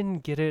 I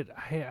didn't get it.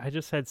 I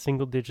just had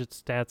single digit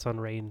stats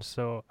on range,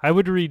 so I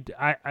would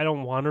I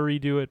don't want to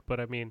redo it, but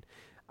I mean,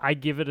 I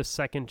give it a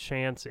second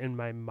chance in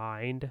my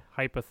mind,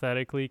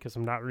 hypothetically, because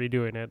I'm not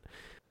redoing it,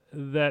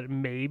 that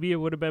maybe it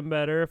would have been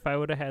better if I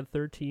would have had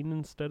 13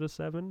 instead of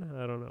 7.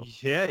 I don't know.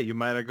 Yeah, you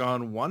might have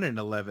gone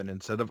 1-11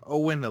 instead of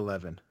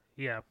 0-11.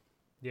 Yeah.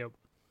 Yep.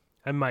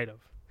 I might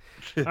have.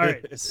 All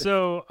right.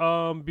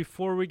 So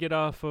before we get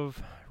off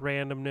of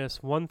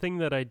randomness, one thing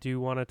that I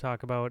do want to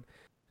talk about.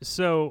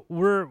 So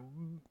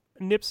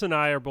Nips and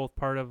I are both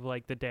part of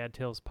like the Dad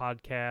Tales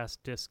podcast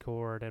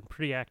Discord and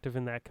pretty active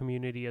in that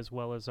community as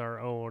well as our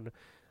own.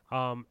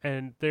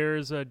 And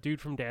there's a dude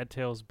from Dad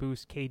Tales,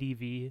 Boost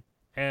KDV,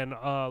 and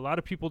a lot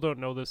of people don't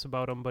know this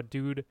about him, but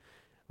dude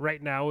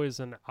right now is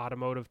an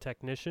automotive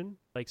technician.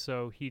 Like,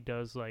 so he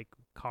does like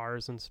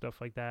cars and stuff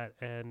like that,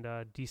 and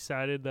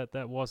decided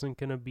that wasn't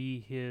going to be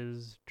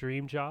his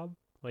dream job.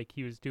 Like,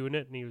 he was doing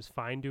it and he was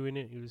fine doing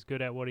it. He was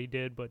good at what he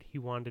did, but he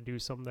wanted to do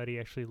something that he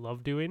actually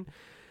loved doing.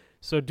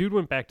 So dude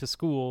went back to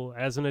school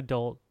as an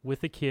adult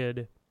with a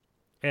kid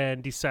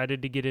and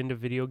decided to get into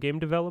video game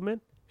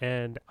development.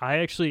 And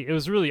it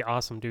was really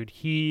awesome, dude.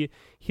 He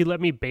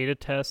let me beta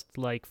test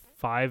like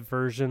 5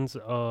 versions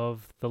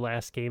of the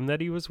last game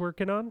that he was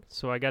working on.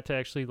 So I got to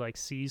actually like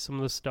see some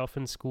of the stuff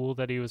in school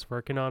that he was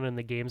working on and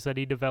the games that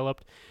he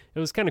developed. It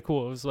was kind of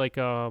cool. It was like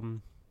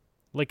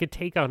a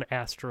take on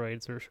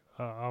Asteroids or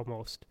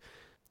almost.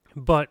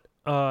 But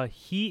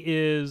he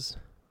is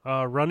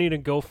running a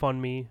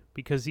GoFundMe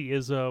because he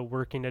is a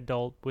working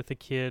adult with a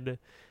kid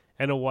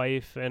and a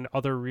wife and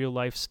other real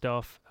life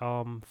stuff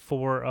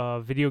for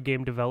a video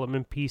game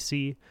development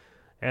PC.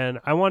 And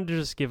I wanted to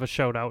just give a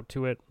shout out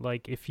to it.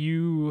 Like, if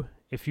you've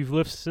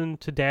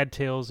listened to Dad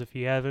Tales, if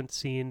you haven't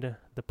seen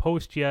the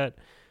post yet,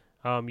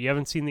 you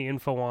haven't seen the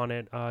info on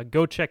it,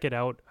 go check it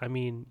out. I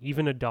mean,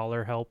 even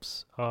 $1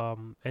 helps.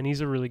 And he's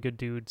a really good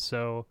dude.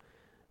 So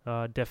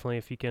definitely,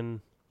 if you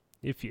can,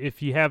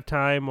 if you have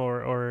time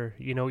or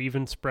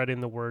even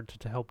spreading the word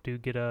to help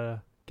dude get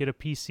a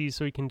PC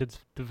so he can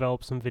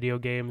develop some video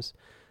games.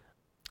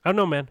 I don't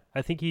know, man.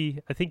 I think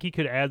he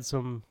could add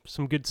some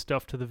good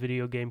stuff to the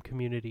video game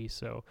community.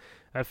 So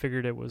I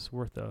figured it was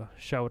worth a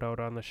shout out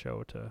on the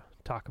show to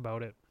talk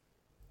about it.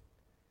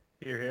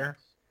 Here.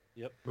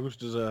 Yep.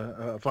 Boost is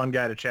a fun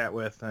guy to chat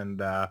with,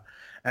 and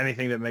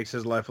anything that makes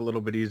his life a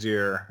little bit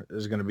easier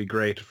is going to be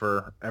great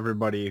for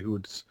everybody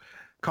who's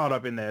caught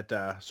up in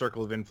that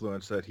circle of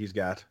influence that he's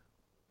got.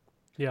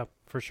 Yeah,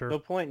 for sure. No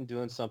point in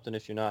doing something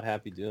if you're not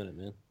happy doing it,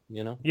 man.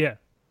 You know? Yeah.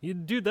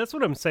 Dude, that's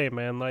what I'm saying,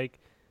 man. Like,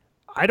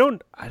 I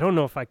don't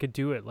know if I could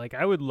do it. Like,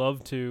 I would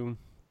love to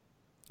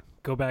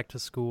go back to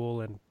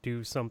school and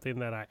do something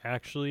that I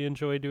actually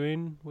enjoy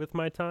doing with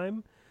my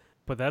time.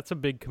 But that's a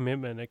big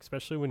commitment,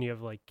 especially when you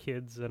have like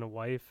kids and a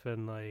wife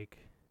and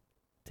like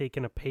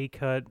taking a pay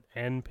cut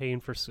and paying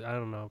for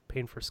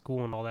paying for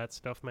school and all that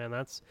stuff, man.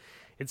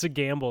 It's a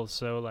gamble.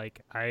 So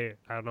like I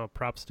don't know,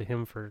 props to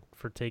him for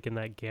taking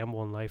that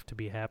gamble in life to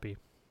be happy.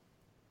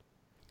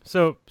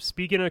 So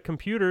speaking of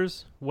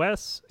computers,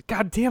 Wes,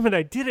 god damn it,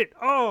 I did it.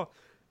 Oh,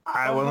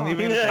 I wasn't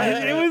even.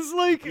 it was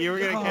like You were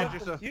gonna catch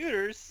yourself.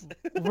 Computers.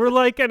 we're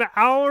like an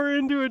hour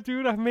into it,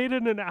 dude. I made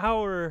it an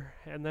hour,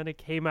 and then it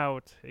came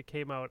out.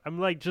 I'm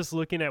like just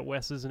looking at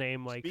Wes's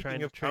name, like Speaking trying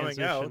to of coming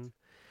transition. out.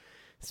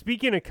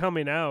 Speaking of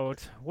coming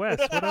out, Wes,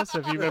 what else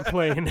have you been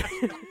playing?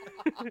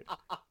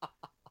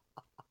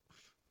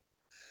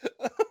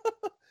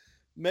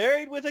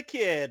 Married with a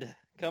Kid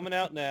coming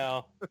out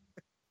now.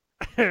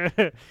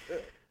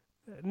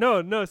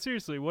 No,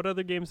 seriously. What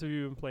other games have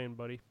you been playing,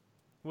 buddy?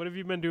 What have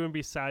you been doing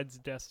besides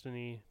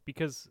Destiny?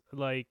 Because,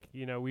 like,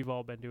 you know, we've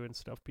all been doing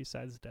stuff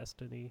besides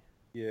Destiny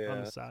on Yeah.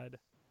 the side.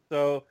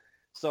 So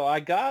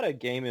I got a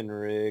gaming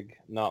rig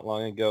not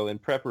long ago in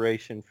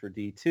preparation for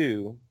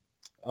D2,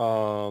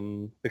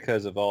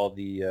 because of all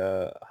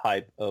the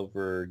hype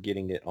over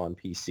getting it on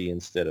PC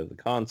instead of the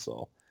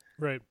console.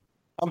 Right.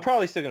 I'm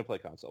probably still going to play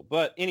console.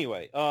 But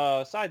anyway,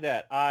 aside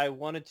that, I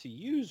wanted to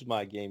use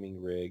my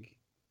gaming rig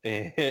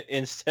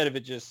instead of it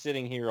just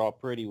sitting here all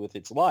pretty with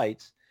its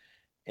lights.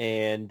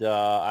 And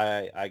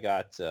I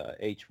got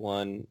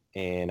H1,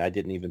 and I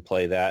didn't even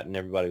play that. And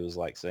everybody was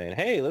like saying,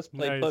 hey, let's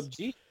play Nice.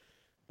 PUBG.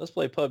 Let's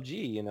play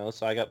PUBG, you know.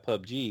 So I got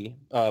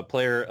PUBG,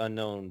 Player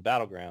Unknown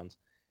Battlegrounds.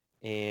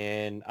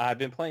 And I've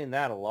been playing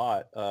that a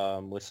lot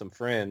with some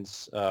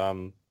friends.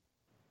 And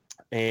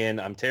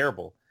I'm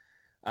terrible.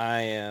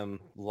 I am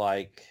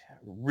like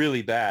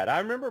really bad. I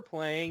remember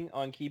playing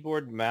on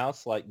keyboard and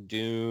mouse like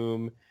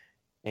Doom,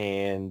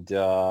 and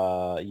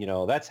you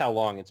know, that's how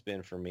long it's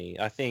been for me.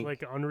 I think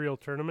Like Unreal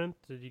Tournament?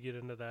 Did you get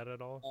into that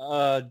at all?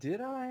 did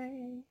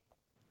I?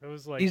 It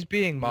was like He's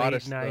being late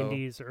modest, though.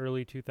 90s,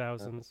 early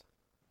 2000s.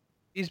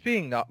 He's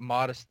being not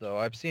modest, though.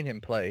 I've seen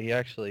him play. He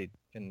actually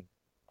can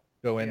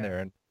go in Yeah. there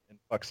and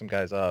fuck some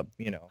guys up,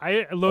 you know.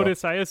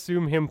 Lotus, I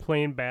assume him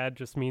playing bad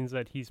just means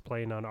that he's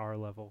playing on our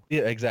level.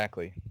 Yeah,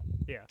 exactly.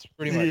 Yeah. It's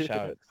pretty much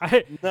how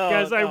it. No,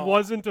 I no.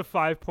 wasn't a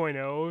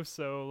 5.0,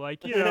 so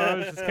like, you know, I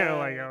was just kind of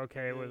like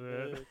okay with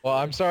it. Well,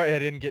 I'm sorry I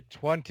didn't get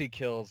 20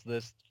 kills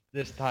this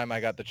time.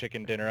 I got the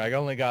chicken dinner. I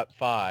only got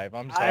 5.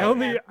 I'm sorry. I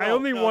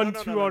only No, won no,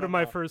 no, 2 no, out no, of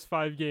my no. first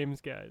 5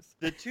 games, guys.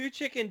 The 2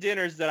 chicken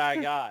dinners that I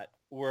got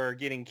were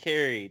getting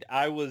carried.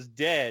 I was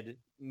dead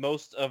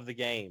most of the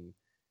game,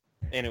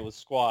 and it was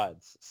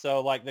squads.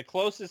 So like the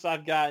closest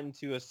I've gotten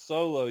to a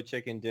solo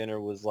chicken dinner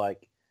was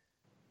like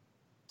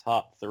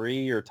top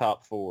 3 or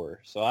top 4.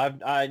 So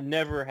I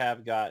never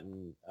have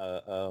gotten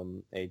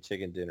a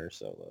chicken dinner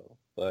solo.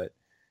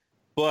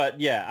 But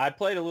yeah, I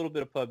played a little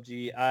bit of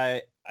PUBG.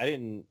 I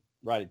didn't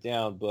write it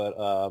down,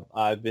 but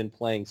I've been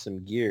playing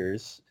some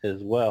Gears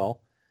as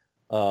well.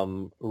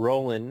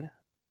 Roland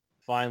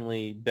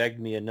finally begged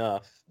me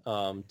enough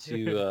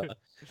to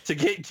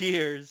get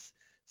Gears.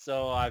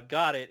 So I've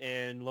got it,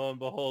 and lo and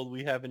behold,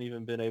 we haven't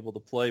even been able to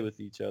play with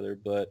each other.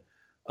 But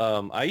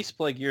I used to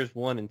play Gears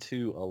 1 and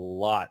 2 a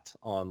lot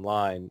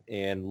online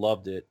and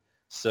loved it.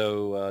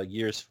 So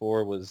Gears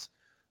 4 was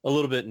a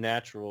little bit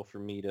natural for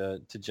me to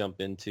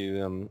jump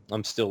into.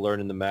 I'm still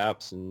learning the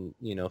maps and,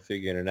 you know,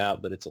 figuring it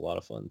out, but it's a lot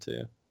of fun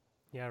too.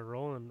 Yeah,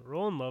 Roland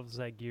loves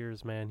that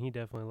Gears, man. He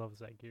definitely loves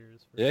that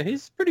Gears. for Yeah, sure.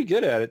 he's pretty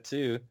good at it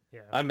too.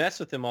 Yeah. I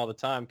mess with him all the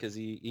time because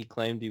he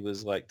claimed he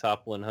was like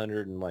top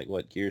 100 and like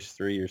what Gears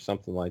 3 or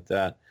something like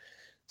that.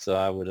 So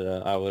I would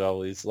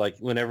always like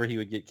whenever he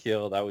would get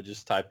killed, I would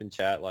just type in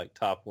chat like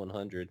top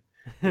 100.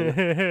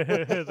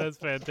 That's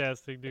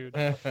fantastic, dude.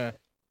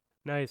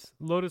 Nice.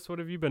 Lotus, what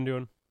have you been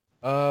doing?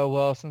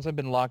 Well, since I've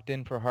been locked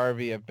in for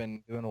Harvey, I've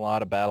been doing a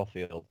lot of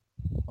Battlefield.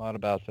 A lot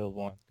of Battlefield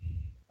 1.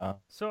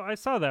 So I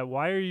saw that.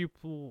 Why are you?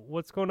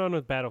 What's going on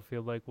with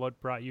Battlefield? Like, what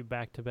brought you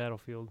back to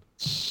Battlefield?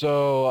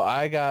 So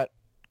I got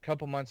a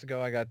couple months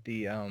ago. I got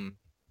the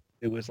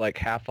it was like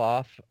half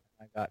off.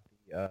 I got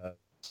the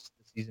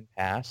season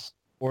pass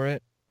for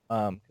it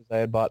because I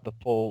had bought the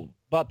full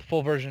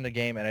version of the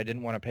game, and I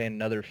didn't want to pay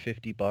another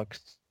 $50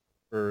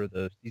 for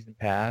the season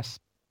pass.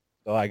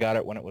 So I got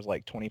it when it was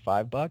like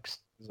 $25 because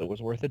it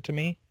was worth it to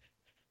me.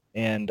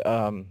 And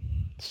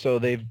so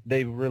they've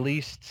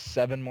released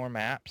 7 more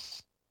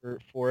maps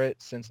for it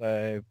since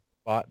I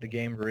bought the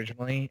game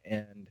originally,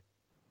 and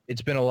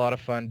it's been a lot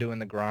of fun doing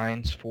the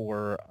grinds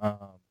for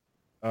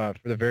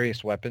the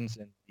various weapons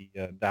in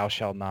the Thou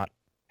Shall Not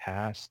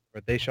Pass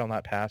or They Shall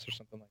Not Pass or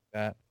something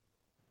like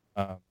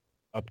that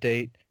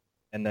update.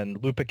 And then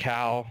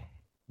Lupical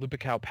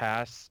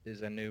Pass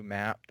is a new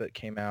map that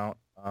came out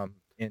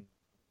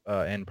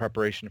in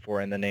preparation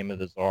for In the Name of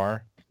the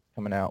Tsar,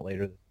 coming out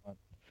later this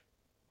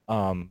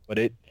month.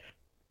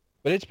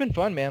 But it's been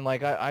fun, man.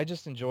 Like I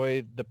just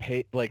enjoy the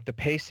the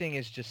pacing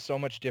is just so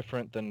much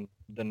different than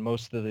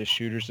most of the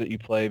shooters that you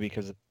play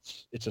because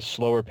it's a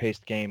slower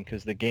paced game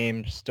because the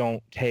games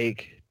don't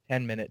take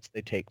 10 minutes,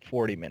 they take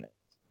 40 minutes.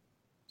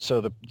 So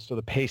the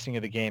pacing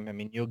of the game, I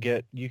mean, you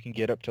can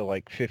get up to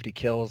like 50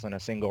 kills in a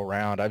single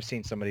round. I've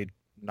seen somebody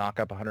knock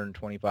up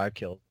 125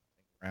 kills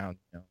in a round.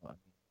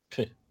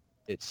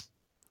 It's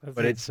That's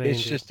but insane,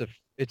 it's dude. just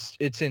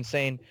it's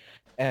insane,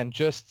 and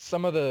just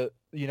some of the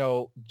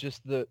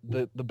just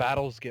the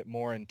battles get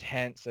more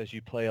intense as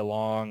you play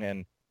along,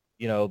 and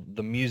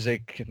the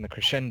music and the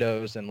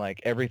crescendos and like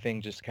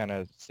everything just kind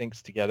of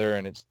syncs together,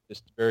 and it's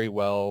just very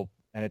well,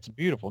 and it's a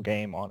beautiful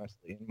game,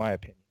 honestly, in my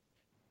opinion.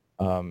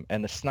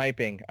 And the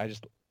sniping,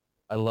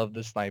 I love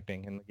the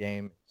sniping in the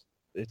game.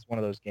 It's one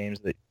of those games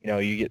that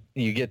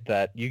you get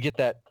that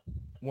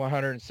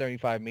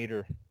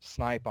 175-meter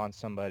snipe on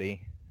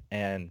somebody,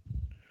 and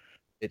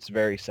it's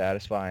very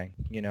satisfying.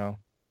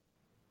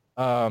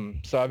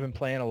 So I've been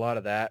playing a lot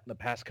of that in the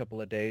past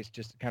couple of days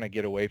just to kind of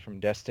get away from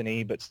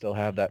Destiny, but still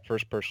have that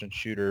first-person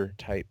shooter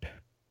type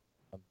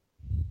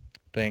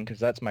thing, because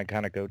that's my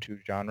kind of go-to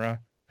genre,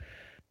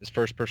 is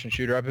first-person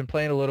shooter. I've been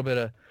playing a little bit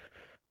of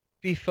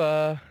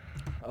FIFA,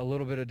 a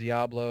little bit of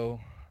Diablo,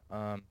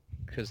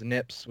 because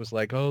Nips was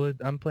like, "Oh,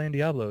 I'm playing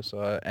Diablo."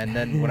 So, and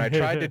then when I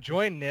tried to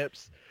join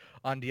Nips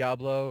on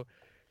Diablo,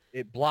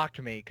 it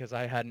blocked me because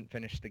I hadn't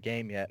finished the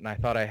game yet, and I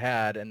thought I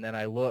had, and then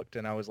I looked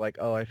and I was like,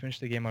 "Oh, I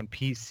finished the game on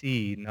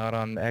PC, not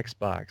on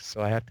Xbox,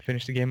 so I have to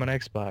finish the game on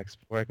Xbox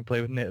before I can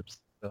play with Nips."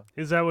 So,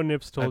 Is that what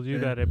Nips told you,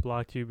 been- that it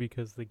blocked you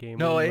because the game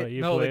no, wouldn't let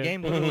you no, play the it?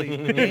 game literally,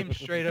 the game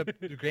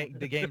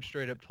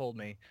straight up told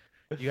me,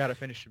 you got to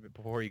finish it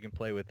before you can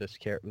play with this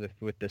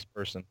with this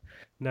person.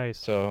 Nice.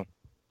 So,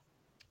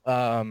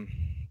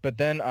 but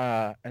then,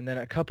 and then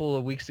a couple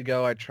of weeks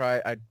ago,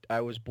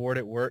 I was bored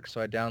at work,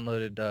 so I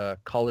downloaded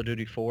Call of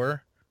Duty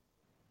 4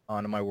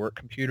 onto my work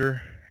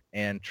computer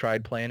and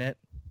tried playing it.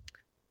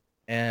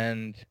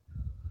 And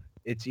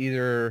it's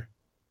either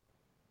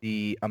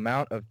the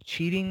amount of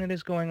cheating that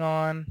is going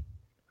on,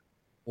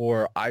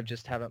 or I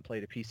just haven't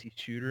played a PC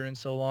shooter in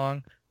so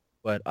long,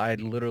 but I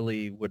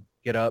literally would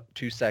get up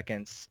 2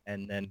 seconds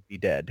and then be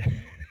dead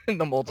in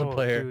the Oh,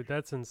 multiplayer. dude,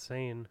 that's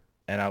insane.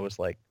 And I was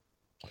like,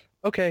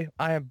 okay,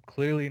 I am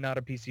clearly not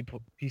a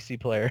PC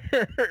player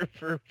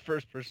for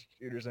first-person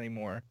shooters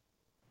anymore.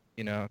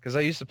 Because I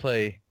used to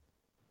play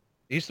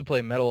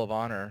Medal of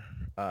Honor,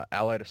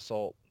 Allied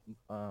Assault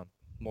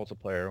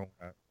multiplayer.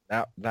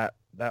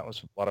 That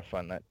was a lot of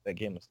fun. That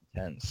game was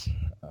intense.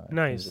 In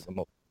terms of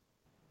Nice.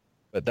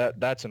 but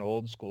that's an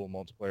old school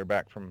multiplayer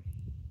back from,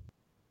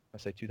 I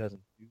say,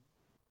 2002.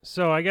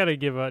 So I gotta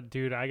give a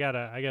dude. I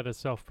gotta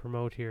self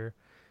promote here.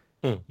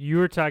 Hmm. You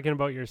were talking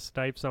about your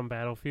snipes on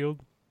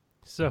Battlefield.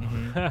 So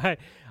Mhm.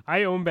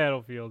 I own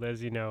Battlefield,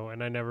 as you know,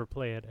 and I never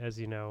play it, as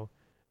you know.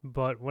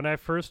 But when I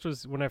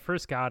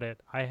first got it,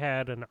 I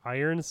had an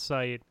iron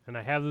sight, and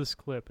I have this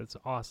clip. It's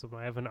awesome.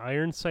 I have an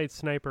iron sight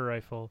sniper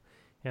rifle,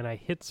 and I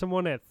hit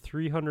someone at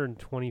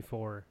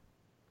 324.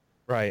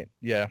 Right.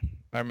 Yeah,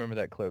 I remember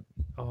that clip.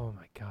 Oh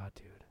my god,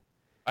 dude.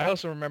 I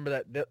also remember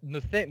that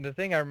the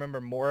thing I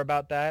remember more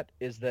about that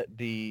is that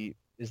the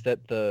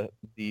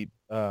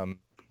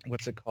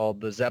what's it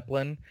called, the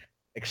Zeppelin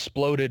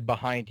exploded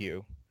behind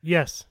you.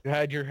 Yes. You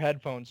had your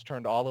headphones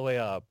turned all the way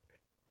up,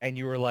 and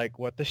you were like,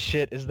 "What the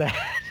shit is that?"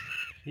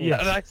 Yes.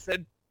 And I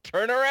said,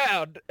 "Turn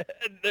around!"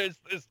 And there's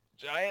this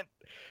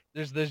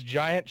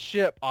giant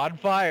ship on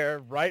fire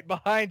right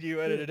behind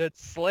you, and it had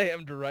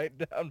slammed right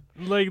down.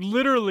 Like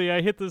literally,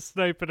 I hit the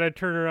snipe and I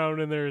turn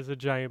around and there's a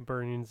giant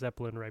burning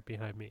zeppelin right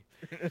behind me.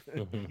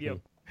 Yep.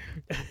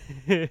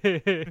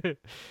 Because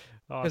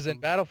Awesome. in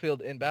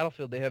Battlefield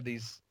they have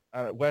these.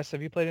 Wes,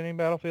 have you played any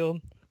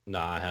Battlefield?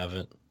 Nah, I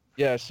haven't.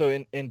 Yeah, so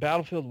in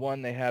Battlefield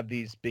 1 they have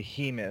these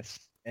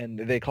behemoths, and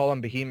they call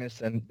them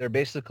behemoths, and they're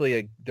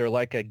basically they're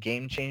like a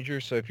game changer.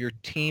 So if your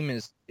team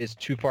is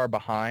too far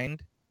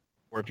behind,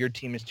 or if your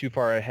team is too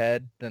far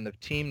ahead, then the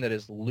team that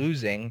is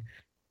losing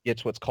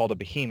gets what's called a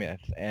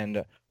behemoth.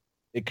 And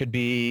it could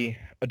be,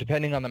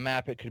 depending on the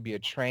map, it could be a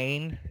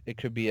train, it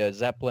could be a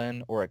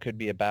zeppelin, or it could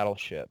be a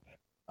battleship.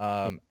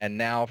 And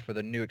now for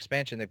the new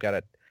expansion, they've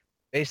got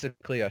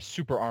basically a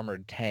super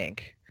armored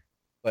tank.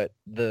 But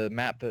the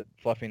map that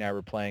Fluffy and I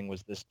were playing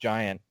was this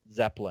giant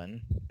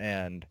zeppelin,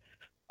 and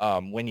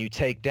when you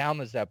take down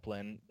the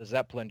zeppelin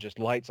just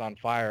lights on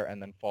fire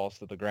and then falls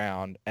to the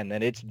ground, and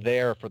then it's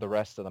there for the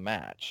rest of the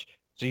match.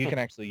 So you can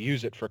actually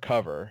use it for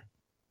cover,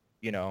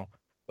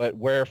 But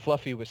where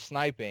Fluffy was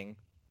sniping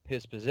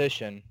his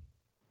position,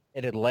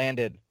 it had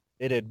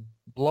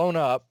blown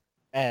up,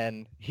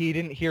 and he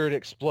didn't hear it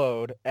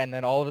explode, and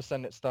then all of a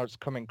sudden it starts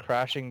coming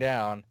crashing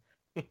down,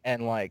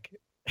 and like,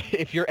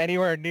 if you're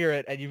anywhere near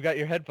it and you've got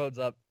your headphones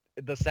up,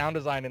 the sound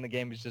design in the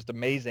game is just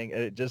amazing,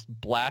 and it just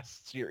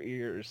blasts your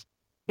ears.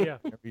 Yeah.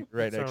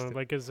 Right It next sounded to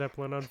like a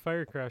zeppelin on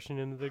fire crashing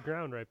into the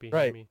ground right behind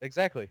right, me.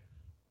 exactly.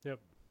 Yep.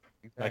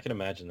 I can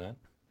imagine that.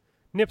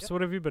 Nips,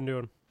 what have you been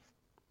doing?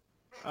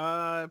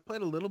 I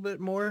played a little bit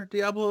more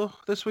Diablo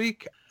this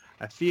week.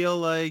 I feel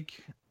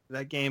like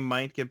that game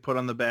might get put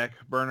on the back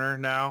burner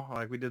now.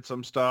 Like, we did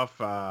some stuff.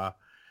 Val,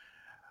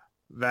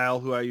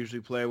 who I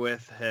usually play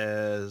with,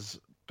 has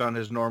done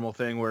his normal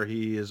thing where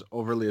he is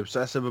overly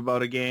obsessive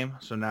about a game.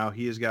 So now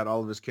he has got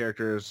all of his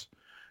characters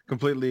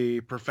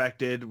completely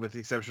perfected with the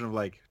exception of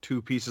like 2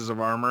 pieces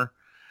of armor.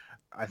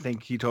 I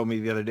think he told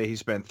me the other day he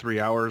spent 3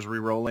 hours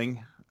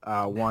re-rolling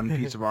 1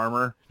 piece of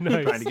armor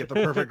Nice. trying to get the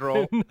perfect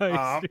roll.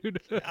 Nice,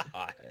 dude.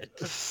 God.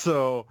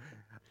 So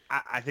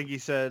I think he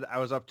said I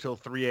was up till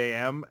 3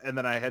 a.m. and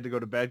then I had to go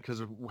to bed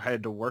because I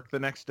had to work the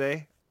next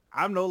day.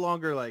 I'm no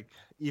longer like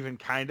even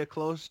kind of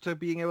close to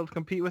being able to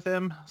compete with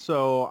him.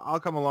 So I'll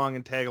come along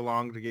and tag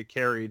along to get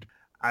carried.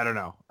 I don't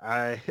know.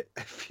 I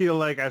feel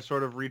like I've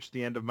sort of reached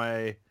the end of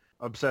my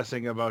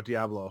obsessing about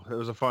Diablo. It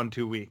was a fun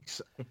 2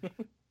 weeks.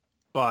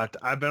 But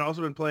I've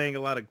also been playing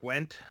a lot of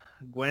Gwent.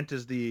 Gwent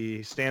is the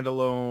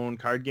standalone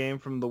card game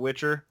from The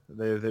Witcher.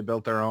 They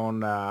built their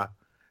own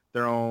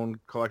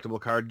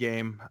collectible card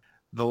game.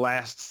 The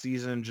last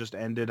season just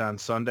ended on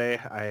Sunday.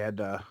 I had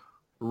to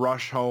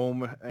rush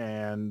home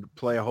and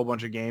play a whole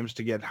bunch of games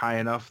to get high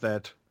enough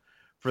that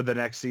for the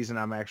next season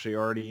I'm actually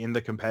already in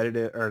the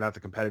competitive, or not the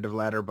competitive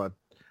ladder, but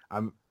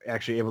I'm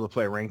actually able to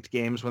play ranked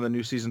games when the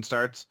new season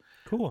starts.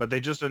 Cool. But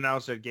they just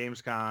announced at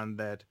Gamescom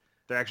that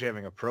they're actually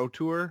having a pro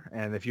tour,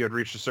 and if you had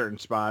reached a certain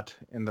spot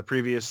in the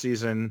previous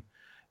season,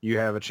 you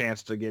have a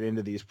chance to get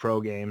into these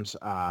pro games.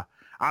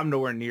 I'm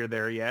nowhere near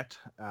there yet.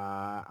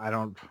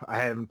 I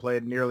haven't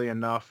played nearly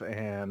enough,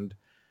 and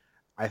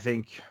I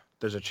think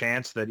there's a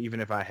chance that even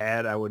if I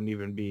had, I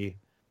wouldn't be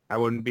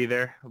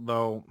there.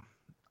 Though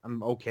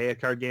I'm okay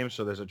at card games,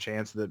 so there's a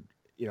chance that,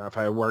 you know, if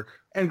I work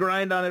and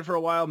grind on it for a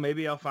while,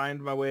 maybe I'll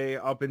find my way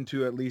up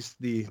into at least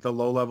the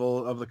low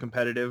level of the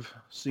competitive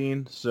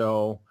scene.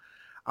 So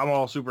I'm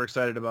all super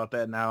excited about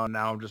that now. And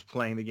now I'm just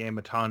playing the game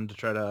a ton to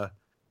try to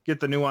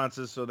get the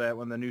nuances so that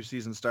when the new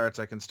season starts,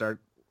 I can start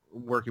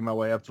working my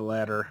way up the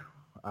ladder,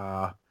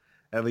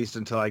 at least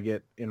until I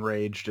get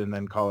enraged and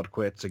then call it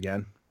quits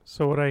again.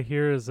 So what I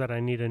hear is that I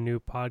need a new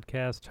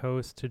podcast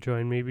host to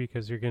join me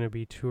because you're going to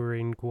be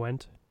touring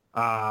Gwent.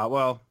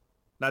 Well,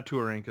 not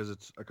touring because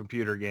it's a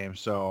computer game,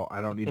 so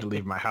I don't need to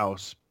leave my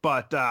house.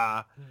 But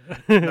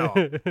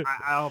no,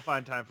 I'll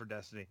find time for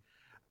Destiny.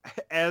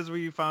 As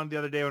we found the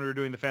other day when we were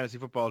doing the fantasy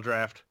football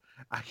draft,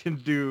 I can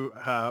do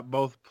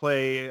both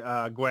play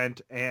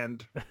Gwent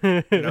and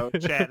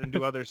chat and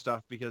do other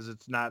stuff because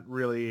it's not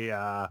really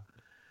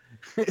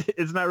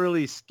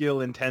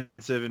skill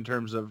intensive in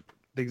terms of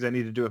things I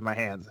need to do with my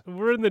hands.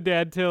 We're in the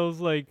Dad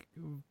Tales like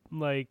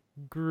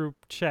group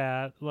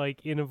chat,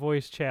 like in a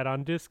voice chat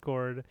on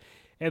Discord,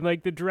 and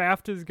like the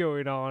draft is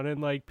going on and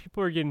like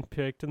people are getting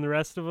picked and the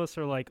rest of us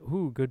are like,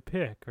 ooh, good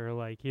pick, or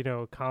like,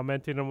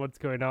 commenting on what's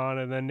going on,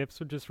 and then Nips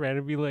would just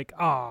randomly be like,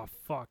 oh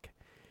fuck.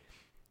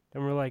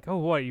 And we're like, oh,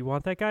 what, you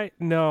want that guy?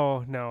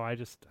 No, I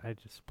just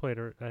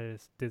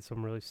did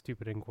some really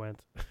stupid in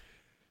Gwent.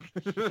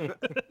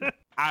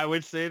 I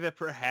would say that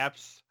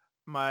perhaps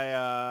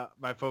my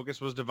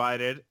focus was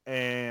divided,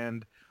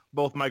 and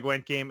both my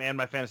Gwent game and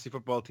my fantasy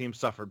football team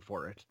suffered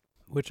for it.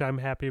 Which I'm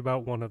happy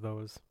about one of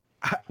those.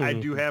 I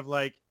do have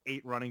like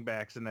 8 running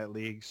backs in that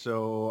league,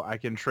 so I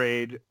can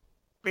trade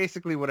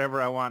basically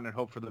whatever I want and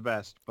hope for the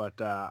best.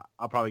 But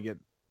I'll probably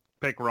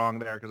pick wrong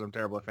there because I'm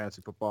terrible at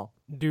fantasy football.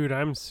 Dude,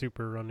 I'm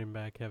super running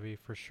back heavy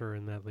for sure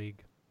in that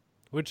league,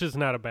 which is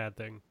not a bad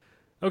thing.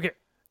 Okay,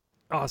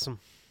 awesome.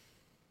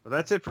 But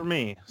that's it for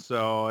me.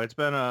 So it's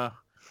been a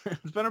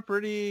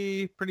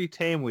pretty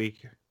tame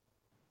week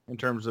in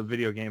terms of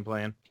video game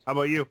playing. How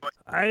about you?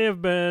 I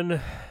have been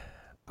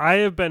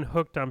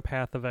hooked on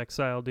Path of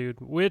Exile, dude,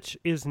 which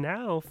is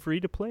now free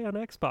to play on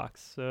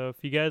Xbox. So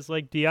if you guys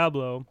like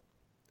Diablo,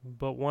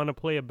 but want to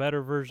play a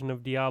better version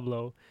of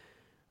Diablo,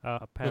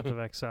 Path of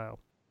Exile.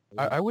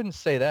 I wouldn't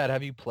say that.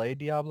 Have you played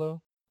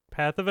Diablo?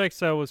 Path of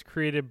Exile was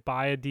created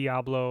by a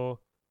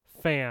Diablo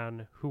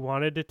fan who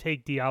wanted to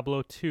take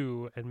Diablo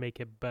 2 and make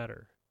it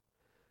better.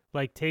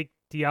 Like, take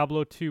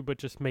Diablo 2, but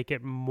just make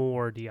it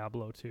more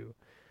Diablo 2.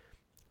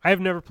 I have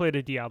never played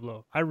a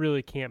Diablo. I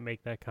really can't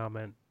make that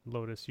comment,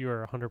 Lotus. You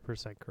are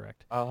 100%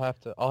 correct. I'll have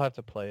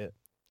to play it.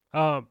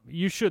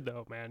 You should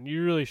though, man.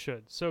 You really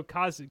should. So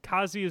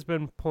Kazi has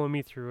been pulling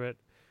me through it,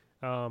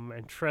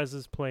 and Trez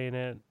is playing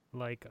it.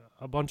 Like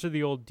a bunch of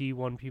the old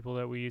D1 people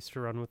that we used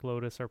to run with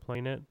Lotus are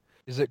playing it.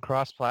 Is it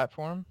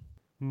cross-platform?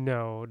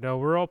 No,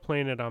 we're all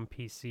playing it on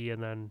PC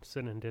and then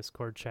sitting in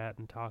Discord chat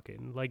and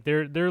talking. Like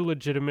they're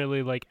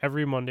legitimately, like,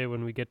 every Monday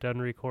when we get done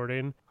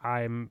recording,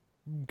 I'm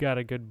got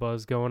a good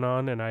buzz going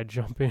on and I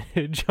jump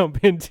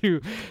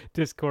into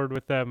Discord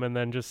with them and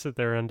then just sit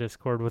there on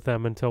Discord with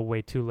them until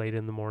way too late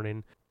in the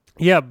morning.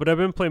 Yeah, but I've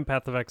been playing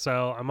Path of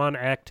Exile. I'm on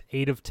Act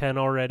 8 of 10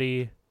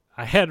 already.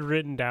 I had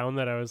written down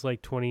that I was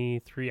like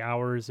 23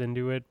 hours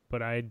into it,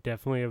 but I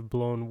definitely have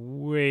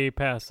blown way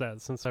past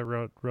that since I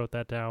wrote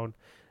that down.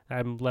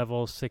 I'm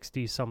level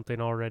 60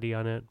 something already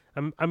on it.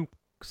 I'm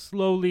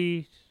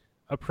slowly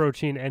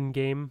approaching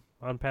endgame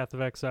on Path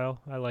of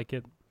Exile. I like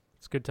it.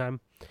 It's a good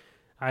time.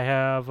 I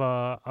have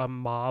a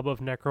mob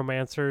of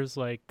necromancers.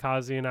 Like,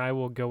 Kazi and I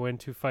will go in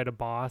to fight a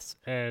boss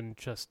and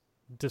just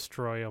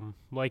destroy them.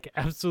 Like,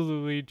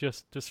 absolutely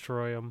just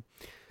destroy them.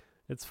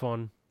 It's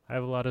fun. I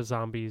have a lot of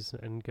zombies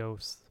and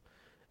ghosts.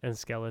 and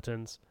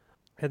skeletons.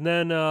 And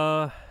then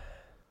I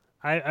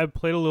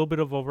played a little bit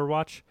of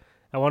Overwatch.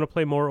 I want to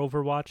play more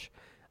Overwatch.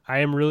 I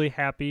am really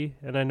happy,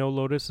 and I know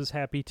Lotus is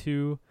happy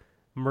too.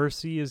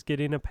 Mercy is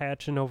getting a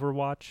patch in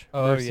Overwatch.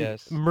 Oh,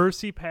 yes.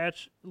 Mercy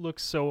patch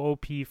looks so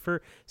OP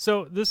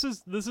so this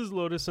is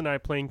Lotus and I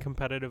playing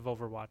competitive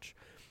Overwatch.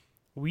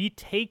 We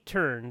take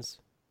turns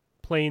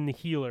playing the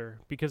healer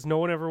because no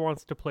one ever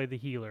wants to play the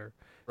healer.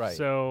 Right.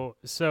 So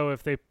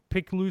if they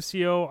pick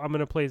Lucio, I'm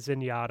gonna play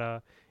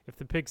Zenyatta. If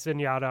they pick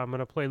Zenyatta, I'm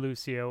gonna play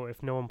Lucio.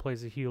 If no one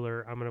plays a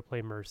healer, I'm gonna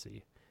play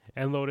Mercy.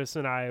 And Lotus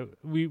and I,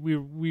 we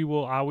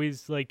will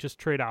always like just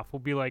trade off. We'll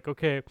be like,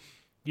 okay,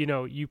 you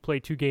know, you play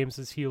 2 games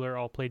as healer,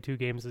 I'll play 2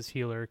 games as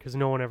healer, because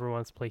no one ever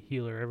wants to play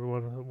healer.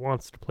 Everyone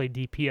wants to play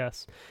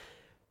DPS.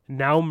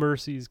 Now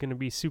Mercy is going to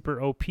be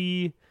super OP.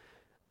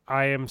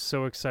 I am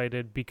so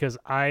excited because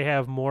I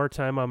have more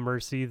time on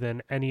Mercy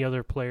than any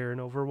other player in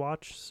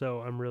Overwatch,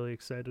 so I'm really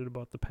excited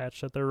about the patch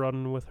that they're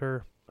running with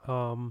her.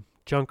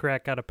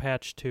 Junkrat got a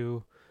patch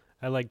too.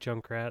 I like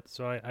Junkrat,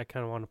 so I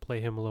kind of want to play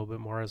him a little bit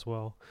more as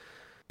well.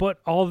 But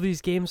all of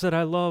these games that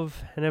I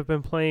love and have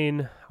been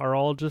playing are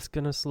all just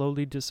going to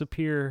slowly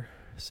disappear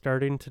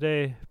starting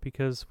today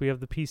because we have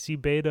the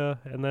PC beta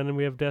and then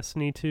we have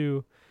Destiny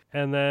 2.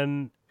 And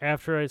then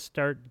after I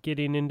start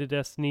getting into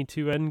Destiny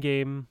 2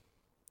 Endgame,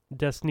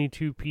 Destiny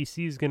 2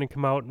 PC is going to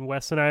come out and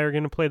Wes and I are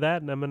going to play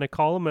that. And I'm going to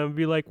call him and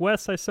be like,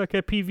 Wes, I suck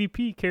at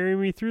PvP. Carry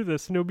me through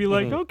this. And he'll be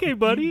like, okay,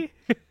 buddy.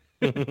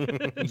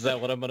 Is that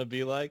what I'm gonna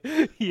be like?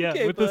 Yeah,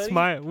 Okay, with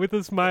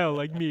a smile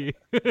like me.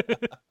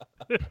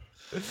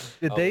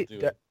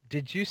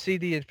 Did you see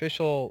the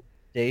official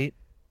date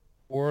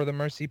for the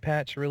Mercy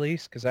patch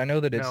release? Because I know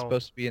that it's No.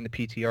 supposed to be in the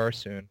PTR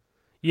soon.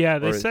 Yeah,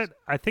 they Or said,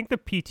 I think the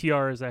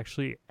PTR is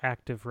actually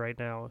active right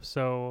now.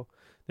 So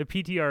the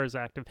PTR is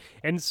active.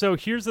 And so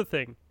here's the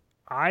thing.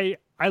 I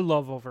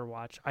love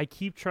Overwatch. I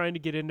keep trying to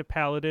get into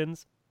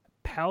Paladins.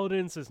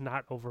 Paladins is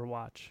not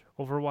Overwatch.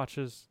 Overwatch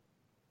is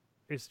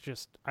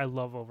just, I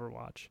love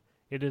Overwatch.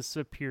 It is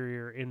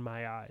superior in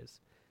my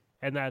eyes.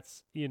 And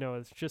that's, you know,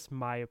 it's just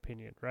my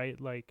opinion, right?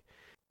 Like,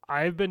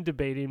 I've been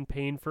debating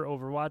paying for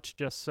Overwatch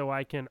just so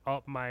I can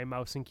up my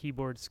mouse and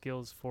keyboard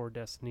skills for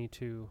Destiny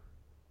 2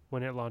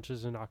 when it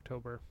launches in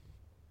October.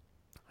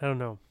 I don't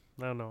know.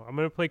 I'm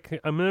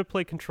gonna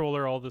play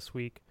controller all this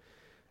week.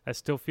 I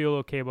still feel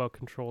okay about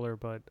controller,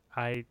 but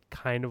I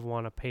kind of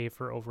want to pay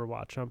for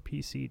Overwatch on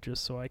PC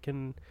just so I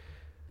can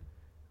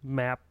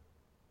map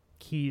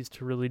keys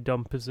to really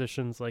dumb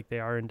positions like they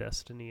are in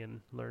Destiny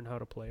and learn how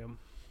to play them.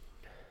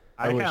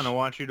 I kind of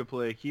want you to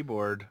play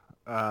keyboard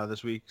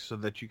this week so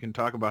that you can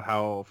talk about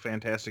how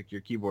fantastic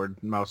your keyboard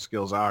and mouse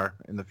skills are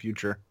in the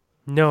future.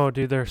 No,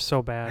 dude, they're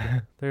so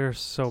bad. They're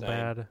so Same.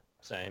 bad.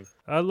 Same.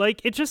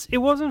 Like it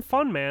wasn't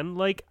fun, man.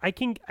 Like I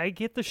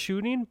get the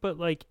shooting, but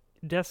like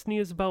Destiny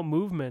is about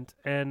movement,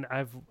 and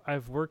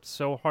I've worked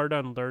so hard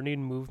on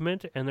learning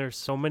movement, and there's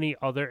so many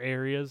other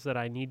areas that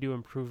I need to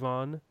improve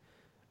on.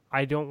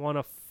 I don't want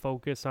to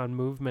focus on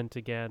movement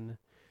again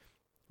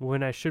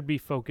when I should be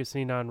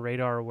focusing on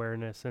radar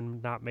awareness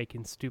and not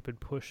making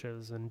stupid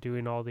pushes and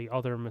doing all the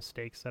other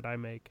mistakes that I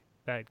make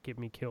that get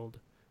me killed,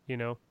 you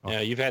know? Yeah,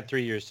 you've had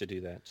 3 years to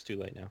do that. It's too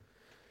late now.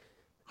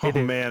 It Oh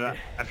is. man,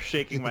 I'm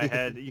shaking my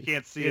head. You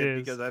can't see It it,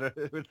 is.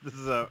 because this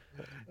is a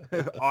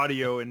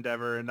audio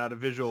endeavor and not a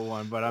visual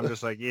one. But I'm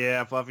just like,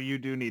 yeah, Fluffy, you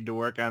do need to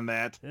work on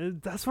that.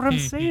 That's what I'm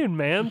saying,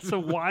 man. So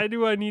why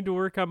do I need to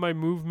work on my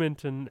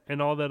movement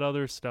and all that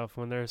other stuff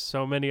when there's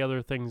so many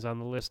other things on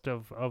the list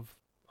of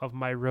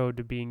my road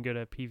to being good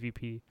at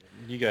PvP?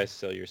 You guys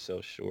sell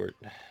yourself short.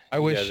 I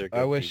You wish guys are good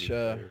PvP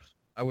players.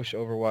 I wish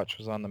Overwatch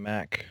was on the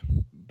Mac,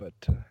 but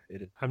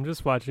it is. I'm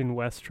just watching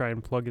Wes try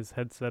and plug his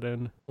headset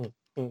in.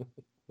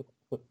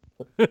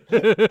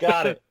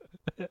 Got it.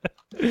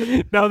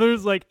 Now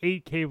there's like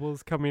 8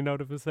 cables coming out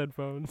of his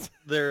headphones.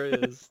 There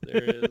is.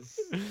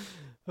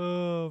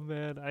 Oh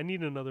man, I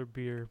need another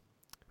beer.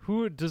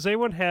 Does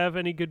anyone have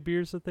any good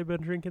beers that they've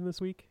been drinking this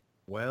week?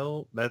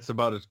 Well, that's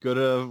about as good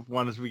a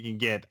one as we can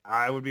get.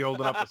 I would be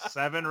holding up a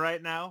 7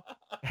 right now.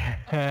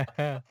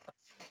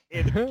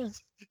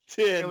 It's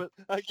 10.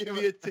 I give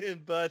you a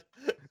 10, bud.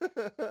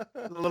 a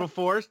little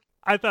forced.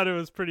 I thought it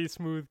was pretty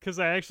smooth because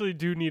I actually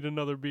do need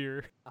another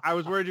beer. I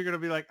was worried you're going to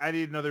be like, I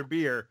need another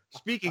beer.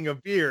 Speaking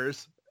of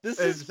beers, This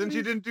since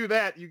you didn't do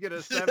that, you get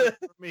a 7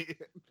 from me.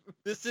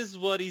 This is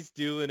what he's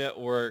doing at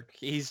work.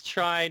 He's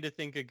trying to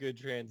think of good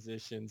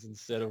transitions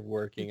instead of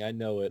working. I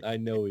know it. I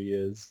know he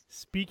is.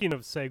 Speaking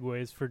of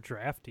segues for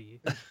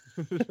Drafty,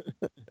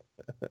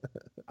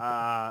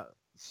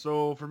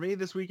 So for me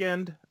this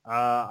weekend,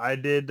 I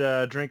did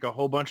drink a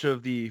whole bunch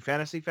of the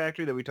Fantasy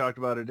Factory that we talked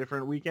about a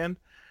different weekend.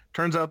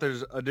 Turns out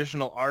there's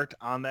additional art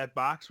on that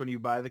box when you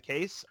buy the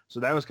case. So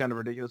that was kind of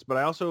ridiculous. But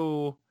I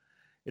also,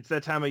 it's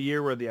that time of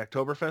year where the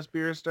Oktoberfest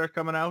beers start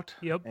coming out.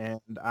 Yep.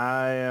 And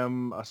I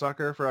am a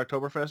sucker for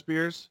Oktoberfest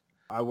beers.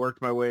 I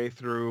worked my way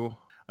through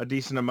a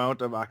decent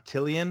amount of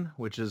Octillion,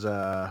 which is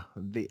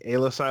the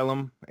Ale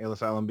Asylum. Ale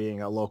Asylum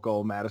being a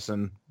local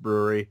Madison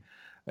brewery.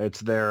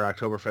 It's their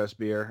Oktoberfest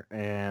beer.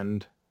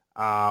 And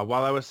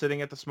While I was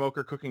sitting at the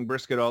smoker cooking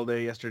brisket all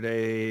day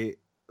yesterday,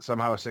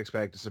 somehow a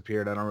six-pack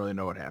disappeared. I don't really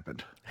know what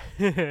happened.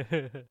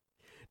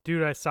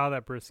 Dude, I saw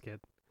that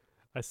brisket.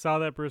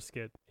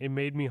 It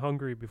made me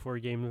hungry before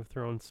Game of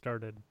Thrones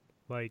started.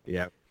 Like,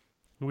 Yeah.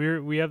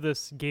 we have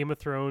this Game of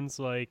Thrones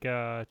like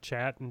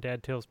chat and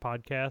Dad Tales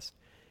podcast,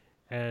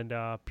 and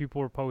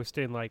people were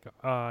posting like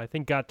I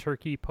think Got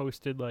Turkey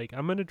posted like,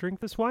 I'm gonna drink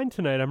this wine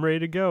tonight, I'm ready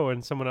to go,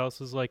 and someone else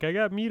was like, I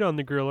got meat on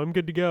the grill, I'm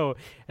good to go,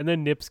 and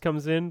then Nips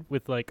comes in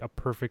with like a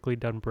perfectly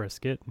done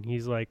brisket, and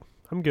he's like,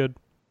 I'm good.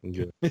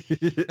 Good.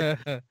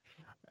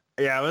 Yeah,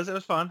 it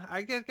was fun.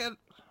 I got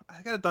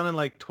it done in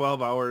like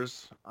 12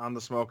 hours on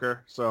the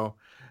smoker, so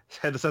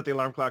had to set the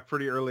alarm clock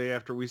pretty early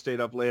after we stayed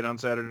up late on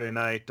Saturday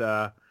night,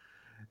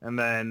 and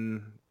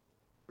then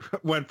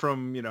went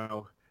from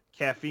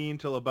caffeine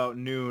till about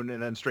noon,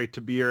 and then straight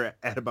to beer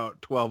at about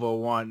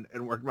 12:01,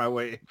 and worked my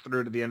way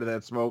through to the end of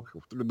that smoke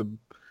through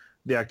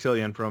the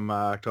Octillion from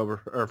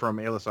from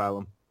Ale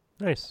Asylum.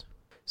 Nice.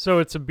 So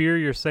it's a beer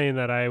you're saying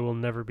that I will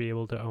never be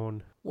able to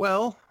own.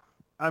 Well,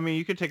 I mean,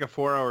 you could take a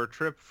 4-hour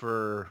trip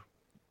for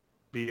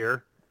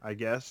beer, I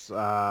guess.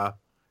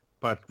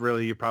 But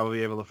really, you're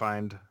probably able to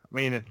find... I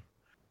mean,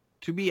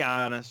 to be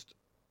honest,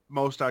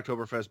 most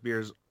Oktoberfest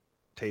beers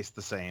taste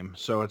the same.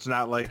 So it's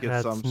not like it's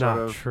That's some not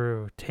sort of...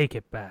 true. Take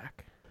it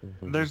back.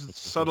 There's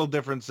subtle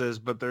differences,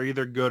 but they're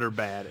either good or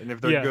bad. And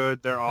if they're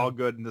good, they're all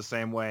good in the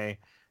same way.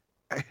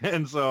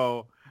 And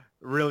so...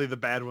 really, the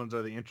bad ones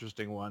are the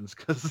interesting ones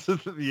because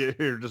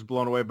you're just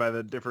blown away by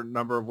the different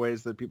number of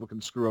ways that people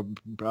can screw up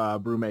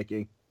brew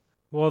making.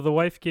 Well, the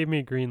wife gave me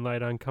a green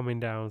light on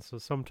coming down, so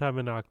sometime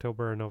in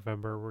October or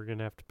November, we're going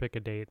to have to pick a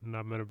date, and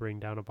I'm going to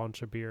bring down a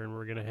bunch of beer, and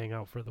we're going to hang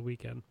out for the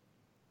weekend.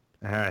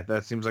 All right,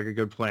 that seems like a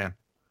good plan.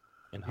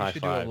 And You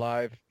should do a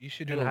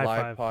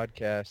live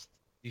podcast.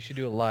 You should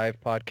do a live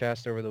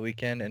podcast over the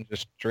weekend and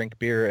just drink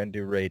beer and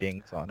do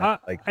ratings on it.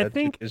 I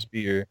think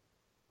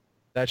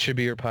that should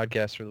be your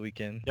podcast for the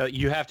weekend. No,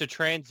 you have to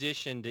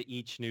transition to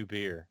each new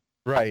beer.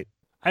 Right.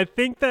 I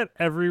think that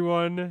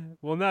everyone,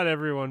 well, not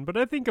everyone, but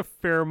I think a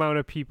fair amount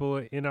of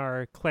people in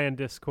our clan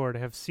Discord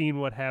have seen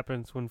what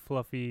happens when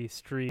Fluffy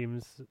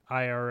streams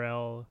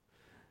IRL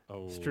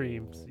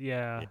streams.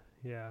 Yeah.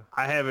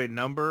 I have a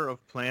number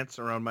of plants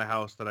around my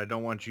house that I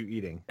don't want you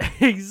eating.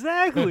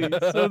 Exactly.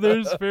 So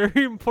there's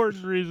very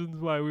important reasons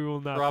why we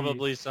will not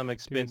Probably some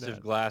expensive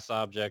glass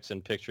objects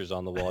and pictures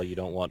on the wall you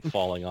don't want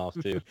falling off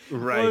too.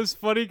 Right. Well, it was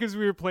funny because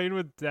we were playing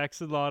with Dex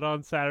and Lot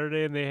on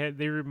Saturday, and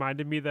they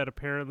reminded me that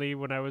apparently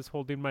when I was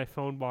holding my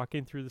phone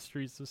walking through the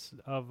streets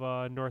of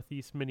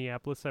northeast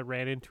Minneapolis, I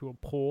ran into a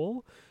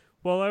pole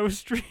while I was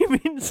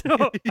streaming.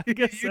 So I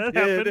guess that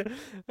happened.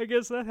 I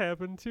guess that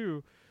happened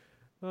too.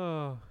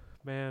 Oh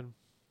man.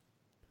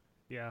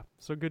 Yeah.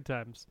 So good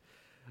times.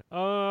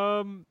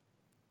 Well,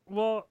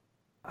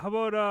 how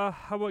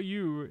about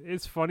you?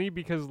 It's funny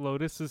because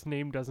Lotus's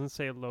name doesn't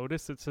say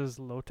Lotus; it says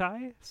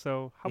Lotai.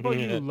 So how about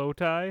you,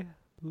 Lotai?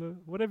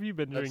 What have you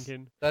been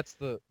drinking? That's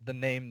the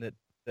name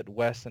that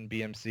Wes and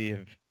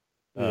BMC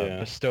have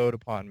bestowed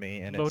upon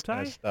me, and it's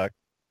kind of stuck.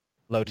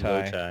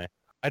 Lotai.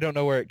 I don't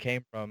know where it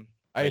came from.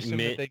 I assume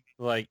that they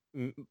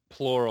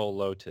plural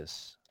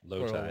lotus.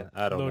 Lotai.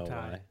 I don't know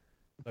why.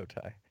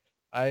 Lotai.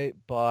 I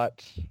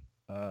bought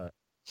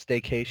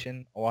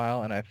Staycation a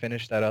while, and I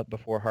finished that up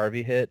before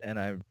Harvey hit, and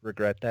I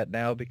regret that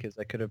now because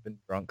I could have been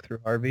drunk through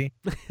Harvey.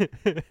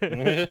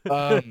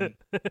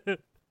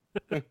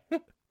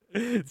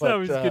 It's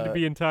always good to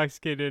be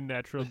intoxicated in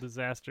natural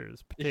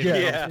disasters.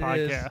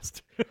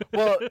 Podcast.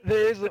 Well,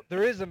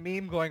 there is a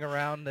meme going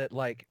around that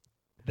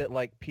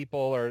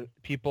people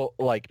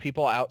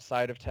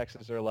outside of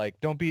Texas are like,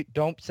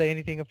 don't say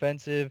anything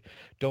offensive,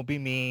 don't be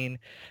mean,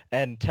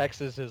 and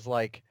Texas is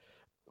like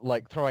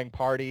throwing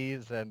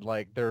parties and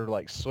they're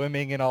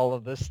swimming and all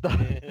of this stuff.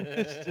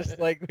 It's just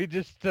we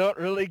just don't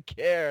really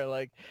care,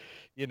 but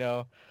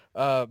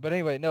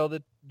anyway, no,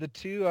 the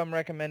two I'm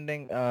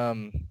recommending,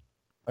 I'm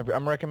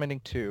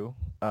recommending two.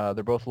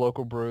 They're both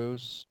local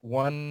brews.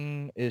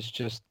 One is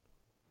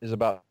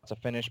about to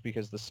finish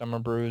because the summer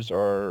brews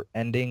are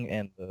ending,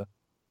 and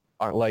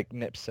like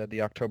Nip said, the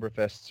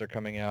Oktoberfests are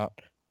coming out.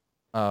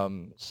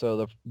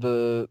 So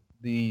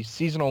the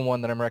seasonal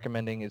one that I'm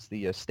recommending is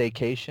the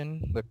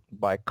Staycation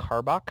by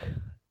Karbach,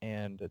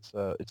 and it's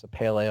a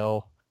pale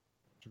ale.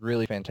 It's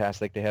really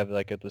fantastic. They have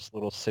this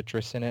little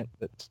citrus in it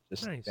that's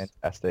just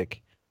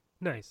fantastic.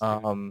 Nice.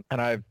 And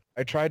I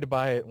tried to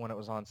buy it when it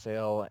was on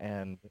sale,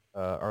 and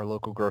our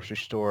local grocery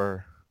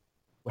store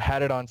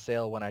had it on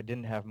sale when I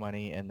didn't have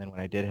money, and then when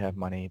I did have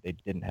money, they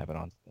didn't have it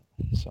on sale.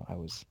 So I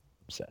was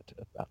upset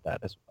about that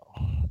as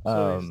well.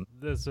 So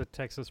this is a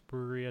Texas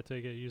brewery, I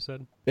take it you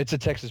said? It's a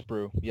Texas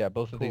brew. Yeah,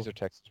 both of these are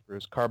Texas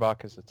brews.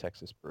 Karbach is a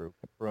Texas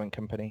brewing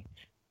company,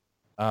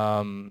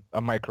 a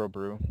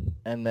microbrew.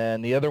 And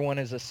then the other one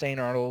is a St.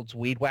 Arnold's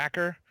Weed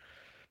Whacker,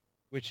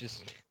 which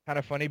is kind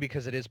of funny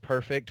because it is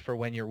perfect for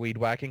when you're weed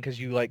whacking, because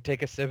you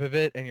take a sip of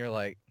it and you're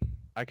like,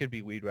 I could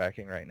be weed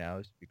whacking right now.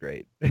 This would be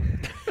great.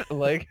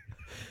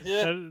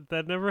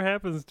 That never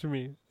happens to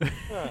me.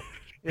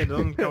 It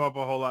doesn't come up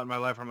a whole lot in my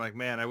life. I'm like,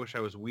 man, I wish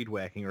I was weed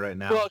whacking right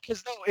now. Well,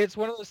 because it's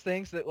one of those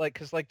things that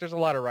because there's a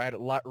lot of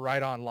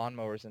ride-on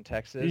lawnmowers in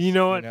Texas. You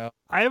know what?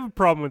 I have a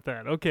problem with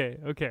that. Okay.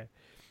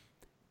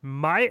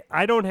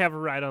 I don't have a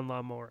ride-on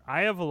lawnmower.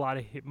 I have a lot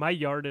of my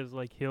yard is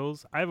like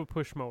hills. I have a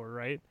push mower,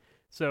 right?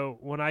 So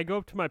when I go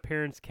up to my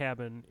parents'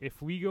 cabin,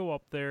 if we go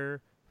up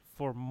there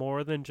for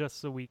more than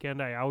just the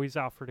weekend, I always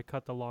offer to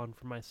cut the lawn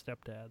for my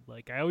stepdad.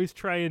 Like I always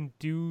try and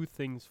do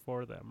things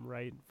for them,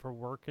 right? For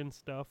work and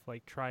stuff,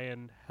 like try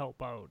and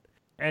help out.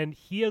 And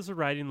he has a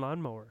riding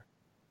lawnmower,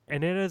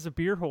 and it has a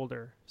beer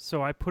holder.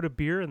 So I put a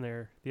beer in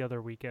there the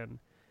other weekend,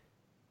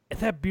 and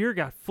that beer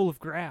got full of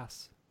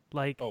grass.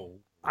 Like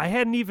I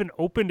hadn't even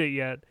opened it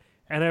yet,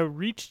 and I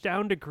reached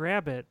down to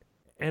grab it,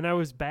 and I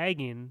was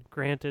bagging,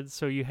 granted,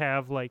 so you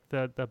have like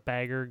the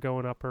bagger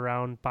going up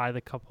around by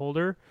the cup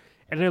holder.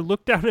 And I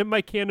looked down at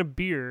my can of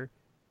beer,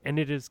 and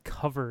it is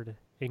covered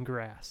in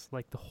grass.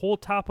 Like, the whole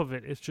top of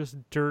it is just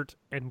dirt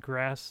and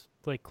grass,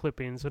 like,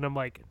 clippings. And I'm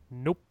like,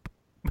 nope.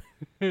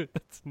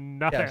 That's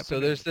not happening. So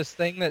there's this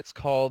thing that's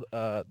called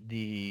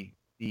the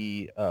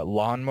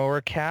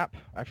lawnmower cap.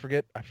 I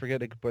forget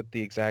what the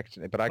exact,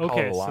 but I call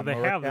it a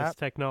lawnmower cap. So they have this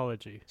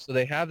technology. So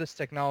they have this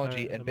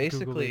technology, and I'm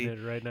basically,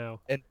 Googling it right now.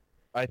 And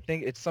I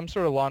think it's some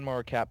sort of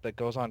lawnmower cap that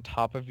goes on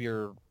top of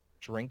your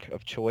drink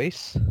of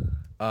choice.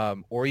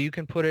 Or you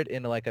can put it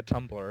in like a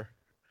tumbler.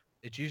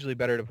 It's usually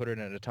better to put it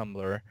in a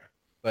tumbler,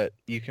 but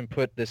you can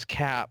put this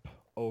cap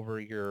over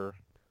your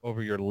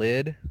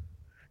lid,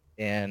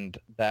 and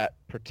that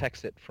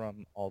protects it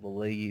from all the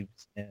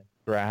leaves and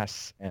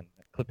grass and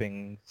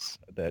clippings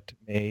that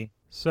may.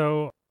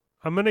 So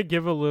I'm gonna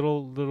give a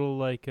little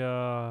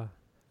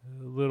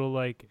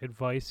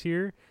advice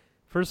here.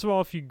 First of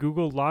all, if you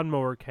Google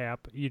lawnmower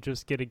cap, you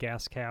just get a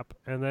gas cap,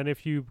 and then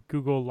if you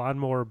Google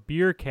lawnmower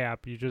beer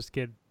cap, you just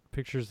get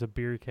pictures of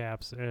beer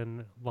caps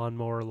and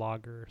lawnmower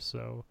lager.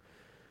 So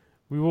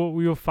we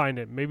will find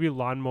it. Maybe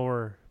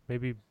lawnmower,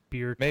 maybe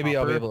beer. Maybe topper.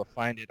 I'll be able to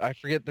find it. I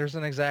forget. There's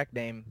an exact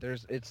name.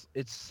 There's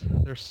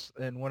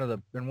in one of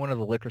the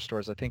liquor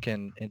stores. I think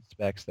in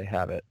Specs they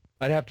have it.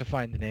 I'd have to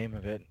find the name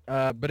of it.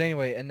 But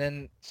anyway, and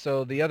then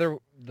so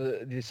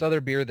this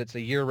other beer that's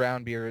a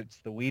year-round beer. It's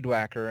the Weed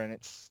Whacker, and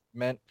it's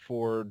meant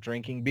for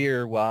drinking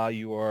beer while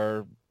you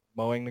are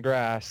mowing the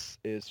grass,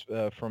 is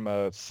from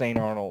a St.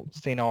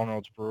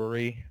 Arnold's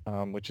Brewery,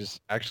 which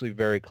is actually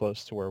very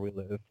close to where we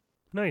live.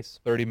 Nice.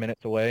 30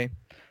 minutes away.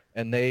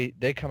 And they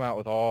come out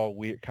with all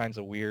kinds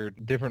of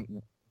weird, different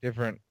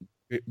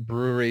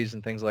breweries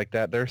and things like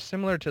that. They're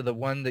similar to the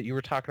one that you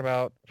were talking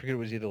about. I forget, it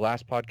was either the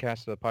last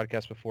podcast or the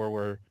podcast before,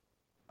 where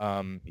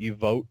you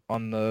vote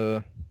on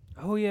the...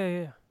 Oh,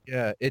 yeah.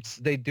 Yeah,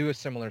 they do a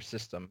similar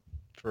system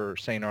for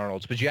St.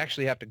 Arnold's, but you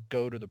actually have to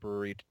go to the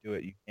brewery to do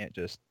it. You can't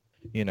just,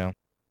 Yeah,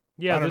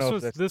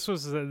 this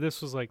was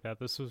like that.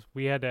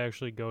 We had to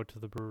actually go to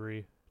the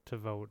brewery to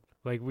vote.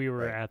 Like we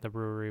were at the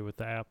brewery with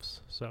the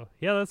apps. So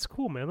yeah, that's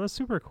cool, man. That's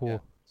super cool. Yeah.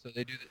 So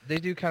they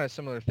do kind of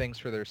similar things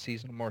for their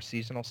more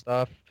seasonal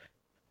stuff.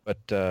 But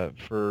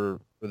for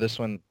this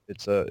one,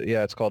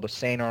 it's called a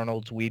St.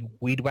 Arnold's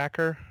Weed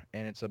Whacker,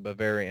 and it's a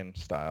Bavarian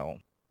style.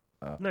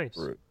 Nice.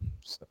 Brew.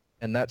 So,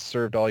 and that's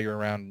served all year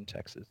round in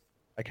Texas.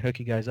 I can hook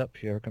you guys up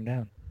if you ever come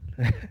down.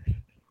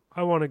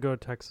 I want to go to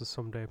Texas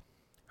someday.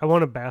 I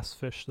want to bass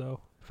fish though.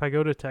 If I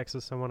go to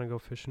Texas, I want to go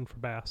fishing for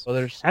bass. Well,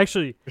 there's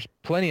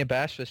plenty of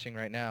bass fishing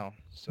right now.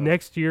 So.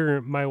 Next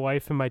year, my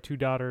wife and my 2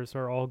 daughters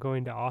are all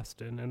going to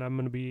Austin, and I'm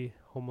going to be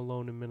home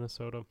alone in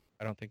Minnesota.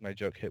 I don't think my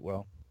joke hit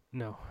well.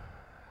 No.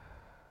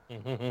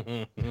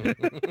 I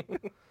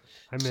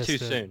missed too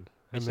it. soon.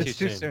 It's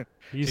too soon.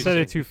 You said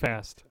it too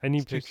fast. I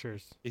need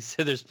pictures. He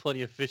said there's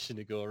plenty of fishing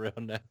to go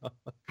around now.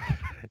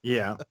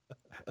 Yeah.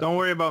 Don't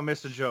worry about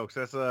Mr. Jokes.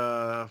 That's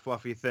a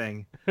fluffy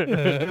thing. No,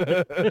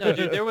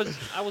 dude,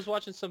 I was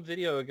watching some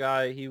video. A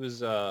guy, he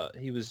was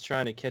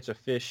trying to catch a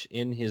fish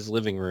in his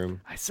living room.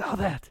 I saw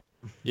that.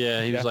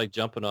 Yeah, he was like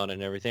jumping on it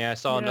and everything. I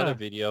saw another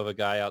video of a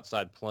guy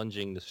outside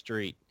plunging the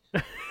street.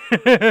 I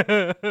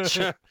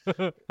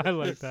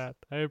like that.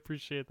 I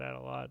appreciate that a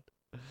lot.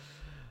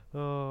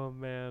 Oh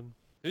man.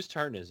 Whose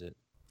turn is it?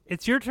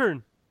 It's your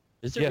turn.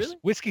 Is it Yes, really?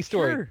 Whiskey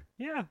Story. Sure.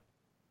 Yeah.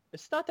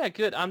 It's not that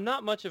good. I'm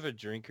not much of a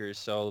drinker,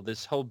 so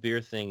this whole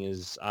beer thing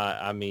is.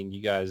 I mean,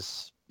 you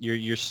guys,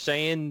 you're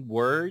saying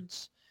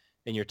words,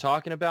 and you're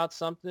talking about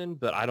something,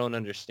 but I don't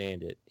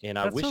understand it, and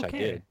I wish I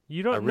did.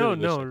 You don't. really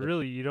wish I did.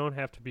 Really, you don't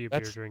have to be a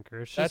beer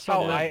drinker. It's That's just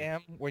how something- I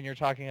am when you're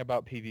talking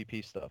about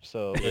PvP stuff.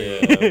 So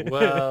Yeah,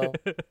 well,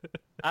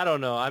 I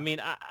don't know. I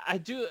mean, I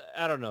do.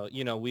 I don't know.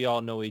 We all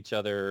know each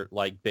other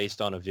like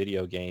based on a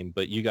video game,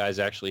 but you guys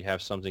actually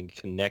have something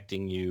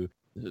connecting you,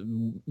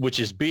 which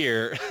is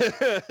beer,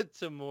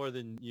 to more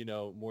than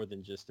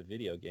just a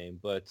video game.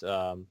 But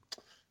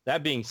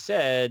that being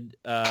said,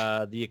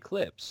 the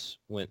eclipse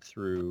went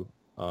through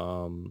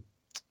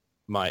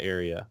my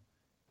area.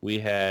 We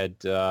had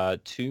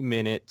 2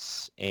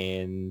 minutes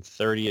and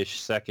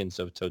 30-ish seconds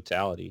of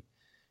totality.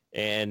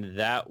 And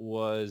that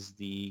was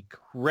the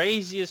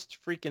craziest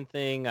freaking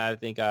thing I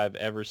think I've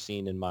ever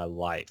seen in my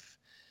life.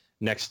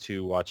 next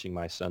to watching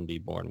my son be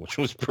born, which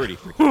was pretty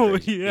freaking Oh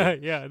crazy.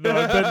 yeah. No,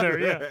 I've been there.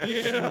 Yeah.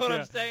 You know what Yeah.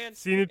 I'm saying?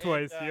 Seen it And,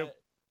 twice. Yep.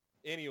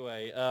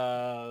 Anyway,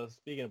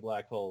 speaking of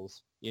black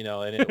holes, and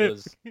it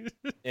was,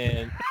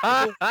 and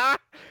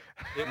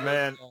it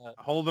Man, was,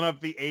 holding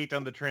up the 8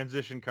 on the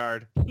transition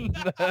card.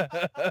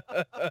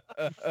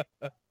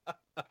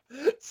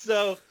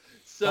 so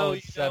Oh,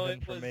 it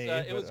 7 for was me,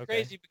 it but was okay.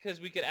 crazy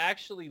because we could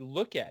actually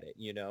look at it.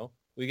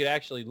 We could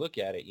actually look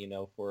at it,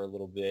 for a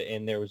little bit,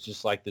 and there was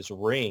just like this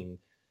ring,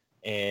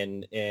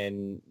 and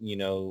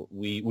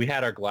we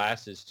had our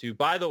glasses too.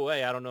 By the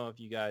way, I don't know if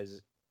you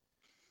guys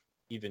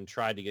even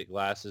tried to get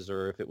glasses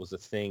or if it was a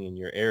thing in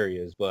your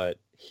areas, but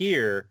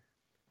here,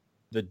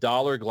 the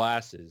dollar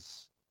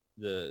glasses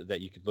that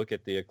you could look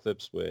at the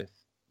eclipse with,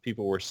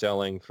 people were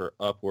selling for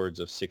upwards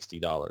of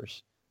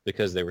 $60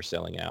 because they were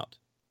selling out.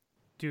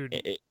 Dude,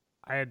 It,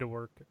 I had to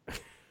work.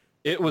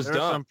 it was There's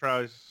dumb. some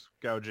price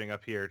gouging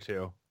up here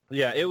too.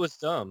 Yeah, it was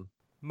dumb.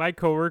 My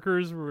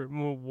coworkers were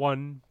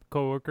one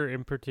coworker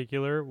in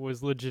particular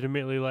was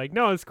legitimately like,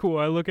 "No, it's cool.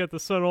 I look at the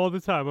sun all the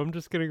time. I'm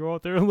just gonna go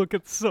out there and look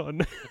at the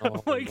sun." I'm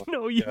Oh like, my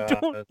 "No, you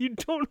God.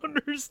 don't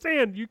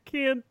understand. You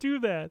can't do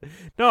that."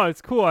 No,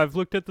 it's cool. I've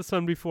looked at the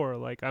sun before.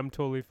 Like, I'm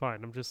totally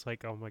fine. I'm just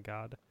like, "Oh my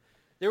god."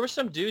 There were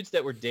some dudes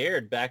that were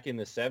dared back in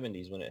the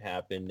 70s when it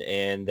happened,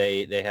 and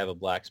they have a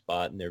black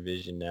spot in their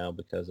vision now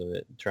because of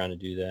it, trying to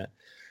do that.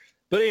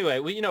 But anyway,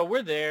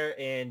 we're there,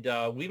 and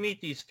we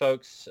meet these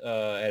folks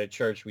at a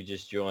church we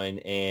just joined,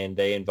 and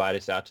they invite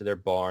us out to their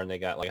barn. They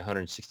got like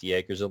 160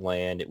 acres of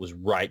land. It was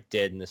right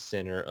dead in the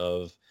center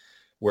of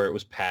where it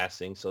was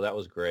passing, so that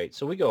was great.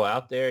 So we go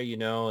out there,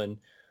 and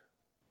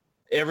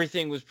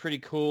everything was pretty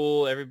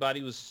cool.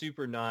 Everybody was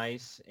super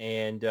nice,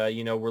 and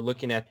we're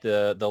looking at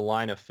the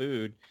line of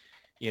food.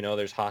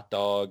 There's hot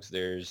dogs,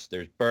 there's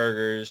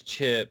burgers,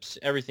 chips,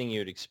 everything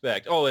you'd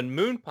expect. Oh, and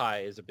moon pie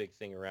is a big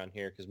thing around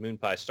here because moon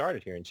pie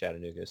started here in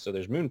Chattanooga. So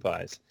there's moon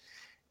pies.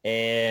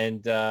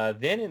 And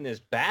then in this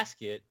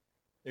basket,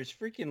 there's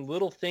freaking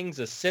little things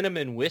of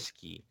cinnamon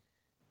whiskey.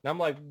 And I'm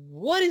like,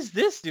 what is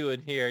this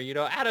doing here?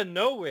 Out of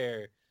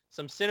nowhere,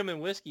 some cinnamon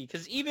whiskey.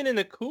 Because even in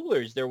the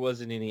coolers, there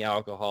wasn't any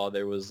alcohol.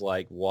 There was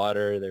like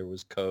water, there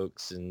was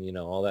Cokes and,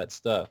 all that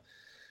stuff.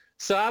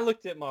 So I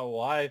looked at my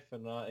wife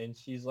and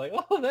she's like,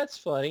 "Oh, that's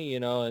funny,"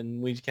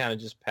 and we kind of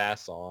just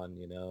pass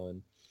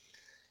on,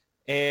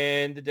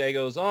 and the day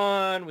goes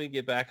on. We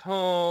get back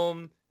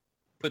home,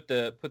 put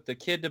the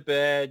kid to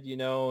bed,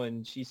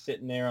 and she's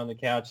sitting there on the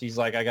couch. She's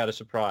like, "I got a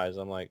surprise."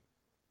 I'm like,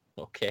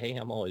 "Okay,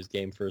 I'm always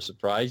game for a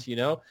surprise,"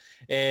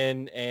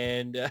 and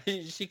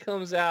she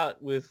comes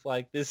out with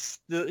like this.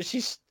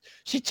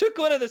 She took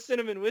one of the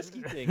cinnamon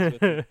whiskey things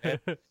with her,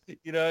 man.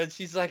 And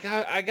she's like,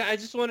 I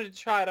just wanted to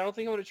try it. I don't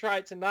think I'm going to try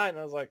it tonight. And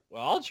I was like,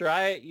 well, I'll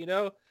try it,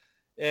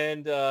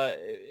 and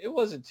it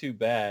wasn't too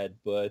bad,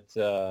 but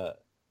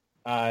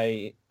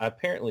I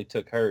apparently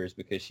took hers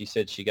because she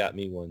said she got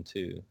me one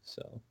too.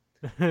 So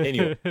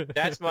anyway,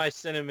 that's my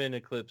cinnamon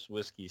eclipse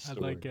whiskey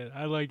story.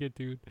 I like it,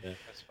 dude. Yeah.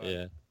 That's fun.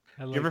 Yeah.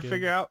 I like You ever it.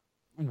 figure out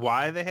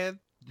why they had?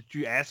 Did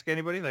you ask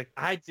anybody? Like,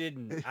 I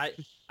didn't.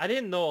 I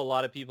didn't know a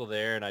lot of people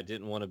there, and I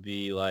didn't want to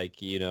be like,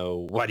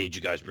 why did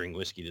you guys bring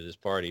whiskey to this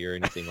party or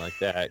anything like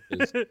that?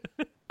 'Cause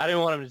I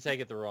didn't want them to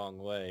take it the wrong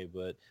way.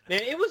 But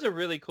man, it was a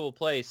really cool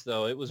place,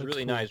 though. It was That's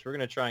really cool. nice. We're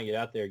gonna try and get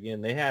out there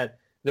again.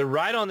 They're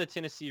right on the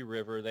Tennessee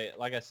River.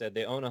 Like I said,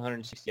 they own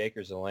 160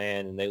 acres of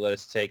land, and they let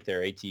us take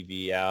their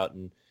ATV out,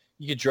 and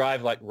you could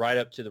drive like right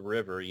up to the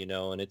river,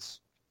 and it's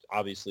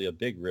obviously a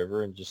big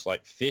river, and just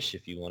like fish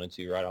if you wanted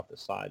to right off the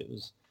side.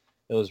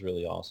 It was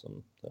really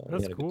awesome. So we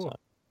That's had a good cool. time.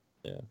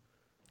 Yeah.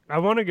 I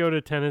want to go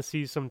to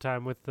Tennessee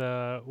sometime with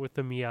the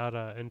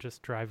Miata and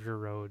just drive your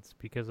roads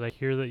because I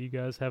hear that you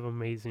guys have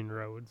amazing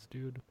roads,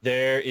 dude.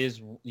 There is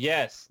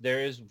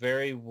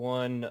very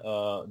one.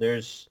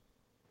 There's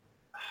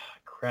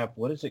crap.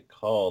 What is it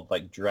called?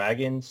 Like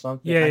Dragon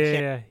something? I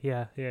can't.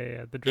 Yeah. The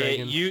Yeah,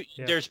 dragon.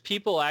 Yeah. There's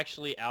people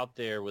actually out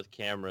there with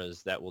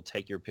cameras that will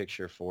take your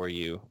picture for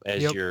you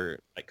as Yep. you're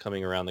like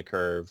coming around the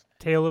curve.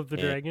 Tail of the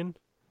Yeah. Dragon.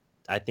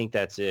 I think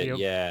that's it. Yep.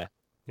 Yeah.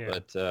 Yeah.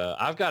 But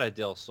I've got a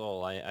Del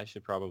Sol. I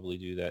should probably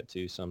do that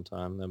too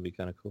sometime. That'd be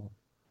kind of cool.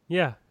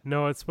 Yeah.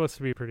 No, it's supposed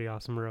to be a pretty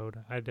awesome road.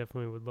 I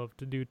definitely would love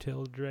to do Tail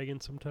of the Dragon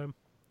sometime.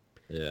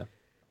 Yeah.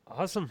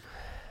 Awesome.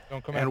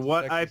 Don't come out and to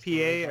what Texas, the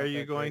IPA roads are aren't you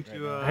that going great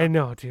to? right now. I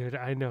know, dude.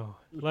 I know.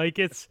 Like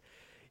it's,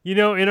 in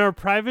our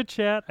private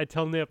chat, I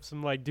tell Nips,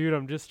 I'm like, dude,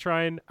 I'm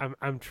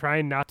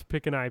trying not to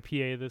pick an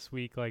IPA this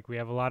week. Like we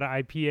have a lot of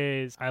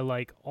IPAs. I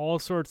like all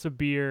sorts of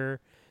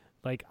beer.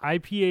 Like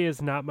IPA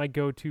is not my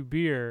go-to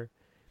beer,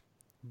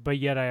 but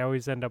yet I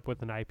always end up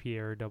with an IPA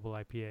or a double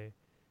IPA,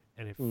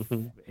 and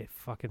it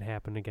fucking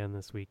happened again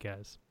this week,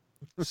 guys.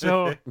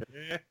 So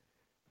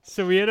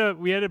we had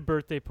a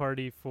birthday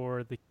party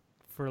for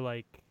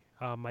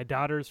my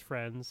daughter's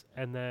friends,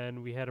 and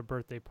then we had a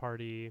birthday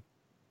party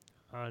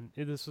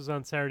this was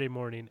on Saturday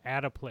morning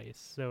at a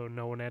place, so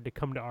no one had to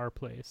come to our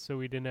place, so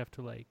we didn't have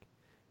to like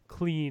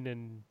clean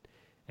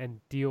and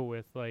deal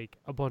with like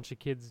a bunch of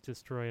kids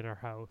destroying our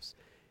house.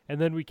 And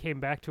then we came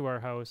back to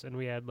our house and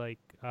we had like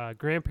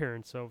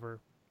grandparents over,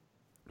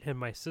 and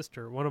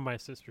one of my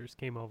sisters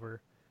came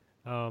over,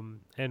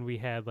 and we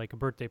had like a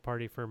birthday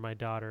party for my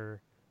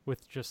daughter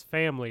with just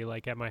family,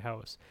 like at my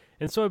house.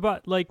 And so I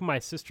bought, like, my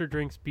sister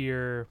drinks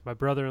beer, my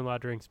brother-in-law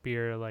drinks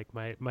beer, like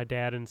my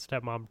dad and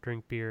stepmom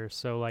drink beer.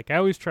 So like I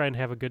always try and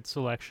have a good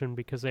selection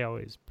because they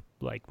always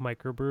like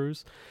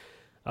microbrews.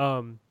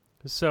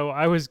 So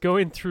I was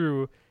going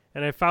through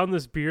and I found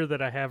this beer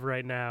that I have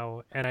right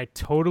now, and I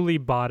totally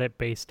bought it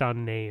based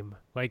on name.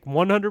 Like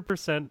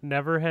 100%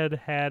 never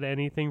had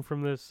anything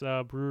from this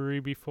brewery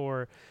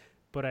before.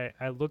 But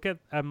I'm looking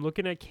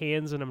at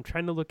cans and I'm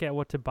trying to look at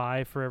what to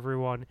buy for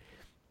everyone.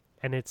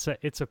 And it's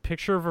a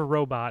picture of a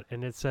robot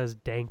and it says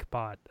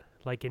Dankbot.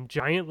 Like in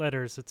giant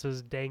letters, it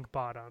says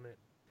Dankbot on it.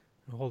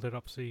 I'll hold it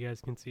up so you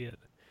guys can see it.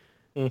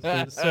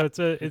 So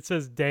it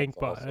says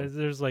Dankbot. Awesome.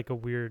 There's like a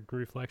weird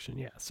reflection.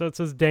 Yeah. So it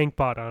says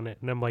Dankbot on it.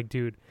 And I'm like,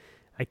 dude,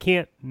 I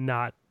can't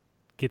not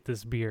get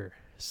this beer.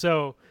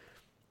 So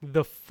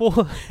the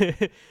full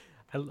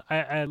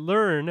I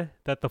learn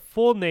that the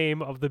full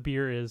name of the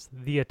beer is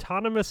The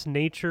Autonomous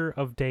Nature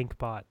of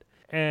Dankbot.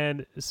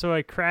 And so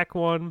I crack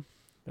one.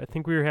 I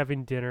think we were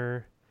having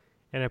dinner,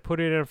 and I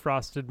put it in a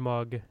frosted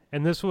mug.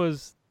 And this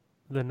was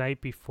the night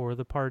before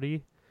the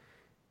party.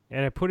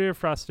 And I put it in a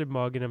frosted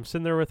mug, and I'm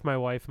sitting there with my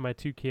wife and my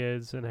 2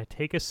 kids, and I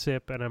take a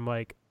sip, and I'm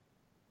like,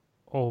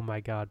 oh my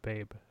God,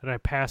 babe. And I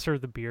pass her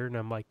the beer, and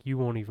I'm like, you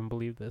won't even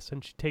believe this.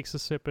 And she takes a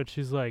sip, and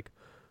she's like,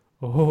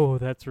 oh,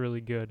 that's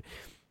really good.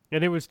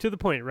 And it was to the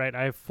point, right?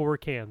 I have 4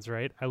 cans,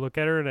 right? I look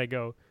at her, and I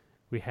go,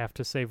 we have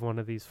to save one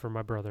of these for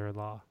my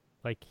brother-in-law.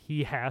 Like,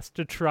 he has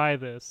to try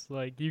this.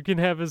 Like, you can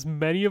have as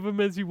many of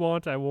them as you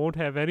want. I won't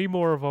have any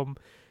more of them.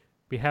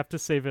 We have to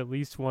save at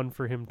least one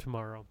for him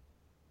tomorrow.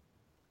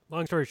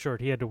 Long story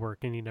short, he had to work,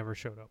 and he never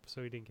showed up,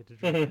 so he didn't get to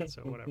drink it,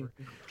 so whatever.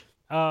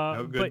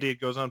 No good deed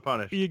goes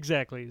unpunished.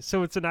 Exactly.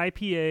 So it's an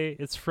IPA.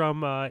 It's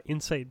from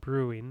Insight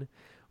Brewing,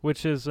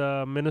 which is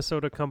a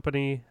Minnesota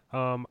company.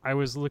 I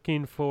was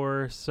looking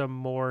for some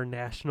more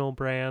national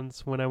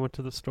brands when I went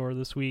to the store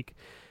this week.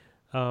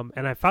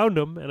 And I found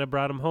them, and I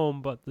brought them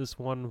home, but this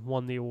one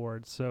won the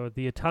award. So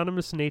The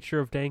Autonomous Nature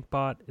of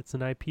Dankbot, it's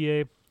an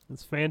IPA.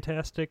 It's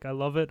fantastic. I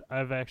love it.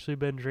 I've actually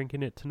been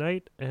drinking it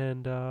tonight,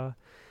 and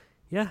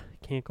yeah,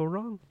 can't go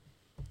wrong.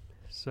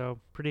 So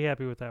pretty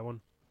happy with that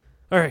one.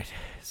 All right,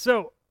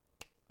 so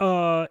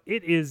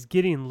it is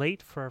getting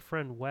late for our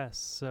friend Wes,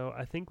 so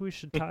I think we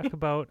should talk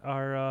about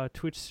our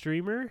Twitch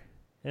streamer,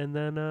 and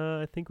then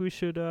I think we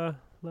should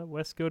let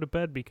Wes go to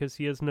bed because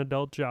he has an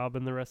adult job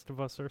and the rest of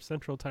us are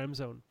Central Time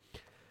Zone.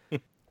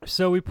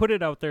 So we put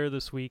it out there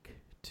this week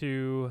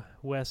to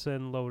Wes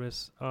and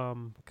Lotus,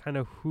 kind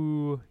of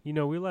who,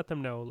 we let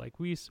them know,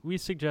 like, we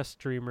suggest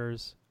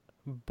streamers,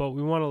 but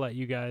we want to let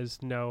you guys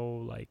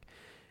know, like,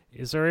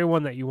 is there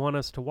anyone that you want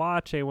us to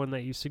watch, anyone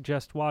that you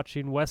suggest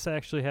watching? Wes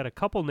actually had a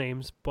couple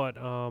names, but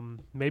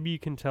maybe you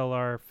can tell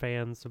our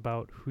fans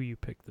about who you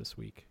picked this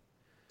week.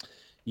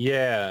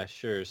 Yeah,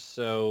 sure.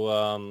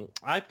 So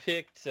I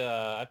picked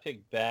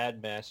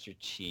Bad Master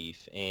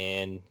Chief,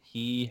 and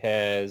he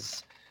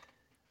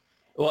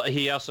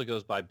also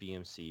goes by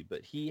BMC,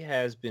 but he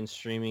has been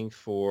streaming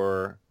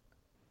for,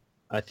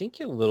 I think,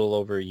 a little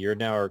over a year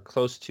now, or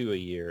close to a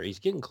year. He's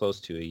getting close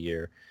to a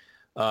year.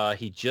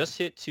 He just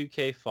hit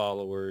 2K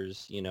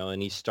followers,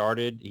 and he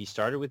started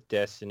with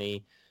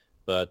Destiny,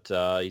 but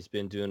he's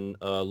been doing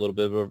a little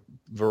bit of a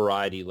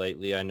variety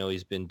lately. I know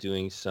he's been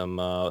doing some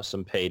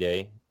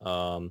Payday.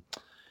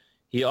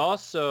 He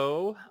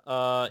also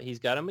he's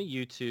got him a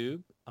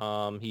YouTube.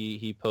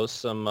 He posts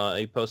some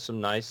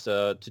nice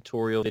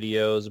tutorial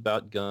videos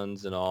about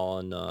guns and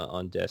all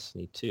on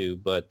Destiny too.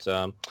 But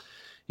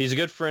he's a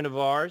good friend of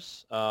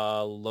ours.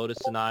 Lotus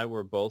and I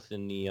were both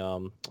in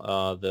the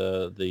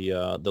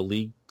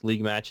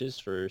league matches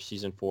for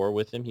season 4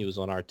 with him. He was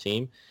on our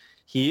team.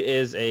 He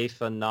is a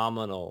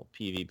phenomenal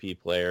PvP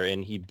player,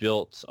 and he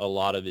built a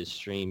lot of his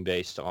stream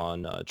based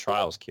on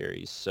trials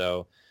carries.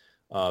 So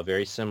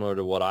very similar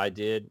to what I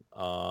did.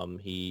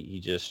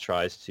 He just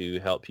tries to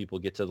help people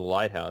get to the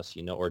lighthouse,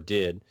 or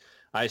did.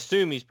 I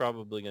assume he's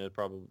probably going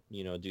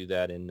to do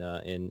that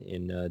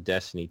in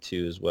Destiny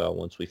 2 as well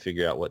once we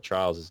figure out what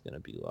Trials is going to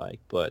be like.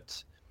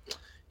 But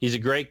he's a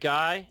great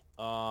guy.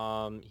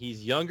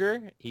 He's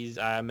younger.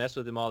 I mess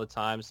with him all the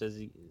time.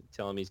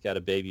 Tell him he's got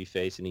a baby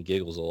face and he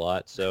giggles a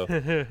lot. So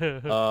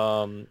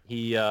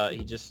he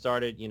just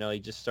started. He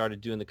just started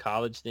doing the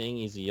college thing.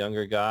 He's a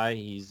younger guy.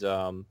 He's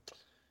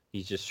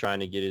just trying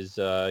to get his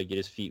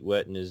feet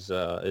wet and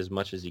as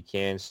much as he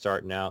can,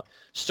 starting out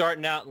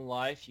in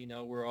life.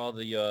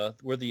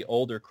 We're the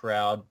older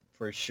crowd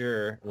for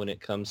sure when it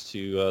comes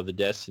to the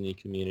Destiny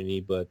community,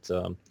 but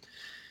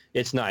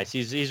it's nice.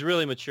 He's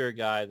really mature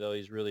guy though.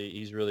 He's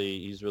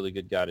really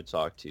good guy to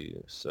talk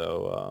to.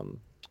 So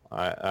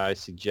I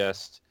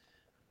suggest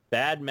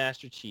Bad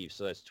Master Chief.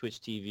 So that's Twitch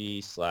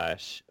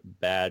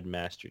TV/Bad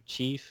Master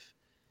Chief.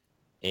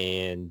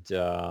 And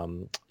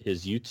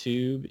his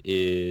YouTube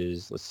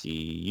is,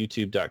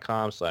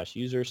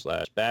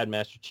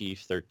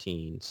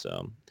 youtube.com/user/badmasterchief13.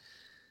 So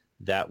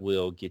that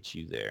will get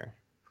you there.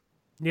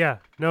 Yeah,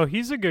 no,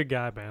 he's a good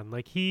guy, man.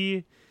 Like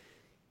he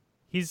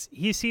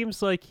he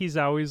seems like he's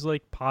always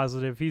like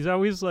positive. He's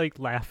always like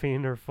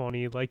laughing or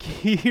funny. Like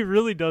he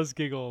really does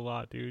giggle a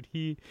lot, dude.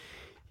 He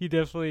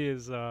definitely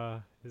is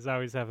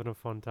always having a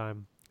fun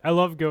time. I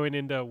love going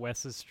into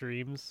Wes's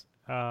streams.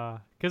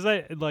 'Cause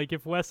I like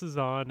if Wes is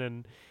on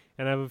and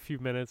I have a few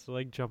minutes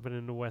like jumping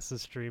into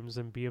Wes's streams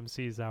and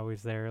BMC is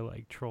always there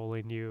like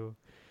trolling you.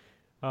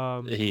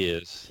 He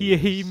is.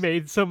 He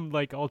made some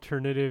like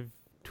alternative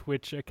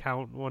Twitch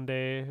account one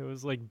day. It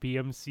was like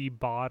BMC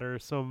bot or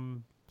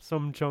some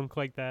junk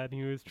like that. And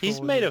he was He's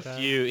trolling made a with that.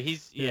 few.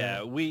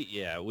 Yeah.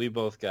 We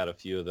both got a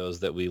few of those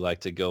that we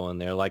like to go in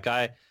there. Like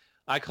I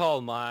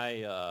call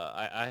my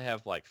I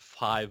have like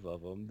 5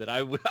 of them that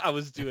I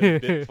was doing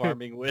bit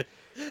farming with,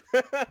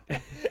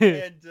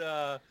 and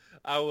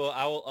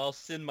I'll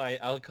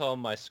call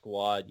my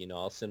squad. You know,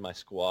 I'll send my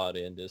squad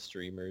into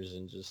streamers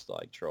and just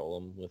like troll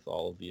them with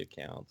all of the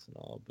accounts and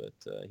all. But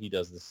he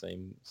does the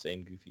same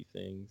goofy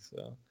things.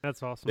 So.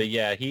 That's awesome. But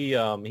yeah,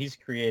 he's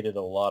created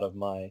a lot of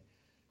my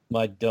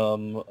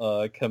dumb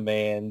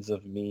commands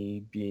of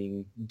me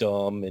being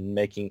dumb and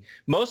making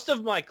most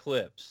of my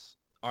clips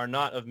are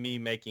not of me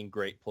making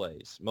great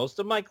plays. Most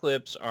of my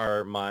clips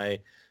are my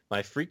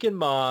freaking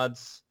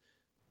mods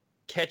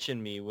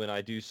catching me when I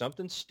do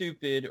something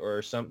stupid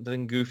or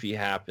something goofy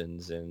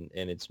happens, and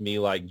it's me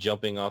like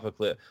jumping off a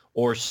cliff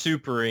or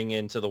supering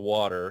into the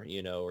water,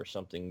 you know, or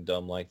something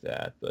dumb like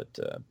that. But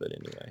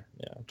anyway,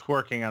 yeah.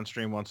 Twerking on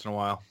stream once in a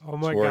while. Oh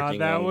my god,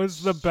 that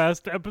was the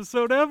best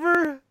episode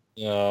ever.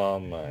 Oh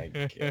my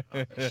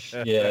gosh.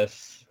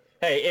 Yes.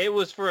 Hey, it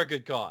was for a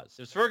good cause.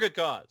 It was for a good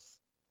cause.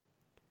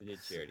 We did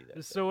charity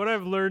that So day. what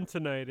I've learned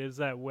tonight is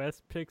that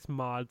Wes picks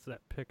mods that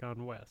pick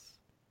on Wes.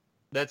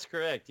 That's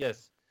correct.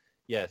 Yes.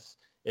 Yes.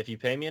 If you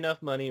pay me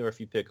enough money or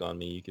if you pick on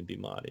me, you can be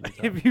mod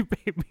anytime. If you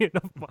pay me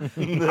enough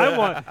money, I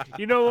want.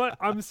 You know what?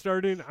 I'm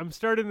starting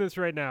this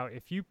right now.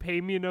 If you pay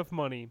me enough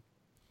money,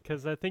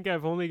 because I think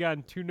I've only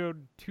gotten two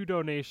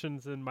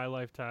donations in my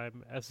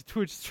lifetime as a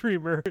Twitch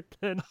streamer,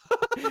 then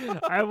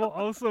I will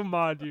also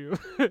mod you.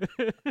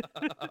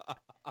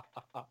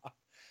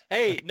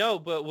 Hey, no,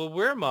 but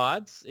we're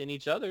mods in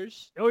each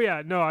other's. Oh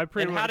yeah, no, I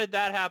pretty And much. how did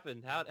that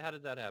happen? How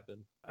did that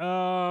happen?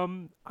 I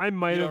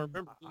might You have. don't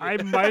remember? I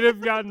might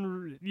have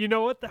gotten. You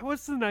know what? That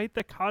was the night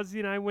that Kazi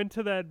and I went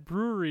to that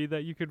brewery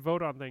that you could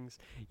vote on things.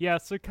 Yeah,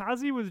 so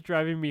Kazi was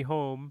driving me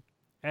home,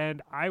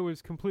 and I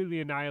was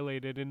completely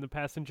annihilated in the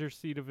passenger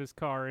seat of his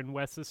car in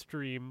Wes's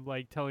stream,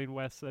 like telling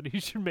Wes that he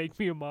should make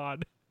me a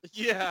mod.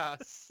 Yeah.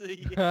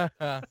 See, I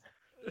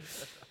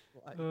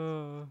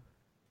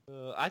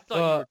thought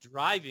you were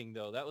driving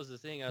though. That was the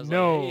thing. I was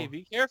No. like, "Hey,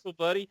 be careful,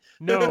 buddy."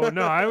 No,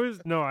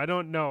 I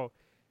don't know.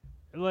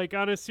 Like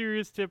on a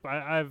serious tip,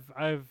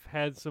 I've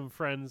had some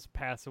friends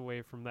pass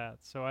away from that,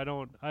 so I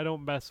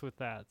don't mess with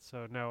that.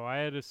 So no, I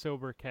had a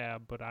sober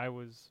cab, but I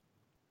was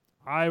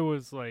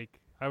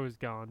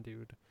gone,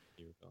 dude.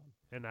 You were gone.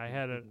 And I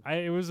had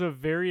it was a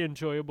very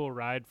enjoyable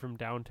ride from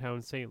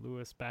downtown St.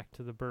 Louis back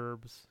to the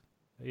burbs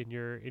in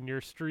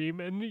your stream.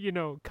 And you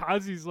know,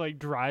 Kazi's like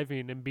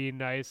driving and being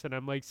nice, and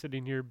I'm like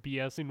sitting here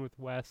BSing with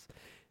Wes.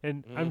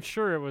 And I'm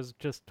sure it was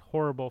just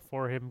horrible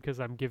for him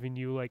because I'm giving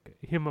you like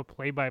him a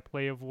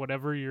play-by-play of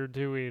whatever you're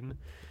doing,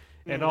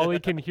 and all he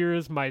can hear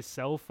is my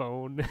cell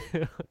phone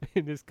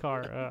in his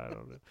car. I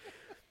don't know.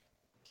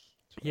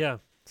 Yeah.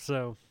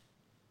 So.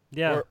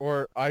 Yeah.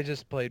 Or I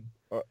just played,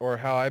 or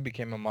how I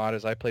became a mod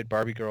is I played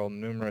Barbie Girl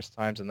numerous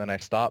times, and then I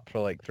stopped for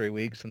like 3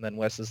 weeks, and then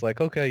Wes is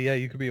like, okay, yeah,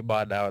 you could be a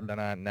mod now, and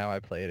then I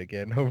play it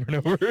again over and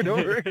over and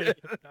over again.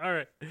 All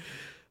right.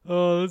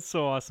 Oh, that's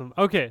so awesome.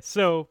 Okay,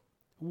 so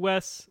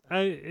Wes,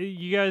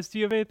 you guys, do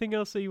you have anything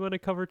else that you want to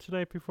cover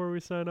tonight before we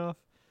sign off?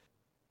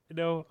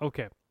 No?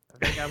 Okay. I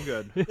think I'm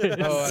good.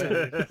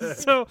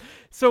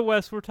 So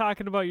Wes, we're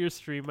talking about your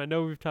stream. I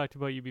know we've talked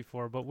about you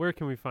before, but where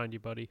can we find you,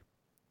 buddy?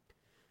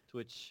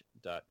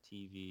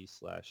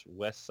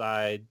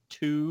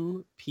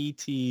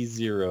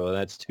 Twitch.tv/Westside2PT0.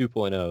 That's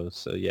 2.0.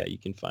 So yeah, you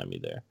can find me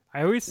there.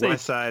 I always say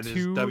West Side is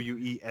two-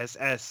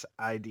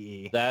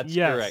 WESSIDE. That's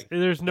yes, correct.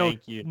 there's no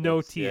Thank you. no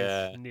Nips. T.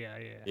 Yeah.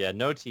 Yeah.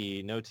 No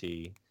T.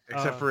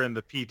 Except for in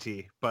the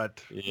PT,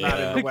 but not in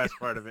Yeah. the West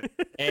part of it.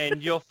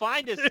 And you'll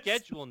find a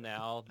schedule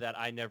now that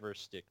I never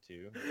stick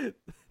to.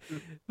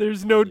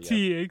 There's no Yeah.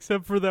 T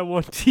except for that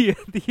one T at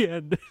the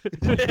end.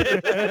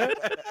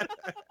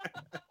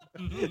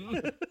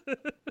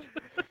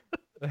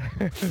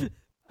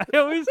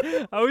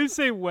 I always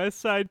say West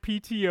Side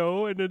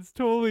PTO, and it's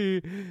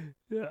totally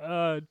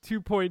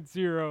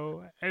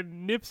 2.0.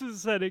 And Nips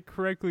has said it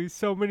correctly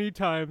so many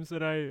times,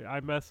 and I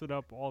mess it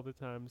up all the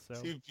time. So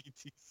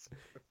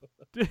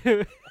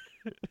 2PT0.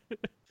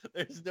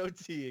 There's no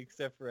T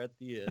except for at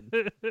the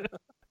end.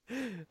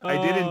 I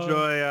did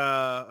enjoy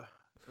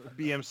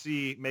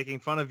BMC making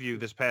fun of you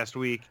this past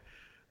week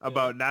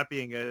about not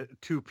being a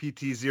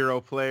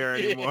 2PT0 player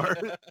anymore.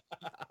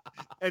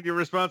 And your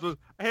response was,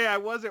 hey, I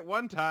was at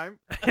one time.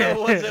 It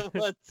wasn't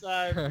one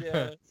time.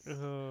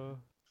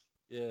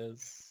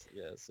 Yes.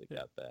 Yes, it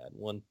got bad.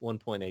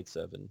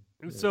 1.87.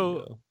 There So- you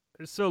go.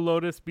 So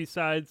Lotus,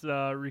 besides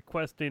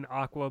requesting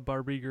Aqua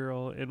Barbie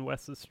Girl in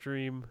Wes's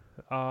stream,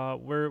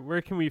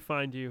 where can we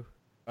find you?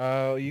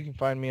 You can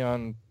find me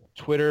on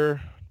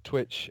Twitter,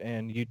 Twitch,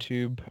 and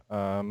YouTube,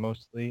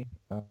 mostly.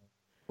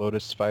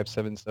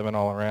 Lotus577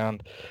 all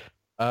around.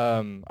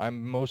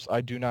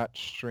 I do not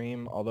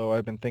stream, although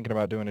I've been thinking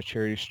about doing a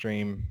charity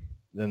stream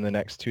in the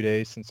next 2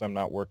 days since I'm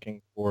not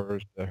working for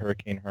the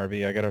Hurricane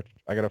Harvey. I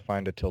gotta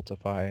find a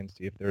Tiltify and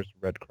see if there's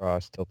Red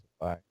Cross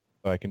Tiltify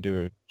so I can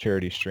do a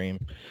charity stream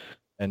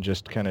and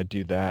just kind of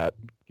do that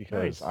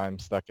because Nice. I'm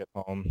stuck at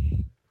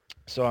home.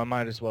 So I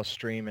might as well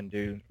stream and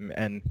do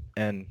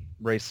and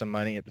raise some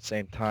money at the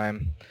same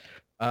time.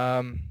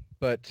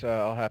 But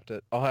I'll have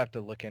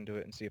to look into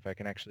it and see if I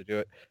can actually do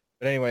it.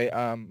 But anyway,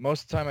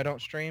 most of the time I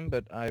don't stream,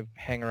 but I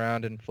hang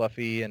around in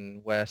Fluffy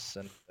and Wes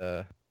and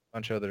a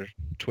bunch of other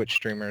Twitch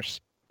streamers,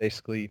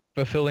 basically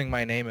fulfilling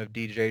my name of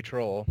DJ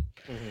Troll.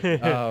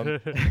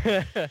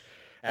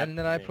 And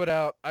then I put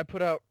out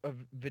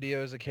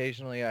videos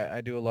occasionally. I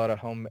do a lot of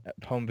home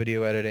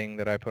video editing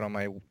that I put on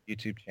my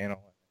YouTube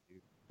channel. I do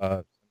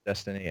some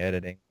Destiny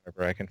editing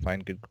wherever I can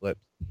find good clips,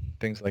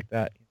 things like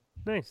that.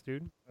 Nice,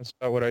 dude. That's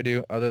about what I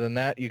do. Other than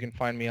that, you can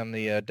find me on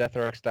the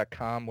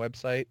deathrx.com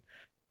website.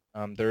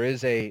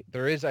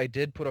 I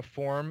did put a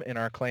form in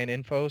our clan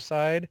info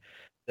side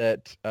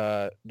that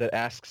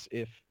asks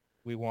if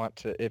you want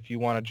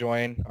to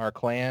join our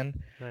clan.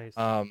 Nice.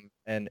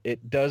 And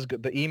it does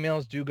the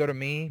emails do go to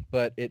me,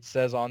 but it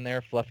says on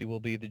there Fluffy will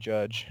be the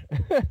judge.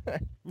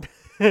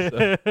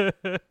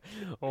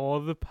 All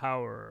the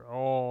power.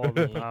 All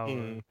the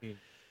power.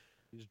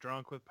 He's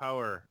drunk with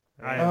power.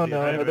 I- And Oh, the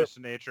no, venomous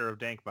nature of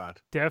Dankbot.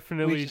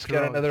 Definitely We just got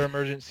drunk. another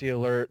emergency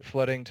alert,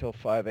 flooding till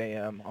 5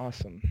 a.m.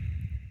 Awesome.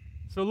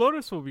 So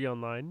Lotus will be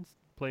online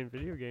playing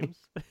video games.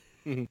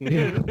 In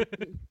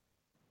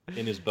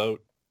his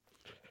boat.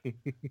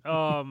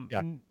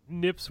 Yeah.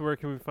 Nips, where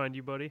can we find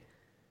you, buddy?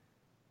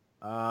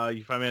 You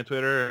can find me on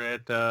Twitter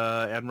at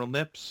Admiral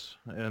Nips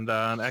and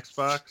on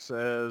Xbox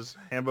as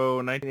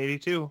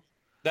Hambo1982.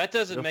 That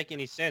doesn't Yep. make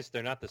any sense.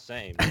 They're not the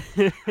same.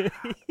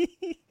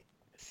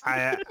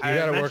 I gotta work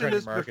on mentioned your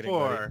this marketing,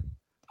 before,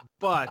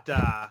 but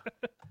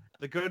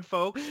the good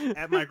folks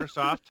at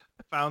Microsoft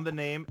found the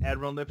name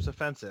Admiral Nips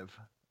offensive.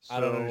 I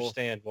don't So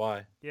understand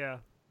why. Yeah.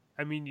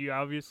 I mean, you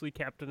obviously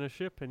captain a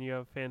ship and you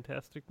have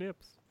fantastic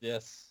nips.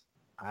 Yes.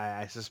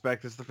 I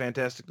suspect it's the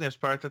Fantastic Nips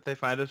part that they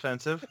find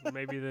offensive.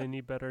 Maybe they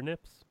need better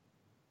nips.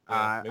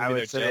 Yeah, maybe I they're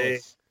would say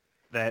jealous.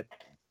 that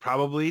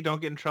probably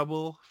don't get in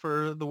trouble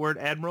for the word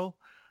Admiral,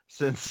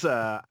 since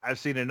I've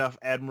seen enough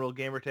Admiral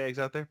gamer tags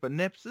out there. But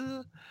Nips,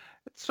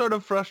 it's sort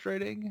of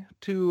frustrating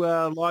to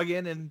log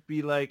in and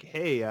be like,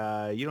 hey,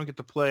 you don't get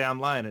to play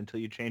online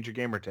until you change your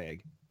gamer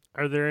tag.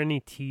 Are there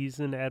any T's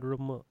in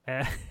Admiral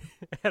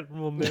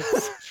Admiral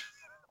nips?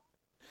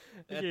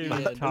 I At can't the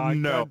even end. talk.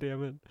 No. God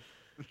damn it.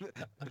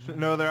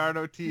 No, there are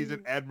no T's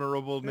in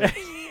Admirable Nips.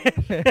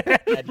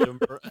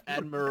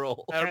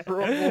 Admiral.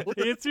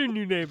 It's your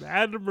new name,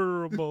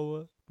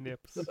 Admirable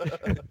Nips.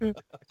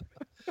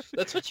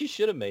 That's what you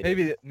should have made.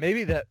 it.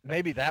 Maybe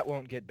that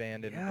won't get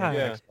banned in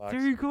Yeah. Xbox.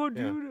 There you go,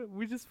 dude.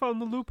 We just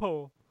found the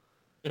loophole.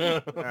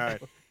 All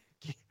right.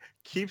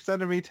 Keep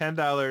sending me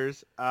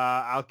 $10.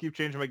 I'll keep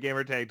changing my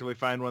gamer tag till we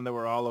find one that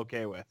we're all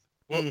okay with.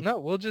 Well, no,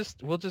 we'll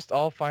just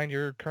all find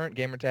your current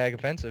gamer tag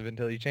offensive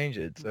until you change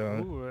it. So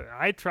Ooh,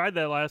 I tried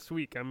that last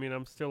week. I mean,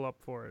 I'm still up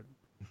for it.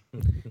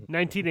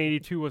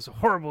 1982 was a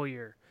horrible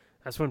year.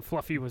 That's when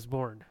Fluffy was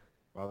born.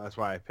 Well, that's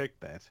why I picked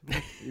that,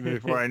 even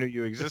before I knew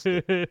you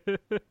existed.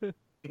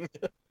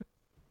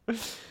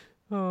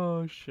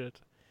 Oh, shit.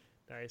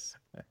 Nice.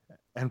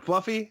 And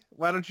Fluffy,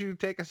 why don't you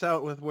take us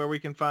out with where we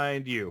can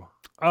find you?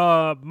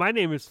 My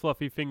name is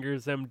Fluffy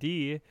Fingers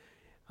MD.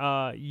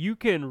 You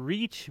can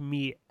reach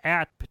me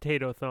at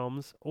Potato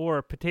Thumbs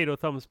or Potato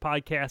Thumbs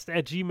Podcast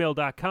at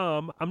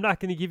gmail.com. I'm not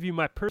going to give you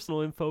my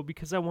personal info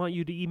because I want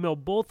you to email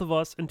both of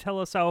us and tell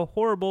us how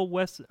horrible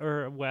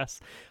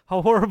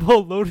how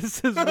horrible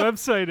Lotus's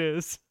website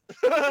is.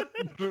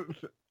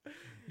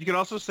 You can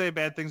also say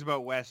bad things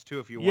about Wes, too,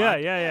 if you Yeah.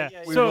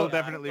 want. We So- will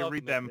definitely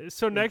read them.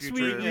 So in next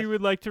week future. we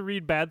would like to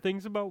read bad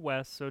things about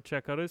Wes, so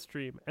check out his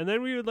stream. And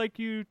then we would like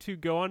you to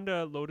go onto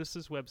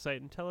Lotus's website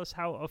and tell us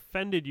how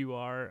offended you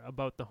are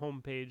about the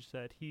homepage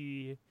that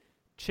he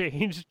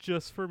changed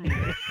just for me.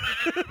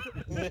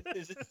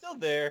 Is it still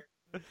there?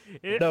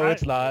 no,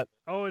 it's not.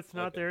 Oh, it's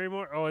not Okay. there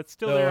anymore? Oh, it's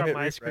still No, there on hit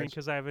my screen refresh.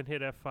 because I haven't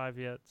hit F5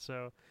 yet,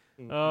 so...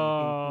 Mm-hmm.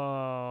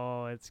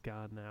 Oh, it's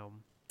gone now.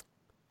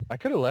 I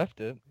could have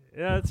left it.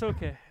 Yeah, it's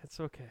okay. It's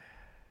okay.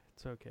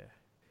 It's okay.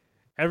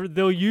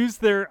 They'll use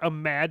their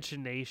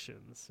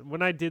imaginations.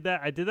 When I did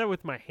that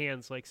with my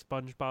hands, like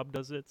SpongeBob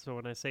does it. So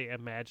when I say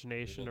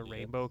imagination, a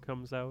rainbow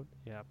comes out.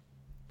 Yeah.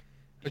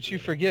 But you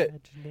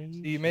forget.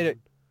 You made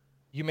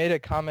a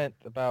comment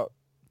about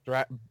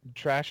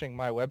trashing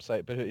my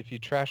website, but if you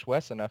trash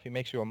Wes enough, he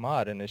makes you a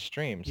mod in his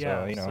stream.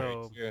 Yeah, So you know.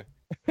 so-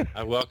 Yeah.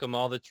 I welcome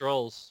all the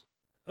trolls.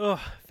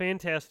 Oh,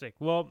 fantastic.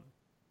 Well,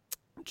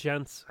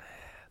 gents,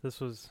 this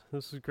was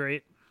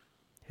great.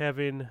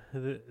 Having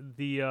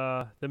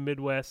the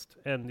Midwest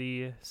and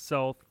the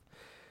South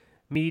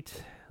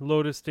meet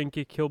Lotus didn't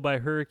get killed by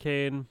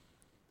hurricane.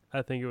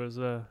 I think it was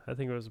a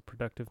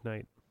productive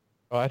night.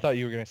 Oh, I thought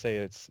you were gonna say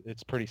it's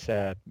pretty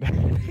sad.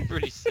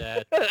 Pretty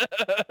sad.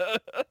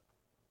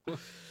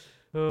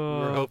 We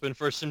were hoping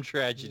for some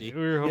tragedy.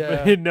 We were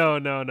hoping. Yeah.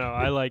 No.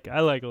 I like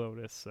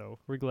Lotus, so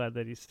we're glad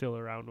that he's still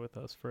around with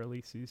us for at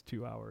least these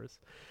 2 hours.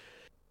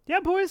 Yeah,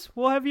 boys,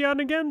 we'll have you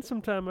on again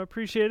sometime. I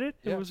appreciate it.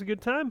 It Yeah. was a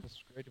good time.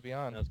 It's great to be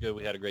on. That was good.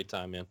 We had a great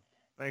time, man.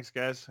 Thanks,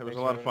 guys. It was Thanks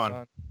a lot for of having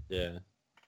fun. us on. Yeah.